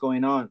of what's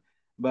going on.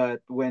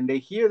 But when they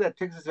hear that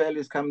Texas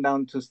Values come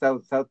down to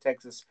South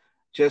Texas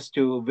just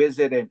to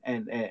visit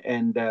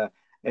and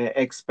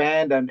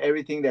expand on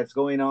everything that's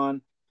going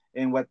on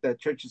and what the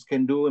churches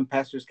can do and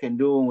pastors can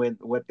do and with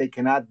what they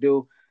cannot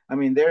do, I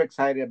mean, they're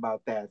excited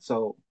about that.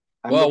 So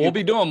we'll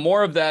be doing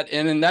more of that,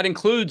 and that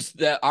includes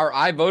our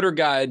iVoter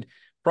Guide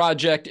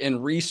project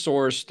and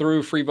resource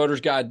through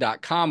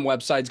freevotersguide.com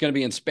website is going to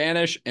be in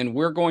Spanish, and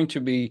we're going to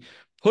be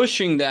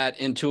pushing that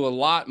into a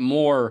lot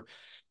more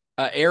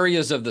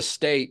areas of the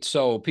state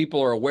so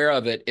people are aware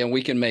of it and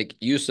we can make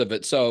use of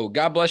it. So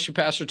God bless you,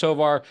 Pastor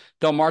Tovar.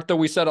 Tell Martha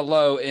we said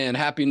hello and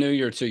Happy New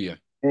Year to you.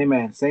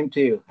 Amen. Same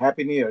to you.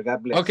 Happy New Year.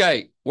 God bless.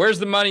 Okay, where's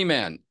the money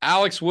man?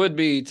 Alex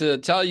Woodby to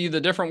tell you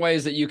the different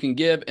ways that you can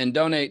give and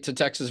donate to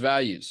Texas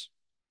Values.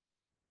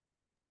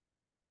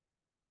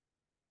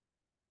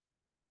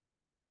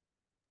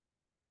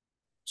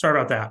 Sorry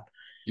about that.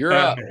 You're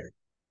up.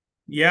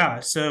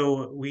 Yeah,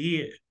 so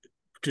we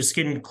just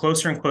getting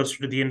closer and closer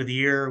to the end of the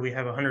year. We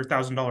have a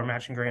 $100,000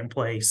 matching grant in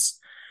place.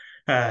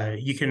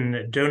 You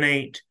can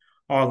donate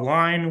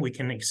online. We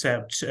can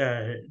accept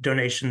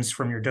donations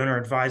from your donor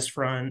advised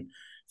fund,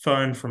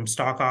 from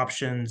stock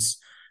options,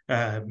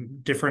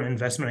 different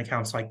investment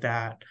accounts like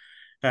that.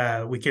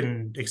 We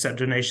can accept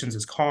donations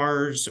as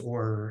cars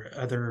or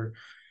other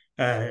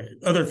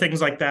things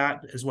like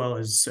that, as well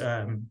as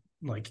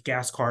like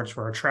gas cards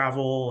for our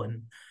travel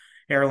and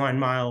airline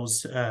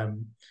miles.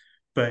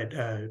 But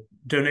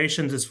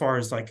donations as far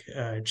as like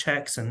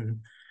checks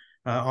and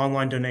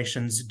online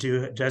donations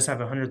does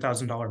have a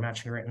 $100,000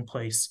 matching grant in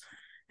place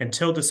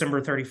until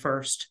December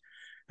 31st.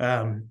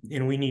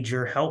 And we need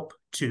your help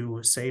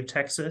to save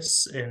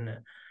Texas and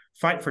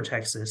fight for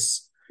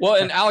Texas. Well,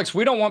 and Alex,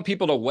 we don't want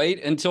people to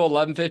wait until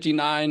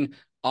 11:59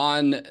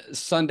 on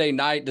Sunday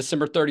night,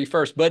 December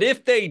 31st. But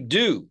if they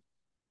do,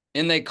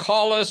 and they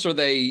call us or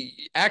they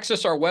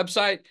access our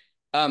website,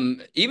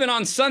 even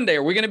on Sunday,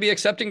 are we going to be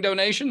accepting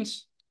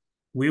donations?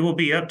 We will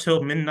be up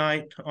till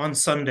midnight on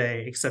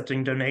Sunday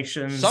accepting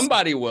donations.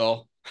 Somebody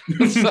will.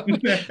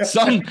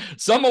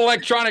 some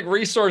electronic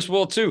resource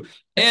will too.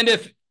 And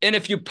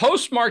if you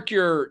postmark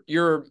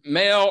your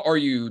mail or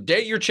you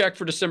date your check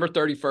for December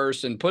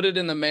 31st and put it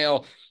in the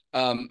mail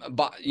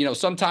But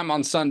sometime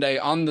on Sunday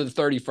on the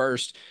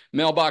 31st,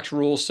 mailbox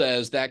rule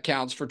says that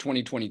counts for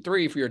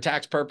 2023 for your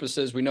tax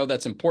purposes. We know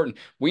that's important.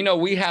 We know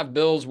we have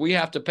bills, we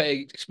have to pay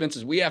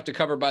expenses, we have to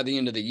cover by the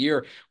end of the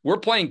year. We're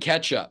playing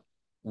catch up.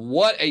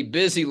 What a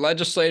busy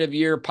legislative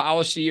year,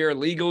 policy year,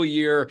 legal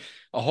year,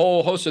 a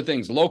whole host of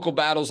things. Local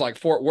battles like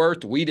Fort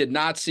Worth, we did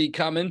not see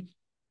coming,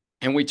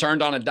 and we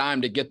turned on a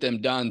dime to get them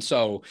done.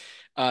 So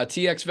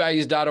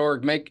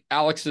txvalues.org, make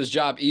Alex's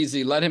job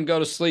easy. Let him go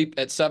to sleep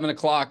at 7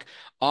 o'clock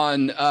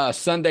on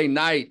Sunday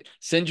night.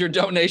 Send your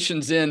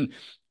donations in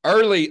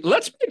early.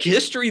 Let's make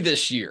history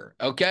this year,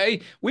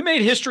 okay? We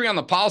made history on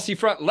the policy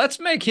front.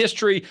 Let's make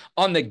history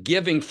on the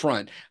giving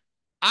front.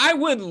 I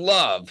would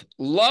love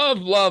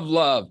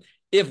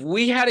if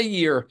we had a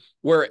year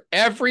where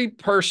every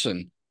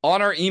person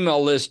on our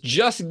email list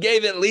just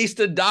gave at least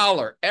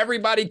 $1.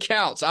 Everybody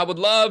counts. I would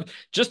love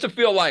just to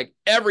feel like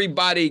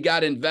everybody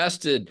got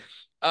invested.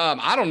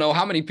 I don't know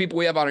how many people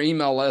we have on our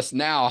email list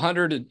now,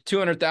 100 to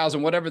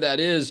 200,000, whatever that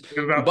is.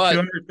 We have about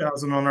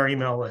 200,000 on our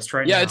email list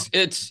right now. Yeah,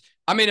 it's.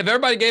 I mean, if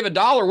everybody gave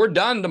 $1, we're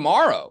done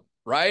tomorrow,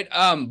 right?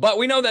 But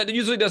we know that it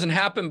usually doesn't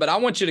happen, but I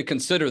want you to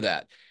consider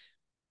that.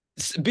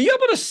 Be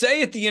able to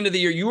say at the end of the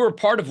year, you were a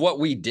part of what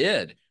we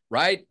did.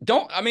 Right?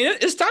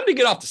 It's time to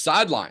get off the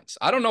sidelines.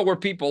 I don't know where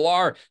people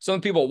are, some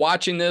people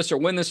watching this or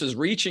when this is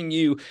reaching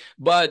you,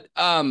 but,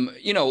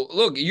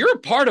 look, you're a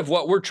part of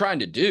what we're trying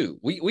to do.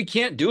 We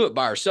can't do it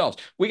by ourselves.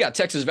 We got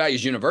Texas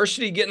Values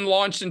University getting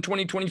launched in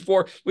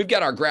 2024. We've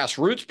got our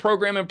grassroots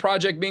program and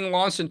project being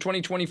launched in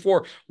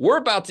 2024. We're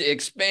about to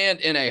expand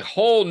in a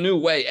whole new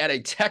way, at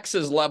a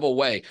Texas level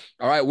way.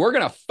 All right. We're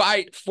going to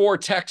fight for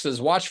Texas.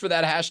 Watch for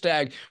that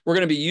hashtag. We're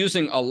going to be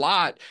using a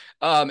lot.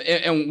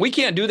 And we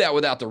can't do that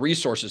without the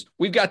resources.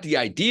 We've got the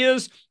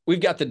ideas, we've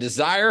got the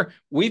desire,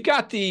 we've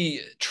got the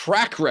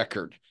track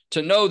record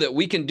to know that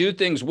we can do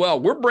things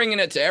well. We're bringing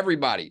it to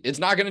everybody. It's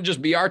not going to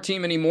just be our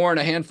team anymore and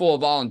a handful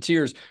of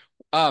volunteers.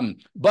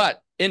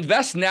 But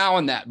invest now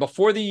in that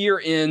before the year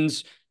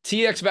ends.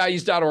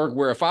 TXValues.org.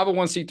 We're a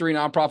 501c3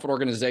 nonprofit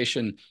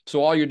organization,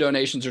 so all your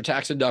donations are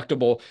tax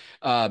deductible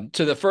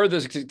to the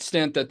furthest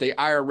extent that the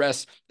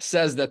IRS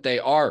says that they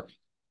are.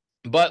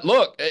 But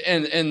look,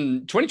 and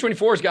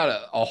 2024 has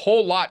got a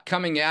whole lot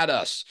coming at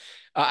us.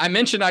 I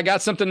mentioned I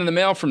got something in the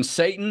mail from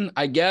Satan,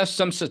 I guess,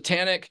 some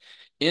satanic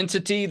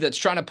entity that's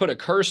trying to put a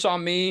curse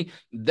on me.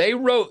 They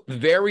wrote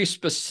very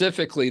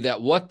specifically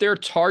that what they're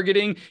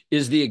targeting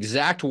is the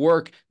exact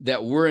work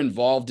that we're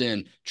involved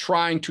in,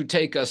 trying to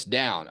take us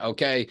down,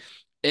 okay?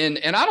 And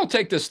I don't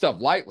take this stuff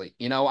lightly.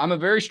 I'm a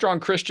very strong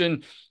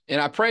Christian, and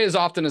I pray as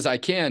often as I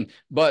can,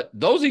 but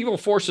those evil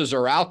forces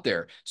are out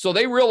there. So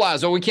they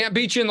realize, we can't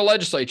beat you in the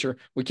legislature.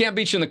 We can't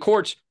beat you in the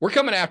courts. We're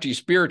coming after you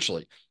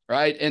spiritually,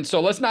 right? And so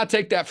let's not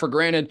take that for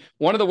granted.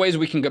 One of the ways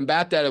we can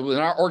combat that is when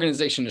our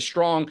organization is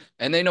strong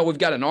and they know we've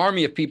got an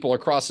army of people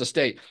across the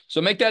state.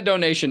 So make that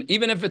donation,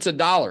 even if it's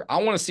 $1.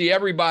 I want to see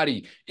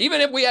everybody, even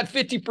if we had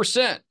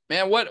 50%,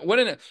 man,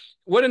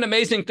 what an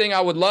amazing thing.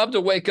 I would love to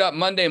wake up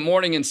Monday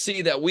morning and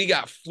see that we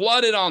got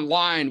flooded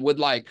online with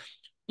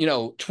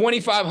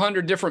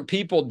 2,500 different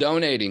people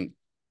donating.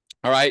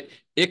 All right.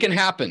 It can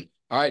happen.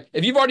 All right.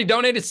 If you've already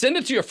donated, send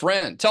it to your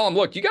friend. Tell them,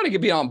 look, you got to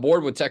be on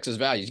board with Texas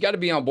Values. You got to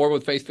be on board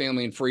with Faith,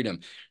 Family, and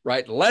Freedom.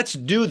 Right. Let's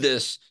do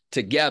this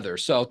together.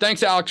 So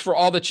thanks, Alex, for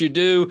all that you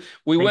do.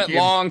 We went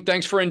long.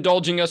 Thanks for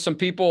indulging us. Some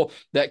people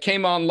that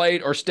came on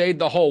late or stayed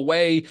the whole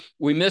way.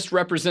 We missed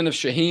Representative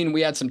Shaheen. We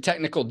had some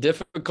technical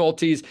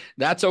difficulties.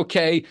 That's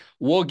okay.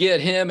 We'll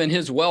get him and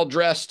his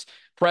well-dressed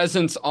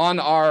presence on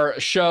our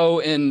show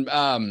in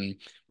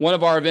one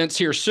of our events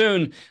here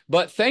soon.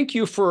 But thank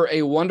you for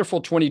a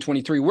wonderful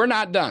 2023. We're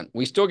not done.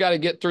 We still got to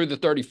get through the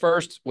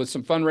 31st with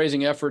some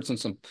fundraising efforts and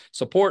some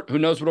support. Who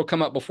knows what'll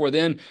come up before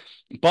then.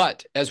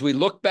 But as we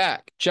look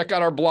back, check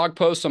out our blog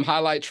post, some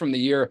highlights from the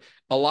year,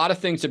 a lot of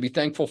things to be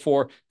thankful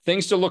for,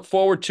 things to look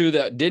forward to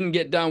that didn't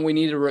get done we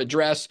need to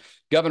address.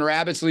 Governor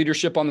Abbott's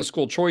leadership on the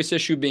school choice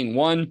issue being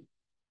one.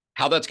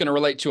 How that's going to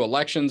relate to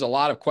elections, a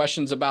lot of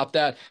questions about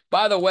that.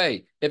 By the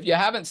way, if you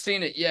haven't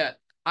seen it yet,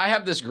 I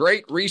have this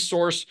great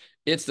resource.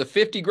 It's the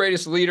 50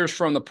 greatest leaders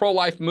from the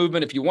pro-life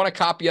movement. If you want a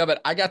copy of it,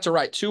 I got to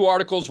write 2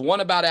 articles, one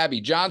about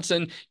Abby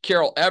Johnson,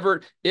 Carol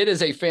Everett. It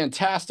is a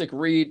fantastic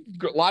read,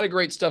 a lot of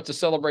great stuff to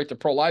celebrate the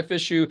pro-life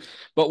issue,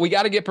 but we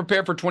got to get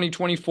prepared for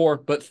 2024.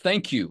 But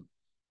thank you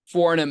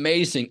for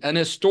an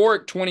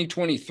historic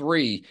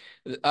 2023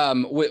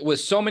 with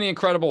so many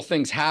incredible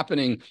things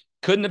happening.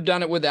 Couldn't have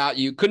done it without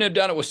you. Couldn't have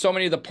done it with so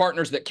many of the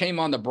partners that came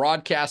on the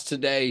broadcast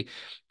today.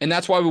 And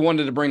that's why we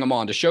wanted to bring them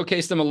on, to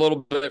showcase them a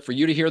little bit, for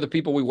you to hear the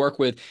people we work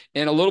with,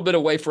 and a little bit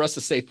of way for us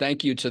to say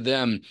thank you to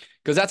them,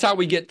 because that's how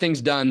we get things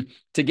done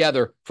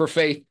together for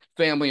faith,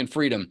 family, and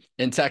freedom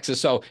in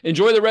Texas. So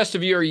enjoy the rest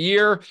of your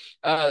year.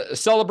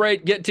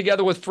 Celebrate, get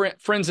together with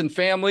friends and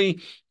family,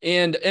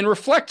 and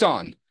reflect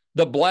on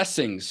the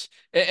blessings.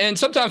 And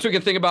sometimes we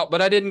can think about,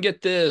 but I didn't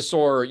get this,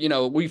 or,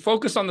 we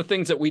focus on the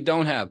things that we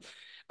don't have.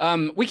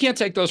 We can't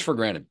take those for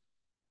granted.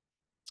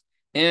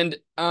 And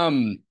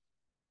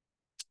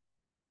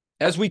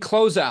as we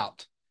close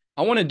out,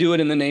 I want to do it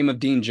in the name of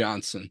Dean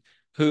Johnson.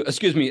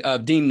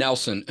 Dean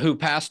Nelson, who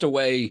passed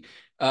away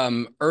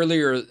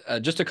earlier,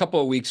 just a couple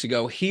of weeks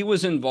ago. He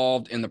was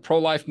involved in the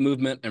pro-life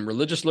movement and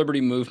religious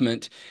liberty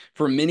movement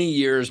for many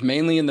years,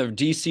 mainly in the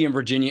DC and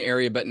Virginia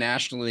area, but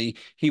nationally.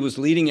 He was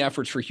leading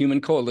efforts for Human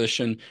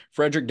Coalition,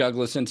 Frederick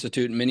Douglass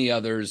Institute, and many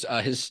others.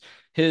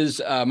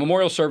 His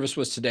memorial service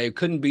was today.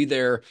 Couldn't be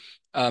there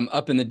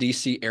up in the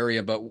DC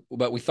area,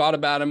 but we thought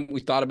about him. We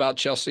thought about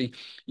Chelsea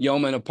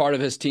Yeoman, a part of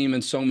his team,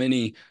 and so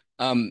many,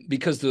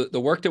 because the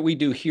work that we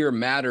do here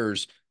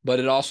matters, but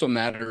it also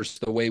matters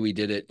the way we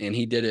did it. And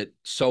he did it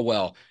so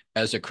well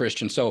as a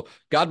Christian. So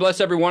God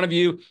bless every one of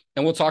you,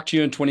 and we'll talk to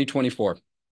you in 2024.